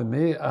go out with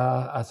me?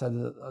 I said,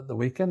 at the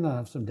weekend and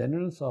have some dinner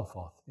and so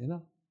forth, you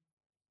know?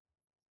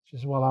 She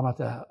said, well, I'm at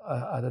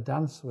a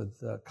dance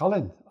with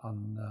Colin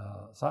on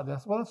Saturday. I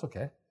said, well, that's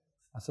okay.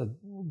 I said,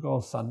 we'll go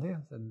on Sunday.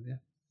 I said,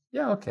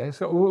 yeah, okay.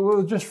 So we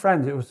were just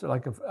friends. It was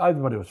like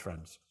everybody was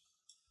friends.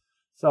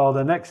 So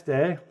the next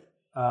day,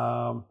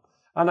 and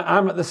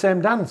I'm at the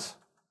same dance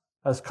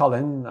as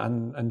Colin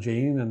and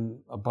Jean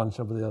and a bunch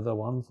of the other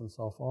ones and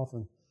so forth.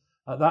 And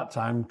at that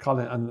time,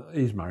 Colin, and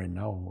he's married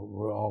now, and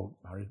we're all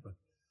married, but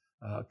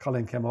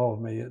Colin came over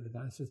to me at the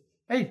dance and said,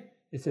 hey,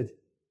 he said,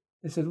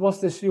 what's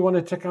this, you want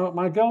to check out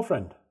my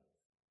girlfriend?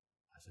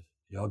 I said,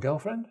 your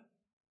girlfriend?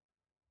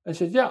 He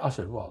said, yeah. I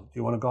said, well, do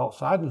you want to go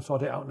outside and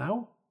sort it out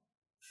now?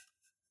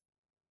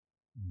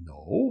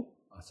 No.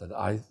 I said,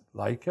 I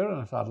like her,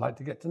 and I said, I'd like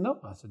to get to know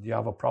her. I said, do you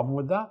have a problem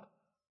with that?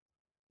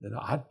 Then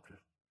I'd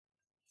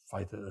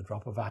fight at a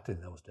drop of a hat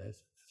in those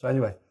days. So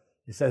anyway,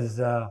 he says,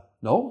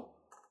 no.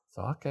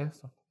 So, okay.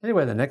 So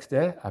anyway, the next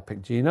day, I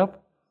pick Jean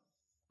up.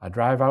 I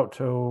drive out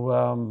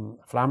to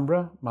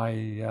Flamborough.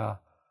 My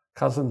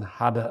cousin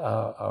had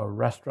a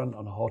restaurant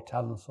and a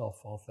hotel and so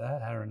forth there,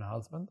 her and her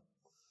husband.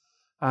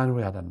 And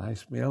we had a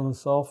nice meal and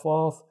so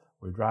forth.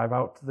 We drive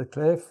out to the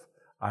cliff.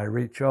 I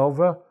reach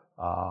over.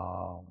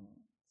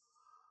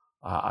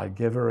 I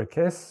give her a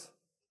kiss.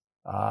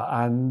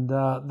 And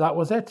that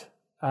was it.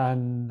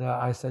 And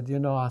I said, you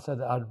know,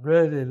 I'd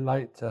really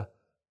like to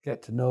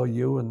get to know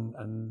you and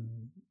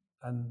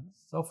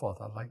so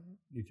forth. I'd like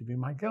you to be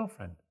my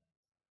girlfriend.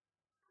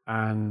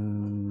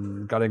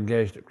 And got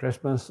engaged at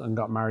Christmas and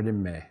got married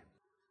in May.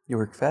 You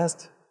work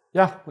fast?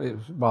 Yeah.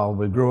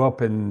 We grew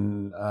up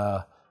in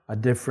a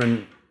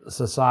different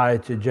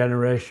society,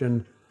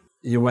 generation.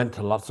 You went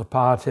to lots of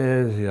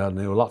parties, you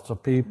knew lots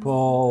of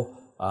people.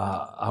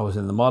 I was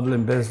in the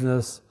modeling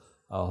business.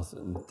 I was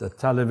in the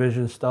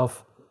television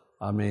stuff.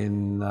 I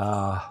mean,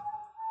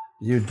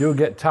 you do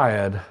get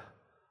tired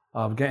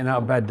of getting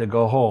out of bed to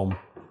go home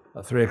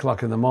at 3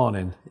 o'clock in the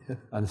morning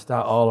and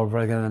start all over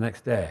again the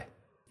next day.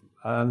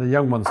 And the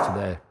young ones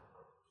today,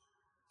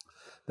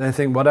 they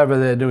think whatever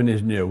they're doing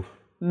is new.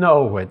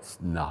 No, it's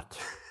not.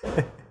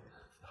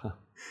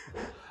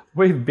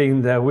 We've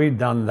been there, we've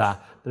done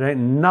that. There ain't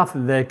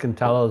nothing they can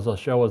tell us or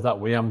show us that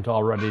we haven't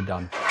already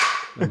done.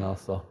 You know,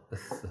 so.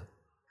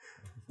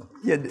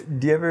 Yeah,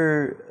 do you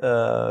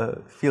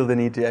ever feel the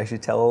need to actually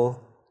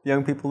tell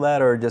young people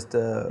that, or just...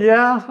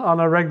 Yeah, on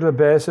a regular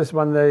basis,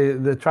 when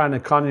they're trying to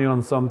con you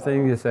on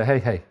something, you say,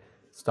 hey,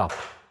 stop,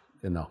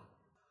 you know.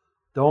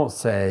 don't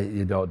say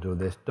you don't do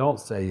this, don't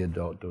say you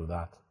don't do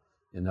that,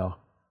 you know.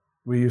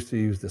 We used to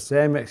use the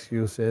same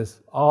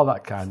excuses, all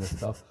that kind of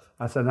stuff.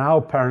 I said,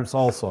 our parents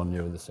also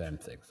knew the same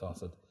thing. So I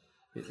said,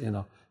 you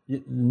know,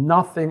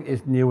 nothing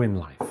is new in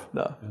life.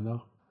 No. You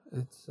know,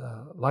 it's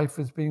life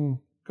has been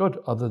good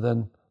other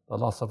than the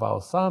loss of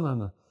our son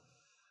and,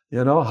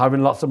 you know,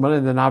 having lots of money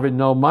and then having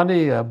no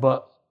money.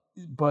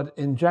 But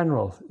in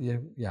general,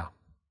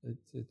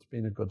 it's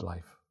been a good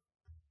life.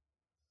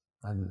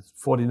 And it's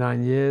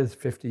 49 years,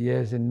 50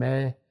 years in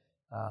May.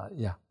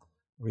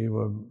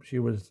 She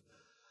was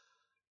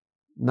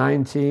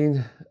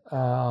 19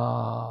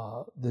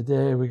 the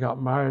day we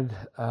got married.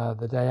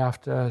 The day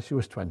after, she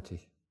was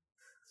 20.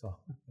 So.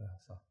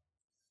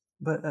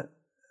 But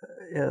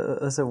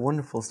that's a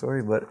wonderful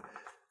story. But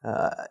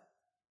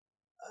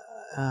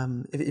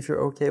if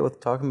you're okay with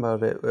talking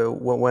about it,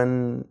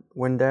 when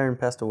Darren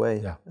passed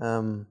away,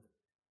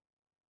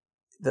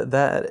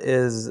 that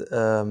is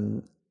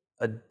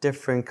a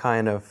different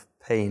kind of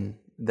pain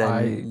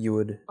than you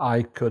would.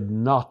 I could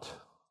not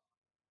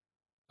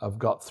have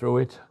got through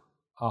it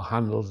or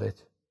handled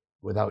it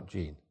without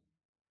Jean,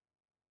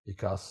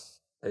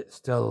 because it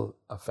still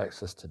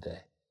affects us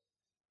today.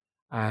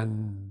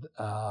 And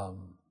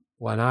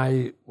when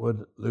I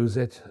would lose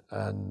it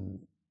and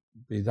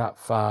be that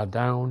far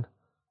down,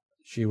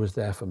 she was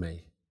there for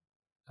me,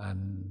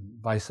 and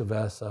vice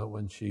versa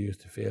when she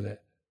used to feel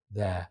it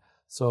there.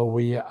 So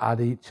we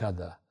add each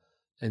other.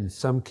 In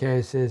some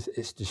cases,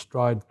 it's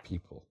destroyed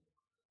people.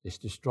 It's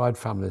destroyed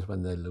families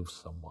when they lose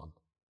someone.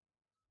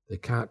 They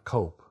can't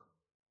cope.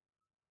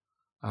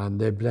 And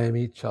they blame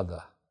each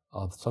other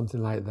or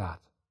something like that.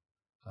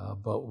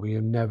 But we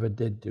never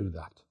did do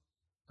that.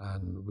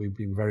 And we've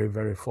been very,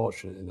 very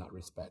fortunate in that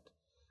respect.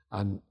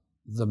 And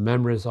the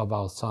memories of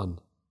our son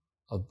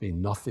have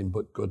been nothing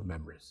but good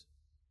memories.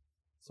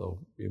 So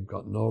we've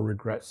got no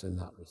regrets in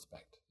that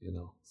respect, you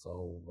know.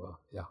 So,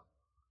 yeah.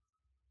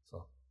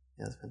 So.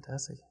 Yeah, that's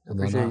fantastic.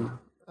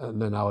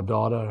 And then our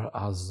daughter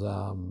has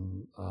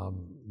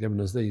given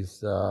us these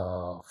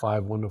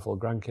 5 wonderful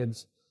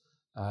grandkids.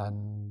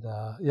 And,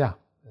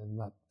 and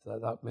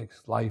that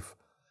makes life,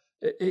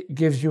 it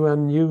gives you a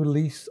new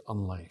lease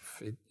on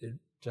life. It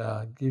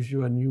gives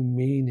you a new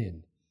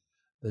meaning.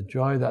 The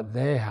joy that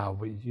they have,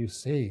 which you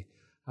see.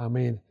 I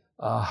mean,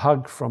 a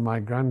hug from my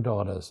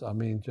granddaughters. I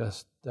mean,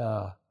 just,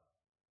 you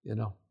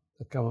know,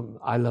 they come,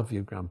 I love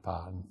you,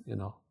 Grandpa, and, you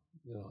know,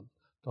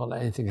 don't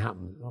let anything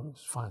happen. Oh,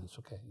 it's fine, it's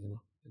okay, you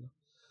know.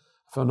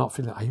 If I'm not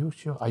feeling, are you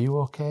sure? Are you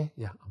okay?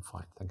 Yeah, I'm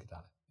fine, thank you,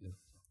 darling. You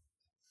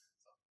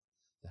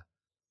know.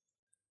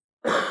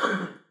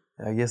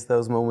 Yeah. I guess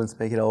those moments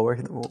make it all worth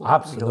it.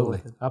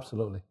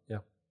 Absolutely, yeah.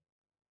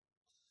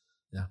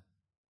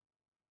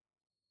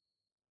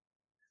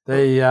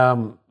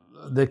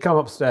 They come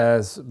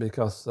upstairs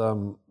because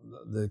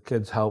the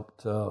kids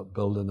helped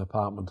build an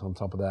apartment on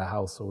top of their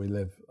house, so we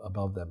live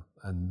above them.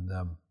 And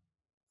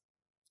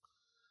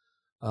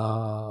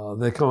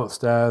they come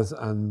upstairs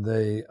and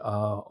they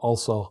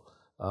also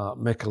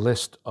make a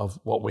list of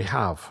what we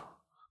have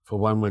for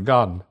when we're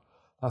gone.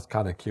 That's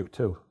kind of cute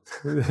too.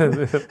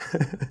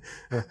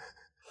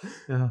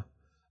 Yeah.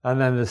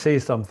 And then they see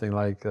something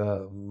like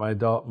my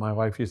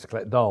wife used to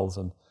collect dolls,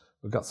 and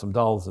we've got some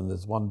dolls, and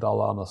there's one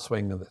doll on a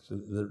swing that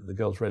the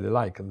girls really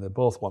like, and they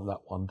both want that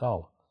one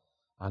doll.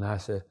 And I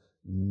say,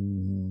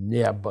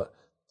 yeah, but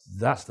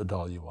that's the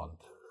doll you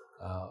want.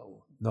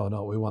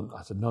 No, we want.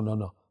 I said,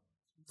 no.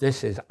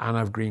 This is Anne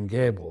of Green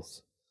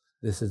Gables.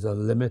 This is a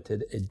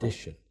limited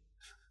edition.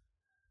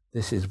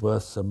 This is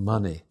worth some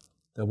money.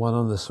 The one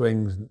on the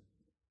swings.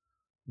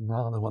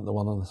 No, they want the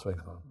one on the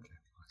swings. Oh,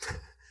 okay.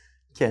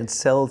 Can't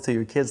sell to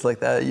your kids like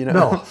that, you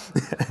know.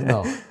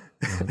 No.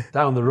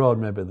 Down the road,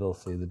 maybe they'll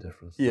see the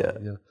difference. Yeah.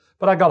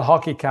 But I got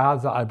hockey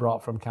cards that I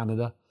brought from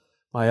Canada.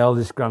 My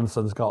eldest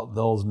grandson's got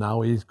those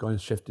now. He's going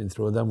shifting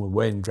through them with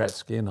Wayne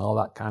Gretzky and all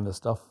that kind of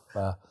stuff.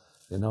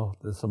 You know,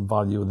 there's some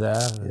value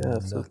there. Yeah,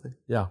 absolutely.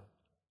 Yeah.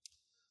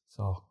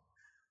 So.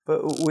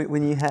 But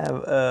when you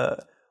have,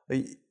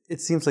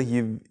 it seems like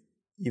you've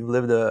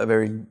lived a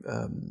very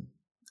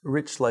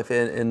rich life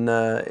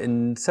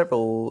in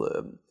several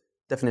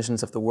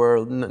definitions of the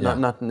world.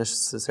 Not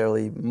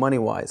necessarily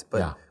money-wise,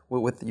 but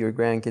with your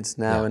grandkids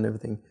now and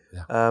everything.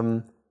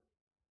 Yeah.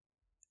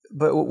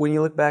 But when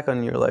you look back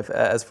on your life,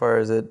 as far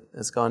as it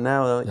has gone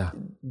now,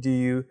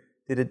 did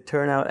it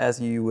turn out as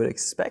you would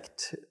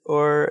expect,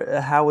 or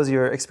how was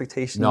your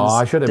expectations? No,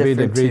 I should have been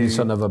a greedy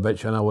son of a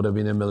bitch, and I would have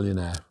been a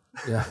millionaire.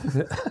 Yeah.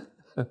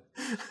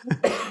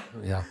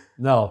 Yeah.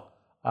 No.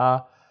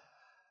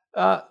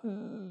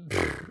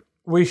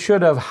 We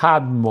should have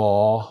had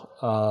more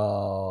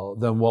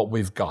than what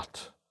we've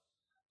got.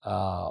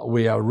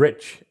 We are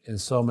rich in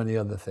so many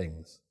other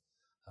things.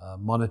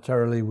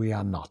 Monetarily, we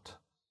are not.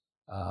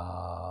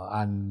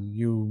 And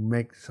you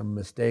make some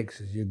mistakes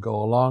as you go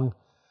along.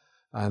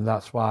 And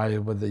that's why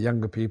with the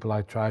younger people,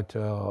 I try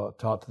to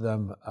talk to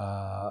them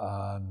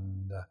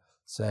and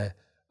say,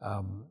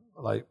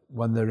 like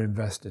when they're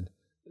investing,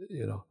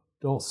 you know,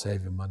 don't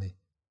save your money.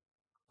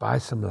 Buy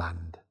some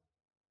land.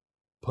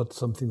 put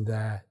something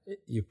there,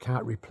 you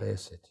can't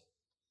replace it.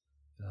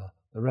 You know,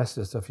 the rest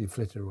of the stuff you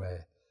flitter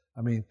away.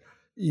 I mean,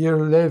 you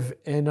live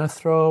in a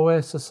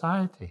throwaway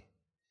society.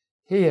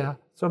 Here,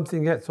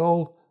 something gets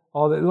old,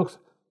 or it looks,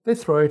 they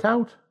throw it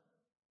out.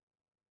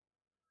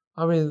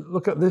 I mean,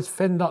 look at this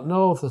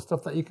Finn.no, the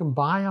stuff that you can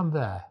buy on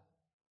there.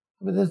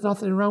 I mean, there's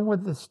nothing wrong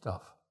with this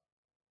stuff.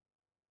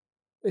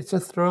 It's a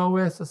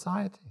throwaway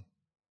society.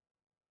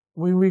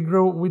 When we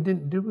grew up, we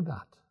didn't do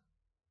that.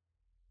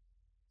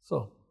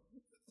 So,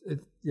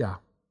 yeah.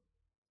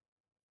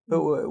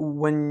 But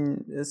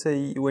when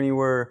you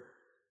were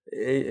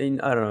in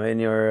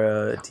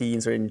your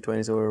teens or in your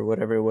 20s or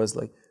whatever it was,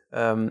 like,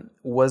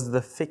 was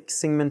the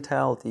fixing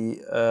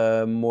mentality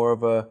more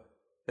of a?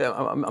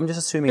 I'm just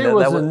assuming that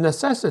was a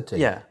necessity.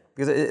 Yeah,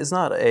 because it's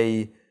not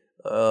a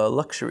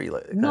luxury.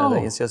 No,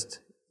 it's just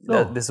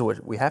that this is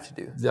what we have to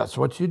do. That's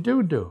what you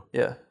do.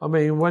 Yeah. I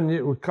mean, when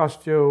it would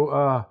cost you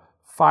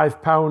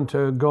 £5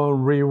 to go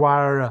and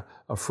rewire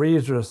a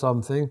freezer or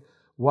something,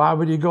 why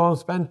would you go and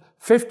spend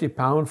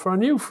 £50 for a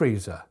new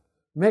freezer?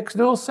 Makes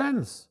no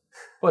sense.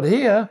 But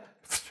here,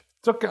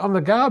 chuck it on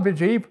the garbage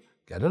heap,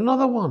 get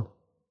another one.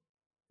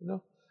 You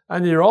know,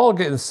 and you're all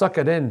getting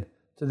suckered in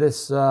to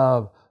this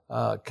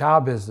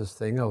car business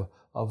thing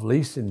of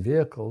leasing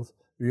vehicles.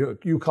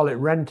 You call it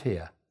rent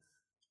here.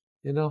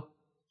 You know,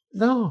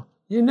 no,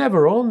 you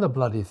never own the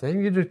bloody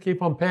thing. You just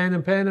keep on paying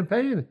and paying and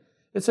paying.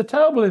 It's a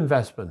terrible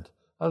investment.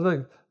 I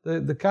think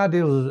the car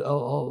dealers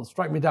will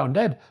strike me down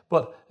dead,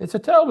 but it's a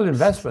terrible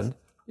investment.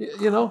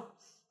 You know,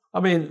 I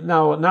mean,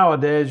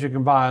 nowadays you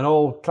can buy an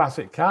old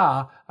classic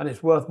car and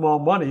it's worth more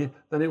money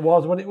than it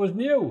was when it was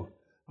new.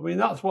 I mean,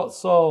 that's what's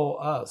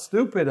so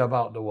stupid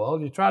about the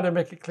world. You try to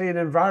make it clean,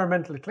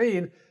 environmentally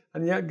clean,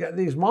 and yet get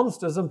these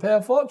monsters and pay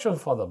a fortune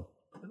for them.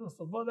 You know,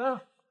 so, but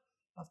that's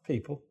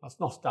people. That's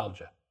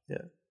nostalgia.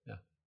 Yeah.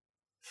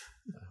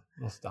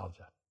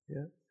 Nostalgia.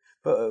 Yeah.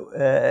 But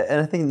and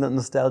I think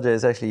nostalgia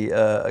is actually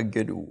a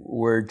good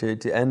word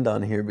to end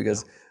on here,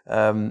 because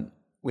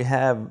we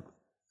have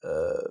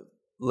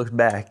looked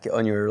back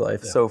on your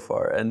life so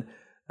far, and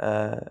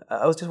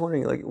I was just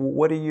wondering, like,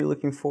 what are you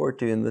looking forward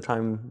to in the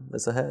time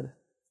that's ahead?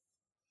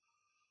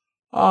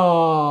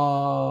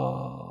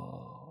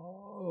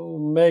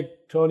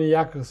 Make Tony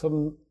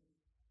Jacobsen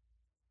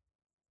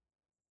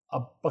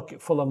a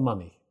bucket full of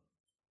money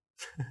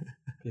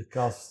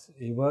because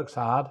he works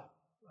hard.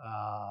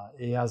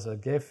 He has a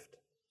gift.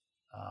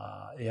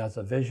 He has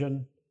a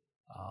vision.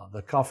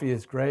 The coffee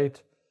is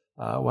great.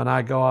 When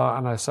I go out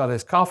and I sell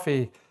his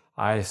coffee,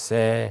 I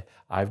say,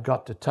 I've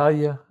got to tell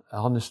you,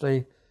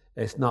 honestly,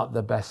 it's not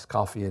the best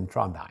coffee in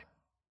Trondheim.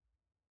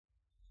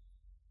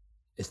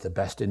 It's the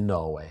best in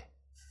Norway.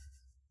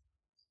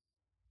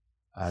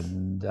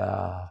 And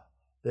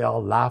they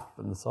all laugh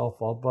and so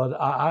forth, but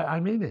I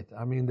mean it.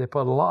 I mean, they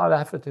put a lot of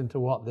effort into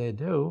what they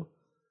do,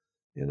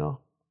 you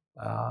know.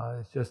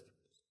 It's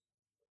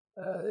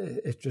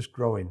just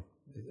growing.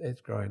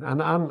 It's growing.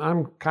 And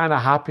I'm kind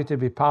of happy to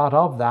be part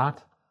of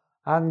that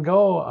and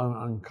go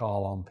and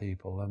call on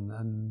people.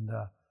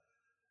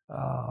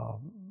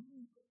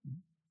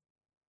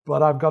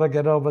 But I've got to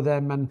get over their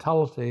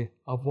mentality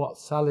of what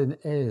selling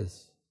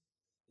is.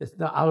 It's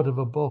not out of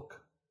a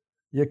book.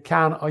 You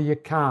can or you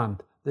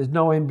can't. There's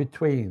no in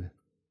between.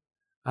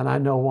 And I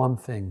know one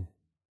thing.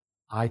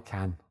 I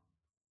can.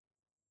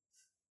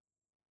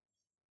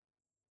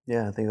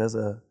 Yeah, I think that's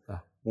a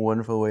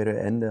wonderful way to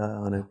end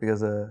on it,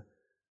 because the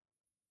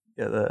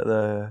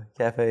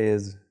cafe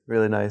is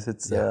really nice.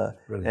 It's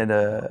really and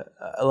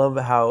I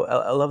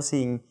love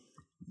seeing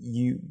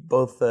you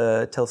both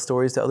tell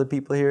stories to other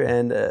people here,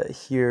 and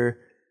hear,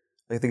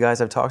 like, the guys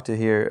I've talked to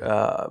here,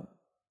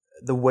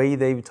 the way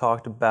they've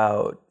talked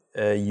about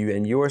you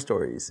and your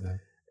stories,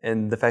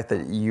 and the fact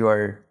that you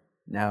are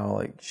now,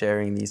 like,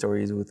 sharing these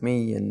stories with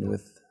me and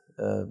with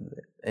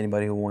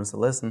anybody who wants to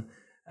listen.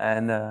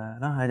 And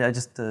I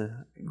just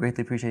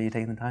greatly appreciate you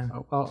taking the time.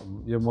 Oh,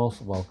 you're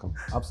most welcome.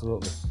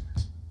 Absolutely.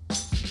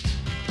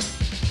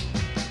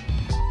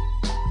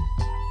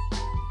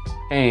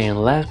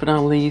 And last but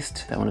not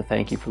least, I want to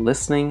thank you for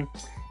listening.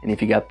 And if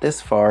you got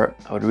this far,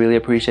 I would really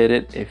appreciate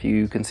it if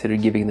you consider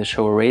giving the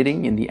show a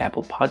rating in the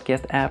Apple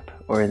Podcast app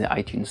or in the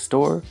iTunes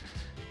store.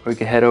 Or you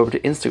can head over to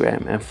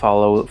Instagram and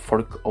follow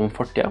Folk om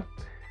Fortida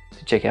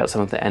to check out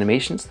some of the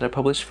animations that I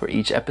publish for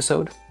each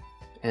episode.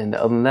 And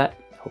other than that,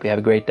 hope you have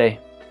a great day.